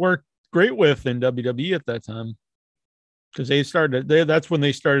he could have worked great with in WWE at that time. Because that's when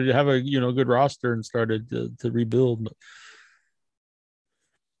they started to have a good roster and started to rebuild.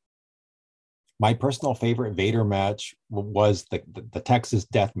 My personal favorite Vader match was the Texas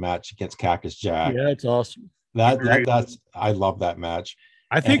Death Match against Cactus Jack. Yeah, it's awesome. I love that match.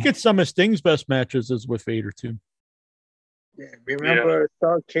 I think it's some of Sting's best matches is with Vader too. Yeah, remember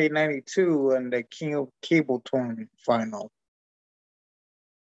Starrcade '92 and the King of Cable tournament final.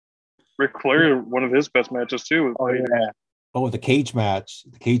 Ric Flair, one of his best matches too. The cage match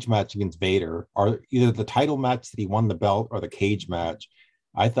against Vader, or either the title match that he won the belt or the cage match.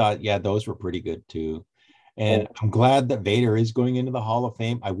 I thought, yeah, those were pretty good too. And I'm glad that Vader is going into the Hall of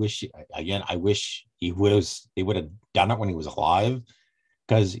Fame. I wish he would have done it when he was alive,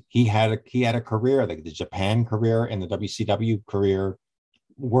 because he had a career, like the Japan career and the WCW career,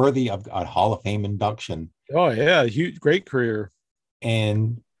 worthy of a Hall of Fame induction. Oh yeah, huge, great career.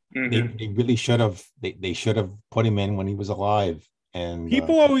 And they really should have. They should have put him in when he was alive. And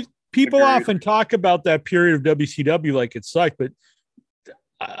people often talk about that period of WCW like it sucked, but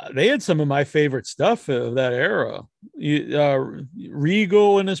they had some of my favorite stuff of that era.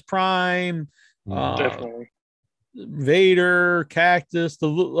 Regal in his prime, definitely. Vader, Cactus,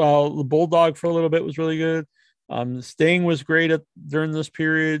 the Bulldog for a little bit was really good. Sting was great during this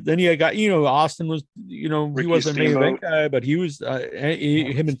period. Then you got, Austin was, he wasn't a main event guy, but he was,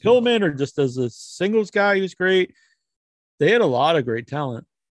 him and Pillman, or just as a singles guy, he was great. They had a lot of great talent.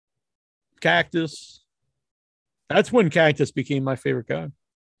 Cactus. That's when Cactus became my favorite guy.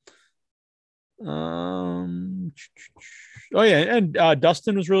 And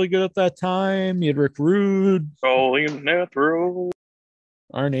Dustin was really good at that time. You had Rick Rude. Calling that throw.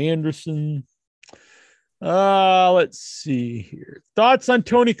 Arn Anderson. Let's see here. Thoughts on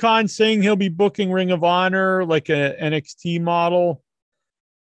Tony Khan saying he'll be booking Ring of Honor like a NXT model?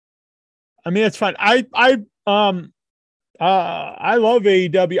 I mean, it's fine. I love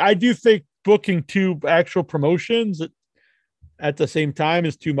AEW. I do think booking two actual promotions at the same time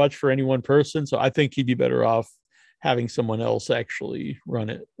is too much for any one person. So I think he'd be better off having someone else actually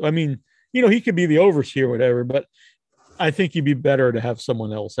run it. I mean, he could be the overseer or whatever, but I think he'd be better to have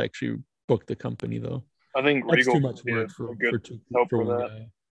someone else actually book the company, though. I think That's Regal too much would be work for one that.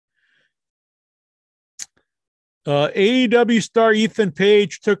 guy. AEW star Ethan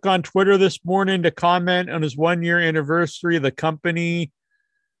Page took on Twitter this morning to comment on his 1-year anniversary of the company.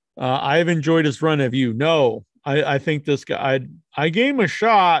 I've enjoyed his run. Have you? No, I think this guy, I gave him a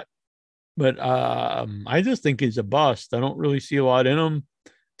shot, but I just think he's a bust. I don't really see a lot in him.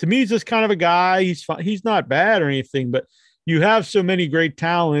 To me, he's just kind of a guy. He's not bad or anything, but you have so many great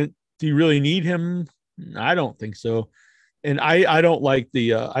talent. Do you really need him? I don't think so. And I don't like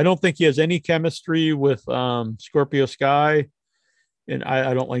I don't think he has any chemistry with Scorpio Sky. And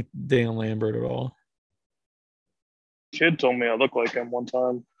I don't like Dan Lambert at all. Kid told me I look like him one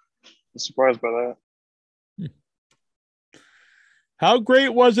time. I'm surprised by that. How great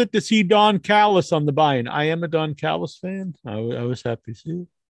was it to see Don Callis on the buy-in? I am a Don Callis fan. I was happy to see it.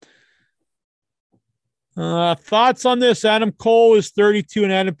 Thoughts on this? Adam Cole is 32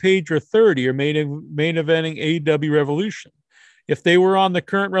 and Adam Page are 30, or main eventing AEW Revolution. If they were on the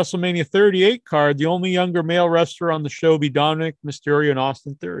current WrestleMania 38 card, the only younger male wrestler on the show would be Dominic Mysterio and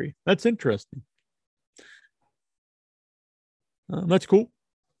Austin Theory. That's interesting. That's cool.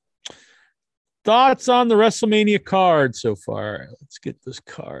 Thoughts on the WrestleMania card so far? Let's get this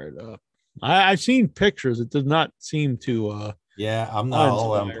card up. I've seen pictures. It does not seem to. Yeah, I'm not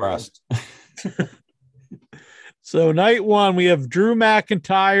all impressed. So night one, we have Drew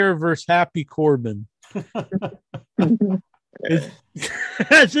McIntyre versus Happy Corbin.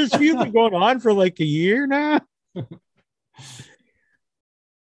 Has this feud been going on for like a year now?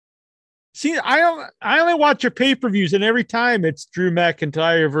 See, I only watch your pay-per-views, and every time it's Drew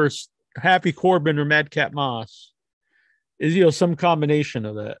McIntyre versus Happy Corbin or Madcap Moss. Is some combination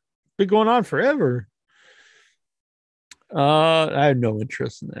of that. Been going on forever. I have no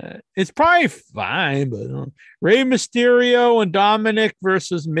interest in that. It's probably fine, but Rey Mysterio and Dominic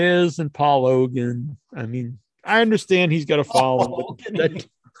versus Miz and Paul Hogan. I mean, I understand he's got to follow. But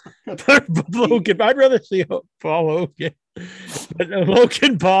Logan, I'd rather see Paul Hogan. But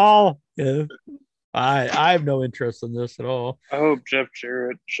Logan Paul, yeah. I have no interest in this at all. I hope Jeff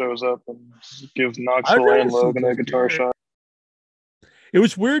Jarrett shows up and gives Knoxville and Logan a guitar shot. It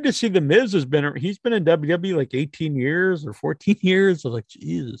was weird to see the Miz he's been in WWE like 18 years or 14 years. I was like,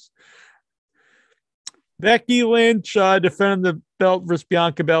 Jesus. Becky Lynch defending the belt versus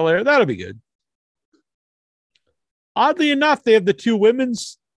Bianca Belair. That'll be good. Oddly enough, they have the two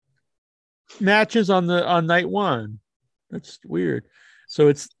women's matches on night one. That's weird.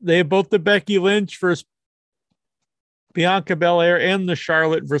 So they have both the Becky Lynch versus Bianca Belair and the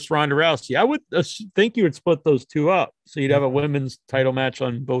Charlotte versus Ronda Rousey. I would think you would split those two up, so you'd have a women's title match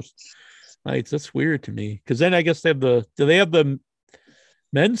on both nights. That's weird to me, because then I guess do they have the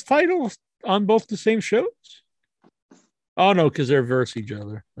men's title on both the same shows? Oh no, because they're versus each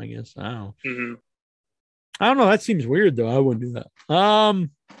other. I guess I don't know. Mm-hmm. I don't know. That seems weird though. I wouldn't do that.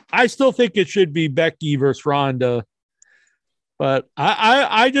 I still think it should be Becky versus Ronda, but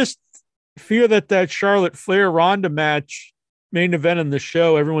I just fear that Charlotte Flair Ronda match main event in the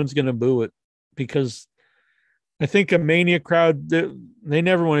show, everyone's going to boo it, because I think a Mania crowd, they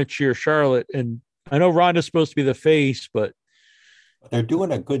never want to cheer Charlotte. And I know Ronda's supposed to be the face, but they're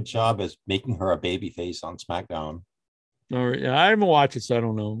doing a good job as making her a baby face on SmackDown. I haven't watched it, so I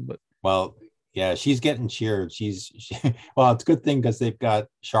don't know. But well, yeah, she's getting cheered. Well, it's a good thing because they've got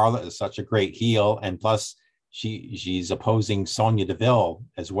Charlotte as such a great heel, and plus she's opposing Sonya Deville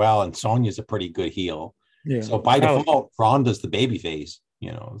as well, and Sonya's a pretty good heel. Yeah. So by default, Ronda's the baby face,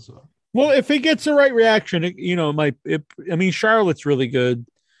 So. Well, if it gets the right reaction, I mean, Charlotte's really good.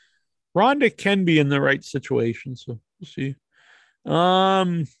 Ronda can be in the right situation, so we'll see.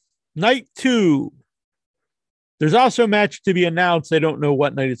 Night two. There's also a match to be announced. They don't know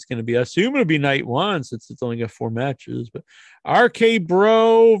what night it's going to be. I assume it'll be night one since it's only got 4 matches. But RK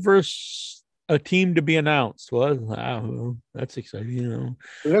Bro versus a team to be announced. Well, that's exciting,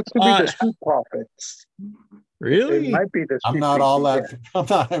 It looks to be the Street Profits. Really? It might be the Street I'm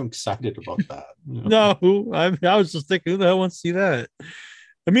not excited about that. No, I was just thinking, who the hell wants to see that?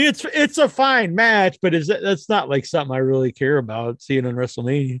 I mean, it's a fine match, but that's not like something I really care about seeing on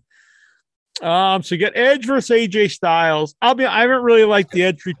WrestleMania. So you get Edge versus AJ Styles. I haven't really liked the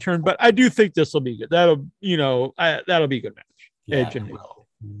Edge return, but I do think this will be good. That'll be a good match. Yeah, Edge and it will.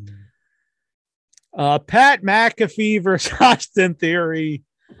 Pat McAfee versus Austin Theory.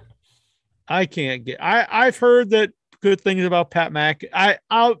 I've heard that good things about Pat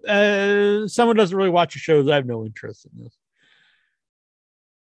McAfee. Someone doesn't really watch the shows. I have no interest in this.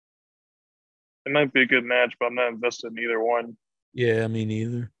 It might be a good match, but I'm not invested in either one. Yeah, me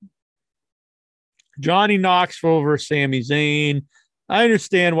neither. Johnny Knoxville versus Sami Zayn. I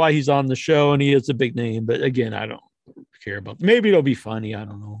understand why he's on the show and he is a big name, but again, I don't care about it. Maybe it'll be funny. I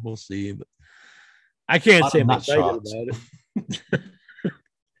don't know. We'll see. But I can't say I'm excited about it.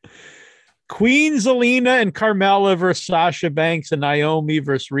 Queen Zelina and Carmella versus Sasha Banks and Naomi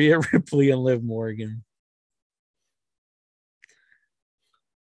versus Rhea Ripley and Liv Morgan.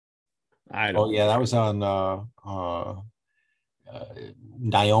 I don't. Oh yeah, that was on.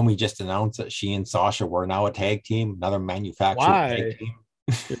 Naomi just announced that she and Sasha were now a tag team, another manufactured tag team.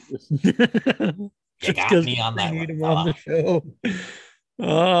 You got me on that one. On the show.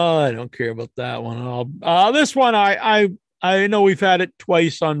 Oh, I don't care about that one at all. This one, I know we've had it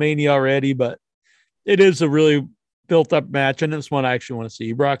twice on Mania already, but it is a really built up match, and this one I actually want to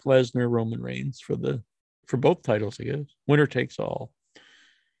see. Brock Lesnar, Roman Reigns for both titles, I guess. Winner takes all.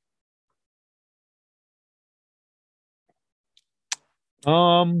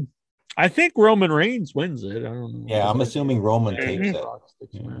 I think Roman Reigns wins it. I don't know. Yeah, I'm assuming Roman takes it.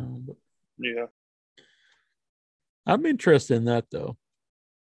 Yeah. I'm interested in that though.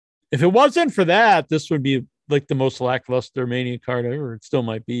 If it wasn't for that, this would be like the most lackluster Mania card ever. It still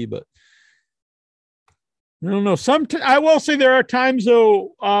might be, but I don't know. I will say there are times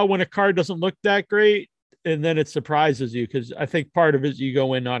though when a card doesn't look that great, and then it surprises you because I think part of it is you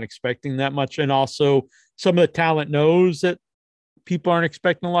go in not expecting that much, and also some of the talent knows that people aren't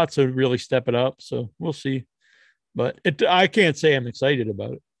expecting a lot, so really step it up. So we'll see, but I can't say I'm excited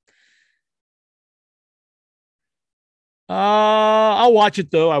about it. I'll watch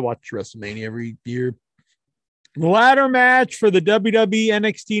it though. I watch WrestleMania every year. The ladder match for the WWE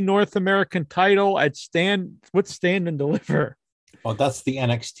NXT North American title at Stand and Deliver. Oh, that's the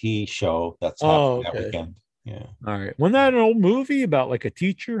NXT show that's happening that weekend. Yeah. All right. Wasn't that an old movie about like a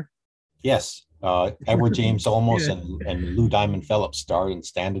teacher? Yes. Edward James Olmos and Lou Diamond Phillips starred in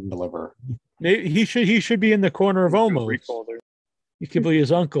Stand and Deliver. Maybe he should be in the corner of Olmos. He could be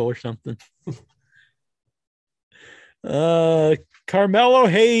his uncle or something. Carmelo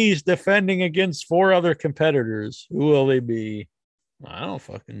Hayes defending against 4 other competitors. Who will they be? I don't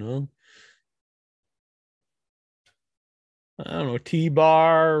fucking know. I don't know.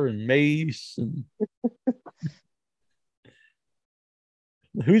 T-Bar and Mace and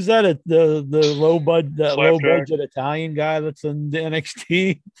who's that? The low budget Italian guy that's in the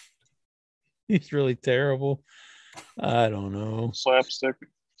NXT. He's really terrible. I don't know. Slapstick.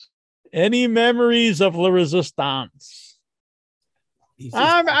 Any memories of La Resistance?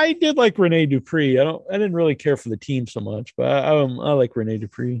 I did like Rene Dupree. I didn't really care for the team so much, but I like Rene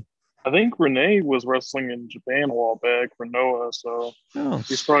Dupree. I think Rene was wrestling in Japan a while back for Noah, so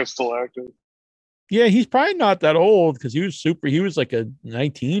he's probably still active. Yeah, he's probably not that old because he was like a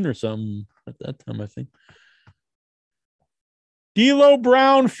 19 or something at that time, I think. D'Lo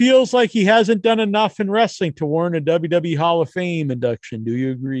Brown feels like he hasn't done enough in wrestling to warrant a WWE Hall of Fame induction. Do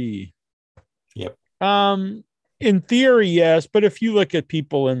you agree? Yep. In theory, yes, but if you look at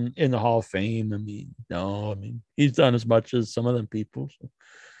people in the Hall of Fame, no. He's done as much as some of them people. So.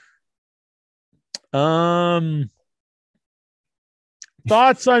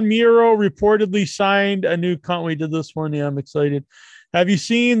 Thoughts on Miro reportedly signed a new we did this one. Yeah, I'm excited. Have you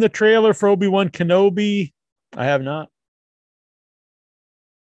seen the trailer for Obi-Wan Kenobi? I have not.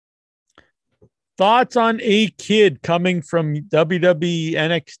 Thoughts on A Kid coming from WWE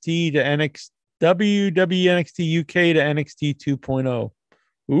NXT to WWE NXT UK to NXT 2.0?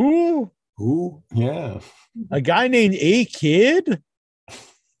 Ooh, yeah. A guy named A Kid?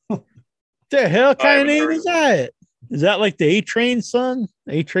 The hell kind of name is that? Is that like the A-Train son?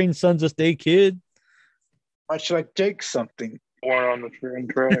 A-Train son's just A Kid? Much like Jake something. Born on the train.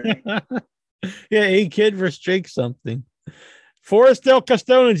 Yeah, A Kid versus Jake something. Forrest Del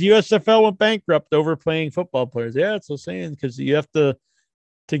Custodians, USFL went bankrupt overpaying football players. Yeah, that's what I'm saying, because you have to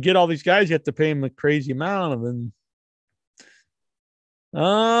get all these guys, you have to pay them a crazy amount of them.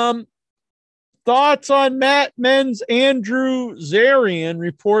 Thoughts on Matt Men's Andrew Zarian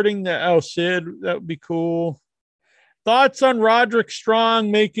reporting that Sid, that would be cool. Thoughts on Roderick Strong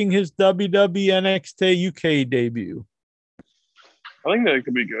making his WWE NXT UK debut? I think that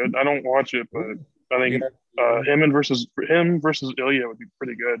could be good. I don't watch it, but I think him versus Ilya would be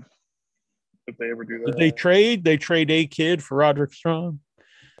pretty good. if they ever do that. Did they trade? They trade A Kid for Roderick Strong.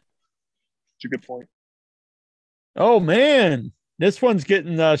 It's a good point. Oh man, this one's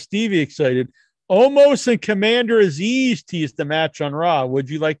getting Stevie excited. Omos and Commander Aziz teased the match on Raw. Would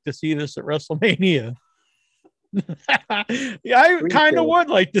you like to see this at WrestleMania? Yeah, I kind of would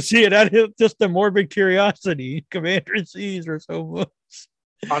like to see it. That is just a morbid curiosity. Commander Aziz or so.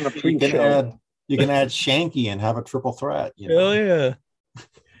 On the You can add Shanky and have a triple threat. You know? Hell yeah.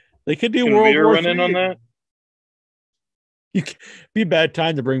 They could do Can World Veer War run in III. on that? Be a bad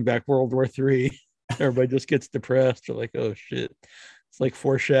time to bring back World War III. Everybody just gets depressed. They're like, oh shit. It's like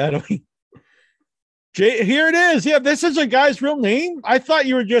foreshadowing. Here it is. Yeah, this is a guy's real name. I thought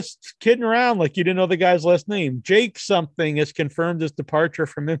you were just kidding around, like you didn't know the guy's last name. Jake something has confirmed his departure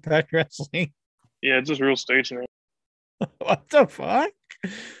from Impact Wrestling. Yeah, it's just real stationary. What the fuck?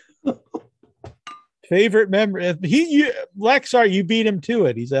 Favorite memory? Lexar, you beat him to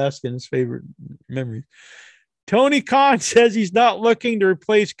it. He's asking his favorite memories. Tony Khan says he's not looking to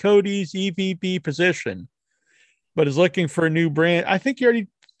replace Cody's EVP position, but is looking for a new brand. I think didn't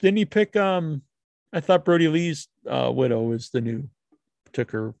he pick I thought Brody Lee's widow was the new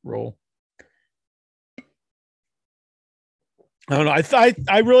took her role. I don't know.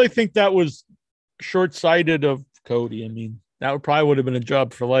 I really think that was short-sighted of Cody. I mean, that would have been a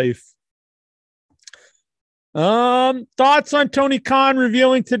job for life. Thoughts on Tony Khan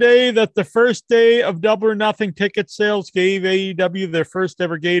revealing today that the first day of Double or Nothing ticket sales gave AEW their first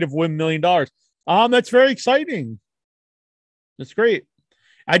ever gate of $1 million. That's very exciting. That's great.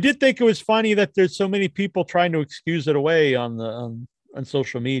 I did think it was funny that there's so many people trying to excuse it away on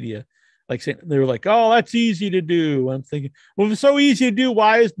social media. Like saying, they were like, oh, that's easy to do. I'm thinking, well, if it's so easy to do,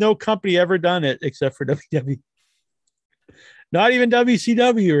 why has no company ever done it except for WWE? Not even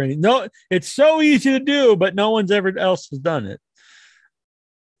WCW or anything. No, it's so easy to do, but no one's ever else has done it.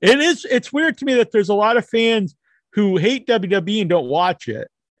 It's weird to me that there's a lot of fans who hate WWE and don't watch it.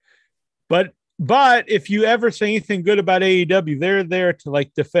 But if you ever say anything good about AEW, they're there to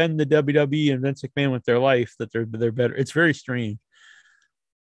like defend the WWE and Vince McMahon with their life, that they're better. It's very strange.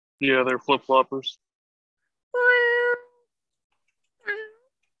 Yeah, they're flip-floppers.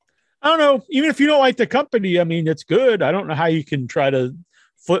 I don't know. Even if you don't like the company, I mean, it's good. I don't know how you can try to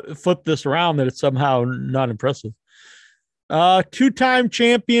flip this around that it's somehow not impressive. Two-time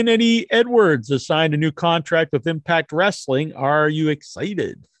champion Eddie Edwards has signed a new contract with Impact Wrestling. Are you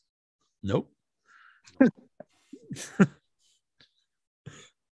excited? Nope.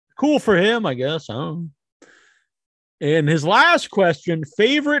 Cool for him, I guess. I don't know. And his last question,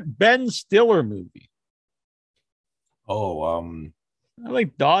 favorite Ben Stiller movie? Oh, I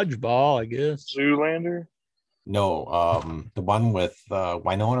like Dodgeball, I guess. Zoolander? no, the one with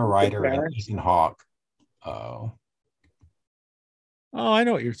Winona Ryder and Ethan Hawke. Oh, I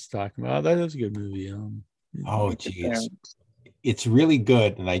know what you're talking about. That is a good movie. Oh, geez. It's really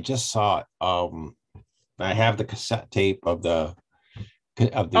good, and I just saw it. I have the cassette tape of the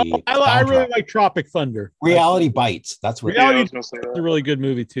I really like Tropic Thunder. Reality Bites. That's what Reality I was gonna say It's that. a really good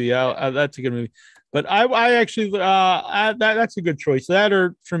movie too. Yeah, that's a good movie. But I actually that's a good choice. That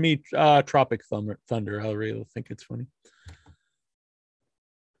or for me, Tropic Thunder. I really think it's funny.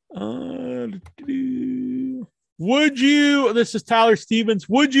 Would you? This is Tyler Stevens.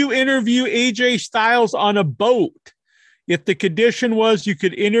 Would you interview AJ Styles on a boat if the condition was you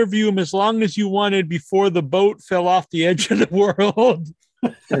could interview him as long as you wanted before the boat fell off the edge of the world?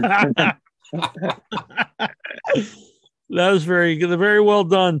 That was very good. Very well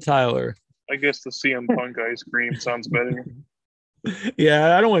done, Tyler. I guess the CM Punk ice cream sounds better.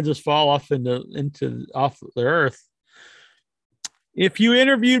 Yeah, I don't want to just fall off off the earth. If you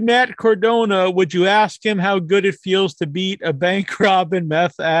interviewed Matt Cardona, would you ask him how good it feels to beat a bank robbing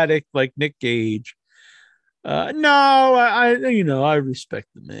meth addict like Nick Gage? No, I respect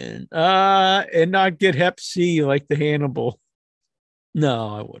the man. And not get Hep C like the Hannibal. No,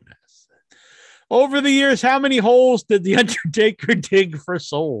 I wouldn't ask that. Over the years, how many holes did the Undertaker dig for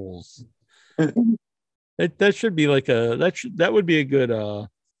souls? That should be like that would be a good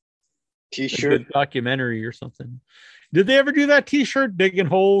T-shirt. documentary or something. Did they ever do that T-shirt, digging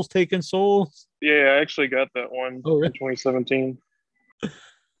holes, taking souls? Yeah, I actually got that one Oh, really? in 2017. I'm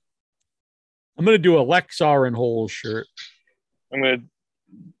gonna do a Lexar and holes shirt. I'm gonna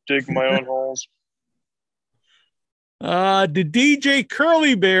dig my own holes. Did DJ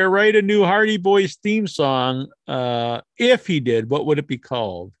Curly Bear write a new Hardy Boys theme song? If he did, what would it be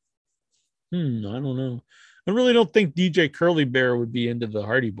called? I don't know. I really don't think DJ Curly Bear would be into the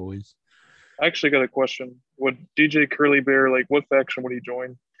Hardy Boys. I actually got a question. Would DJ Curly Bear, like, what faction would he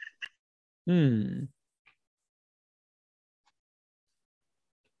join?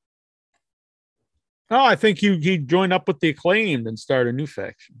 Oh, I think he joined up with the Acclaimed and start a new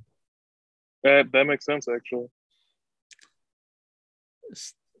faction. That makes sense, actually.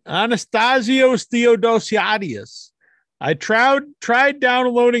 Anastasios Theodosiadis. I tried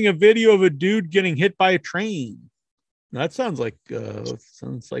downloading a video of a dude getting hit by a train. That sounds like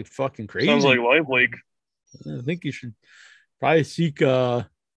fucking crazy. Sounds like Live Leak. I think you should probably seek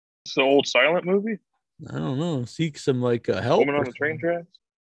It's the old silent movie. I don't know, seek some like help. Woman on the Train Tracks.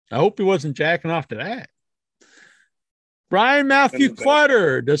 I hope he wasn't jacking off to that. Brian Matthew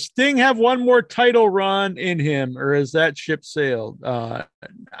Clutter. Does Sting have one more title run in him, or has that ship sailed?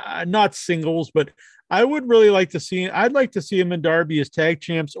 Not singles, but I would really like to see. I'd like to see him and Darby as tag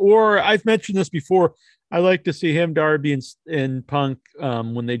champs, or I've mentioned this before. I like to see him, Darby, and Punk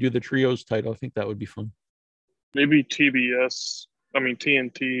when they do the trios title. I think that would be fun. Maybe TBS. I mean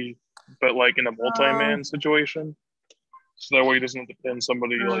TNT, but like in a multi-man situation. So that way he doesn't have to pin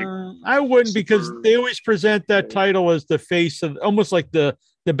somebody like. I wouldn't, because they always present that title as the face of, almost like the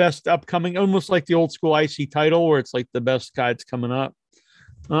best upcoming, almost like the old school IC title, where it's like the best guy that's coming up.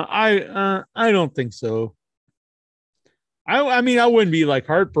 I don't think so. I mean, I wouldn't be like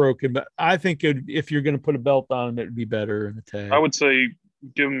heartbroken, but I think if you're going to put a belt on him, it'd be better in the tag. I would say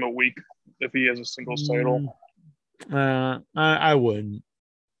give him a week if he has a singles title. I wouldn't,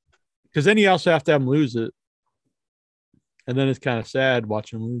 because then you also have to have him lose it. And then it's kind of sad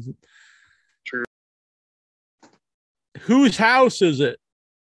watching him lose it. True. Whose house is it?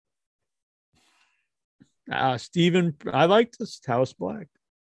 Steven, I like this House Black.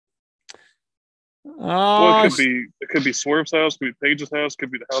 Well, it could be Swerve's house, could be Paige's house,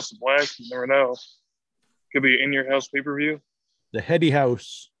 could be the House of Black. You never know. Could be in your house pay-per-view. The Heady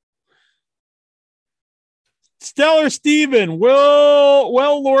House. Stellar Steven, will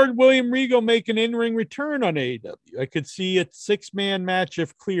Lord William Regal make an in-ring return on AEW? I could see a 6-man match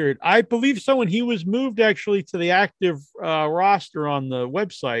if cleared. I believe so, and he was moved actually to the active roster on the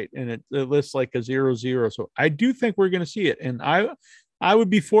website, and it lists like a 0-0. So I do think we're going to see it, and I would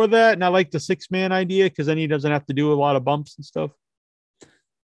be for that, and I like the 6-man idea because then he doesn't have to do a lot of bumps and stuff.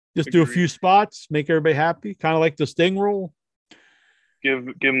 Just do a few spots, make everybody happy, kind of like the Sting rule. Give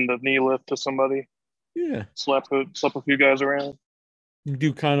him the knee lift to somebody. Yeah. Slap a few guys around.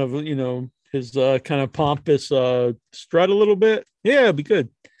 Do kind of, his kind of pompous strut a little bit. Yeah, it'd be good.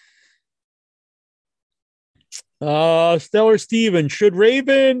 Stellar Steven, should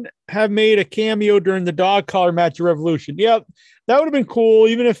Raven have made a cameo during the dog collar match of Revolution? Yeah, that would have been cool,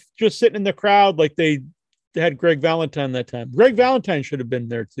 even if just sitting in the crowd like they had Greg Valentine that time. Greg Valentine should have been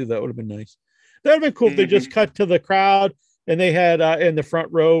there too. That would have been nice. That would have been cool if they just cut to the crowd and they had in the front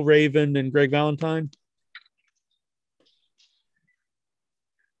row Raven and Greg Valentine.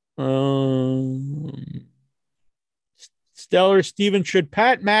 Stellar Steven, should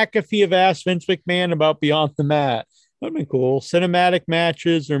Pat McAfee have asked Vince McMahon about Beyond the Mat? That'd be cool. Cinematic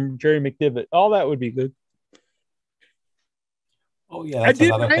matches or Jerry McDivitt. All that would be good. Oh yeah, that's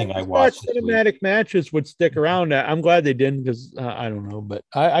another thing I watched. Cinematic matches would stick around. I'm glad they didn't, because I don't know, but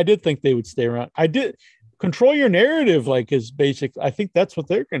I did think they would stay around. I did. Control your narrative, like, is basic. I think that's what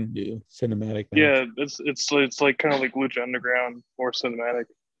they're going to do. Cinematic match. Yeah, it's like kind of like Lucha Underground or cinematic.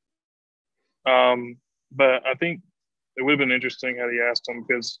 But I think it would have been interesting had he asked him,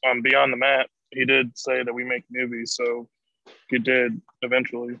 because on Beyond the Mat, he did say that we make movies, so he did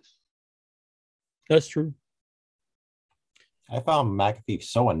eventually. That's true. I found McAfee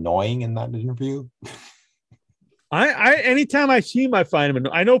so annoying in that interview. I anytime I see him, I find him.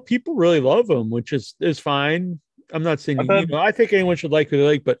 I know people really love him, which is fine. I'm not saying I think anyone should like who they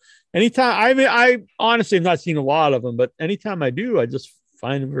like, but anytime I honestly have not seen a lot of them, but anytime I do, I just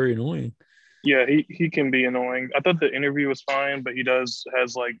find him very annoying. Yeah, he can be annoying. I thought the interview was fine, but he has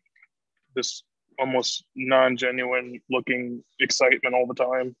like this almost non-genuine looking excitement all the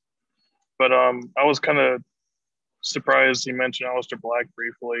time. But I was kind of surprised he mentioned Aleister Black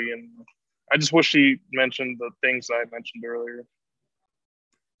briefly, and I just wish he mentioned the things I mentioned earlier.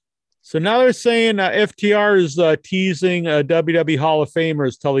 So now they're saying FTR is teasing a WWE Hall of Famer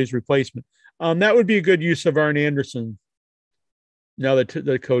as Tully's replacement. That would be a good use of Arn Anderson now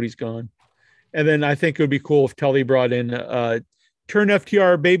that Cody's gone. And then I think it would be cool if Tully brought in turn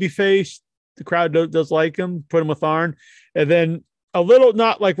FTR babyface. The crowd does like him, put him with Arn. And then a little,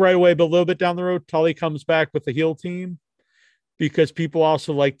 not like right away, but a little bit down the road, Tully comes back with the heel team, because people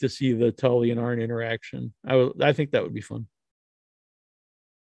also like to see the Tully and Arn interaction. I think that would be fun.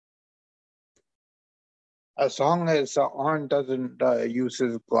 As long as Arn doesn't use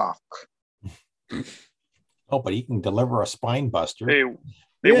his Glock. Oh, but he can deliver a spine buster. Hey,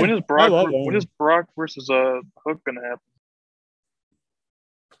 Yeah, when is Brock versus Hook gonna happen?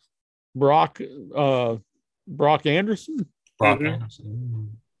 Brock Anderson. Brock Mhm.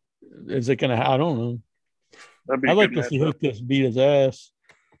 Anderson. Is it gonna? I don't know. That'd be I'd a like good to see matchup. Hook just beat his ass.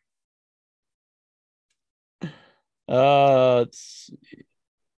 Let's see.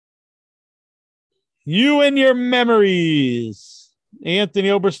 You and Your Memories. Anthony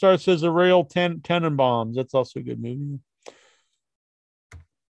Oberstar says the Royal Tenenbaums. That's also a good movie.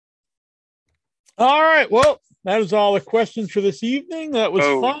 All right. Well, that is all the questions for this evening. That was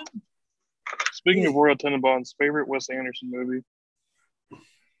Oh. fun. Speaking of Royal Tenenbaums, favorite Wes Anderson movie?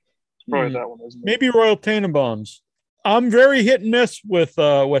 It's probably Hmm. that one, isn't it? Maybe Royal Tenenbaums. I'm very hit and miss with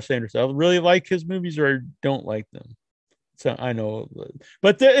Wes Anderson. I really like his movies or I don't like them. So I know,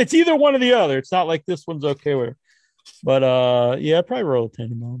 but it's either one or the other. It's not like this one's okay with it. But yeah, probably Royal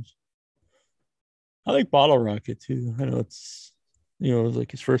Tenenbaums. I like Bottle Rocket too. I know it's it was like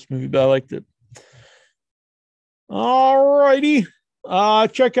his first movie, but I liked it. All righty.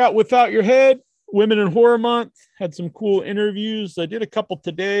 Check out Without Your Head, Women in Horror Month. Had some cool interviews. I did a couple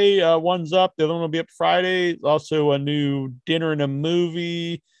today. One's up. The other one will be up Friday. Also a new Dinner and a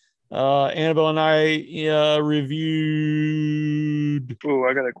Movie. Annabelle and I reviewed Oh,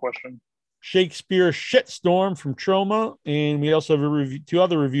 I got a question. Shakespeare Shitstorm from Troma. And we also have two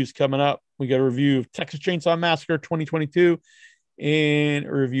other reviews coming up. We got a review of Texas Chainsaw Massacre 2022 and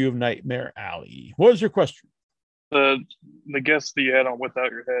a review of Nightmare Alley. What was your question? The guest that you had on Without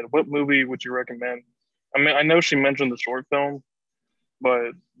Your Head, what movie would you recommend? I mean, I know she mentioned the short film,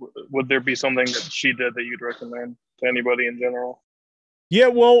 but would there be something that she did that you'd recommend to anybody in general? Yeah,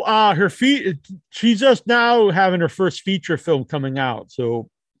 well, she's just now having her first feature film coming out, so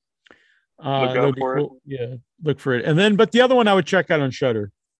Look out for it. Yeah, look for it. And then, but the other one I would check out on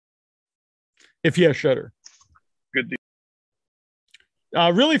Shudder, if you have Shudder. Good deal.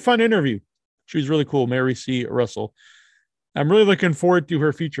 Really fun interview. She was really cool, Mary C. Russell. I'm really looking forward to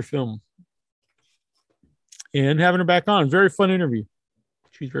her feature film and having her back on. Very fun interview.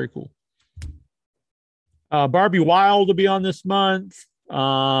 She's very cool. Barbie Wild will be on this month.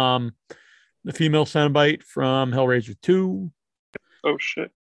 The female Cenobite from Hellraiser 2. Oh shit.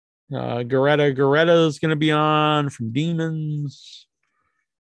 Goretta is going to be on from Demons.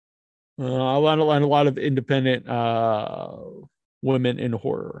 A lot of independent women in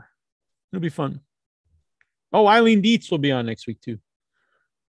horror. It'll be fun. Oh, Eileen Dietz will be on next week too.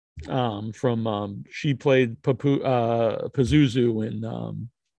 She played Pazuzu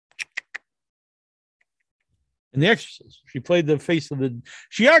in The Exorcist. She played the face of the.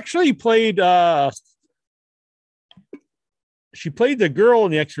 She actually played. She played the girl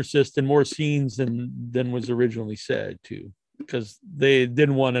in The Exorcist in more scenes than was originally said too, because they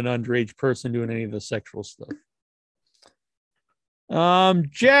didn't want an underage person doing any of the sexual stuff.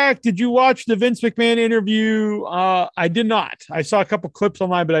 Jack, did you watch the Vince McMahon interview? I did not. I saw a couple clips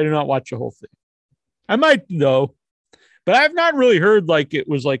online, but I did not watch the whole thing. I might though, but I've not really heard like it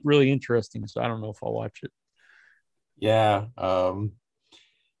was like really interesting, so I don't know if I'll watch it. Yeah,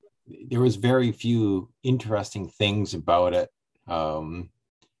 there was very few interesting things about it. I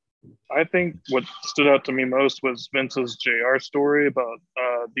think what stood out to me most was Vince's JR story about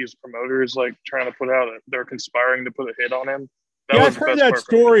these promoters like trying to they're conspiring to put a hit on him. Yeah, I've heard that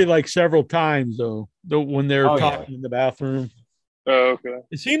story like several times though. When they're talking in the bathroom. Oh, okay.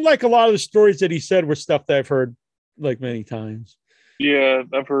 It seemed like a lot of the stories that he said were stuff that I've heard like many times. Yeah,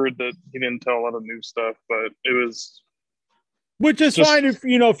 I've heard that he didn't tell a lot of new stuff, but it was. Which is fine if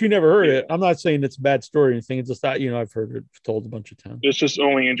you never heard it. I'm not saying it's a bad story or anything. It's just that I've heard it told a bunch of times. It's just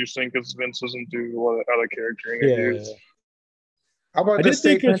only interesting because Vince doesn't do a lot of out of character interviews. Yeah. I did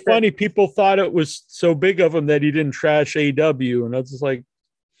think it was funny. People thought it was so big of him that he didn't trash AW, and I was just like,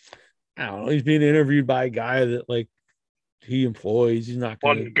 I don't know. He's being interviewed by a guy that like he employs. He's not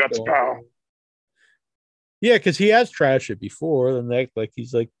going to guts pal. Yeah, because he has trashed it before, and act like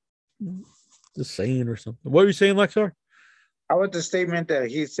he's like just saying or something. What were you saying, Lexar? I was the statement that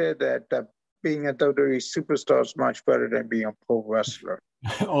he said that being a WWE superstar is much better than being a pro wrestler.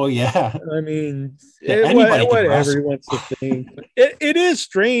 Oh yeah, I mean, whatever he wants to think. It is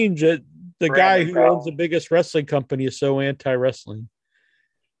strange that the guy who owns the biggest wrestling company is so anti-wrestling.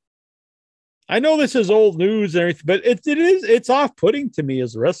 I know this is old news and everything, but it's off-putting to me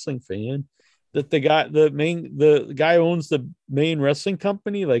as a wrestling fan that the guy who owns the main wrestling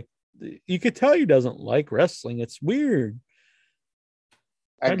company, like you could tell he doesn't like wrestling. It's weird.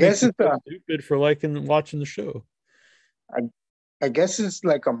 I guess it's stupid for liking watching the show. I guess it's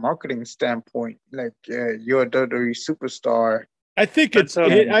like a marketing standpoint. Like you're a WWE superstar. I think it's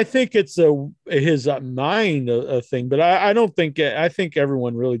his mind a thing, but I don't think. I think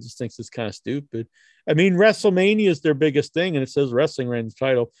everyone really just thinks it's kind of stupid. I mean, WrestleMania is their biggest thing, and it says wrestling ran the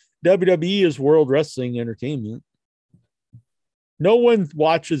title. WWE is World Wrestling Entertainment. No one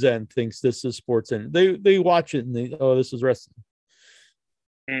watches that and thinks this is sports, and they watch it and this is wrestling.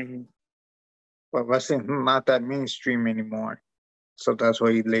 Mm-hmm. But wrestling not that mainstream anymore, so that's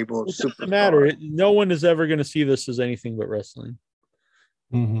why he labeled. It doesn't matter. No one is ever going to see this as anything but wrestling.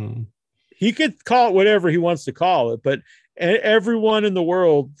 Mm-hmm. He could call it whatever he wants to call it, but everyone in the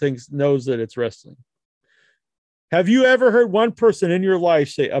world knows that it's wrestling. Have you ever heard one person in your life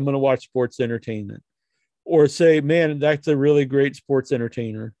say, "I'm going to watch sports entertainment," or say, "Man, that's a really great sports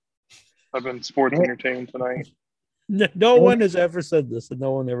entertainer"? I've been sports entertained tonight. No one has ever said this, and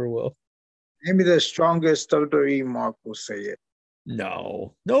no one ever will. Maybe the strongest WWE Mark will say it.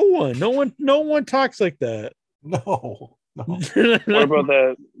 No one talks like that. No. What about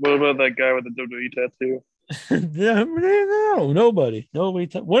that guy with the WWE tattoo? No, nobody.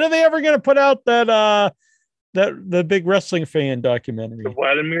 When are they ever going to put out that the big wrestling fan documentary? The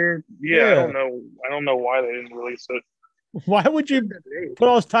Vladimir? Yeah, I don't know why they didn't release it. Why would you put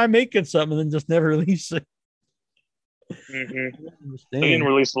all this time making something and then just never release it? Mm-hmm. They didn't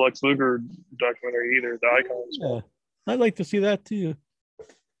release the Lex Luger documentary either. The Icons. Yeah, I'd like to see that too.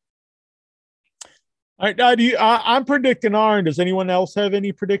 All right, I'm predicting Arn. Does anyone else have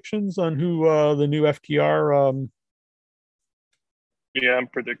any predictions on who the new FTR? Yeah, I'm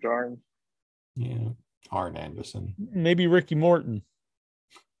predict Arn. Yeah, Arn Anderson. Maybe Ricky Morton.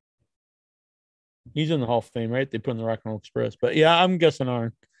 He's in the Hall of Fame, right? They put in the Rock and Roll Express. But yeah, I'm guessing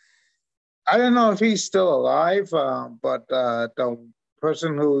Arn. I don't know if he's still alive, but the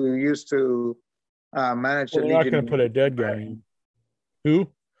person who used to manage the Legion. They're not going to put a dead guy in. Who?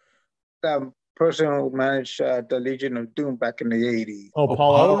 The person who managed the Legion of Doom back in the 80s. Oh,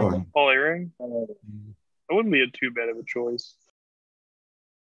 Paul Ellering? Paul Ellering? That wouldn't be too bad of a choice.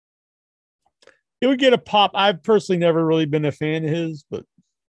 It would get a pop. I've personally never really been a fan of his, but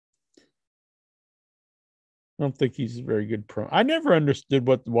I don't think he's a very good pro. I never understood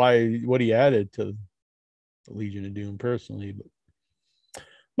what he added to the Legion of Doom personally,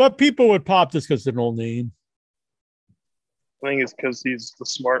 but people would pop just because it's an old name. I think it's because he's the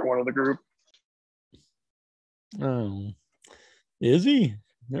smart one of the group. Oh, is he?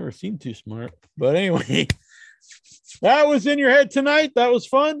 Never seemed too smart. But anyway, that was In Your Head tonight. That was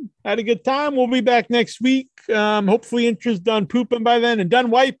fun. Had a good time. We'll be back next week. Hopefully Intra's done pooping by then and done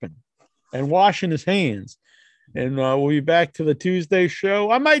wiping and washing his hands. And we'll be back to the Tuesday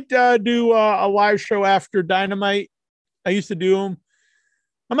show. I might do a live show after Dynamite. I used to do them.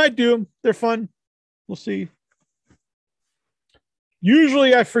 I might do them. They're fun. We'll see.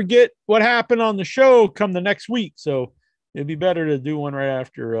 Usually I forget what happened on the show come the next week. So it'd be better to do one right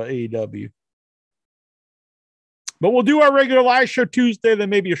after AEW. But we'll do our regular live show Tuesday, then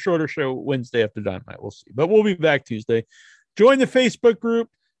maybe a shorter show Wednesday after Dynamite. We'll see. But we'll be back Tuesday. Join the Facebook group.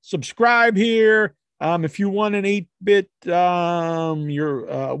 Subscribe here. If you want an 8-bit,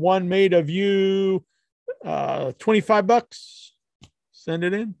 you're one made of you, $25. Send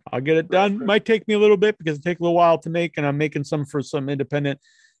it in. I'll get it done. Might take me a little bit because it takes a little while to make, and I'm making some for some independent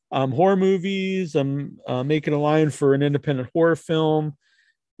horror movies. I'm making a line for an independent horror film,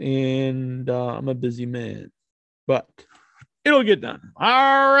 and I'm a busy man, but it'll get done.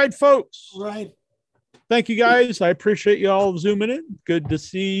 All right, folks. Right. Thank you, guys. I appreciate you all zooming in. Good to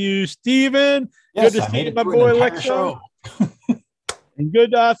see you, Steven. Yes, good to I see made my it through an boy, entire Lexa. show. And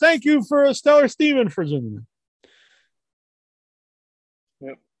good. Thank you for Stellar Steven for zooming in.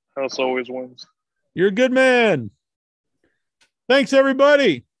 Yep. House always wins. You're a good man. Thanks,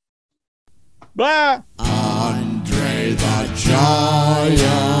 everybody. Bye. Andre the Giant.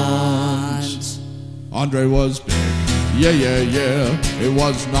 Andre was big. Yeah, yeah, yeah. It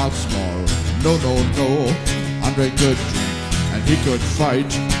was not small. No, no, no. Andre could drink and he could fight.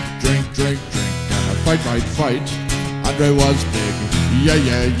 Drink, drink, drink, and a fight, fight, fight. Andre was big. Yeah,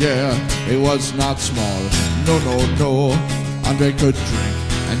 yeah, yeah. It was not small. No, no, no. Andre could drink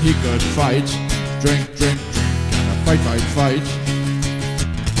and he could fight. Drink, drink, drink, and a fight, fight, fight.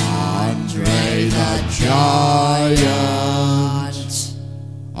 Andre the Giant.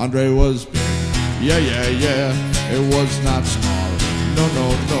 Andre was big. Yeah, yeah, yeah. It was not small. No,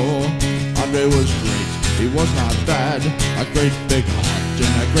 no, no. Andre was great. He was not bad. A great big heart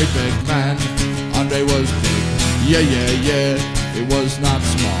and a great big man. Andre was big. Yeah, yeah, yeah. It was not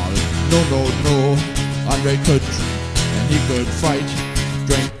small. No, no, no. Andre could drink and he could fight.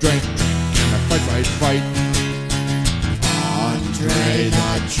 Drink, drink, drink, and a fight, fight, fight. Andre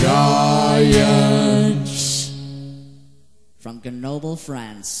the Giant. From Grenoble,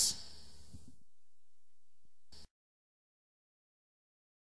 France.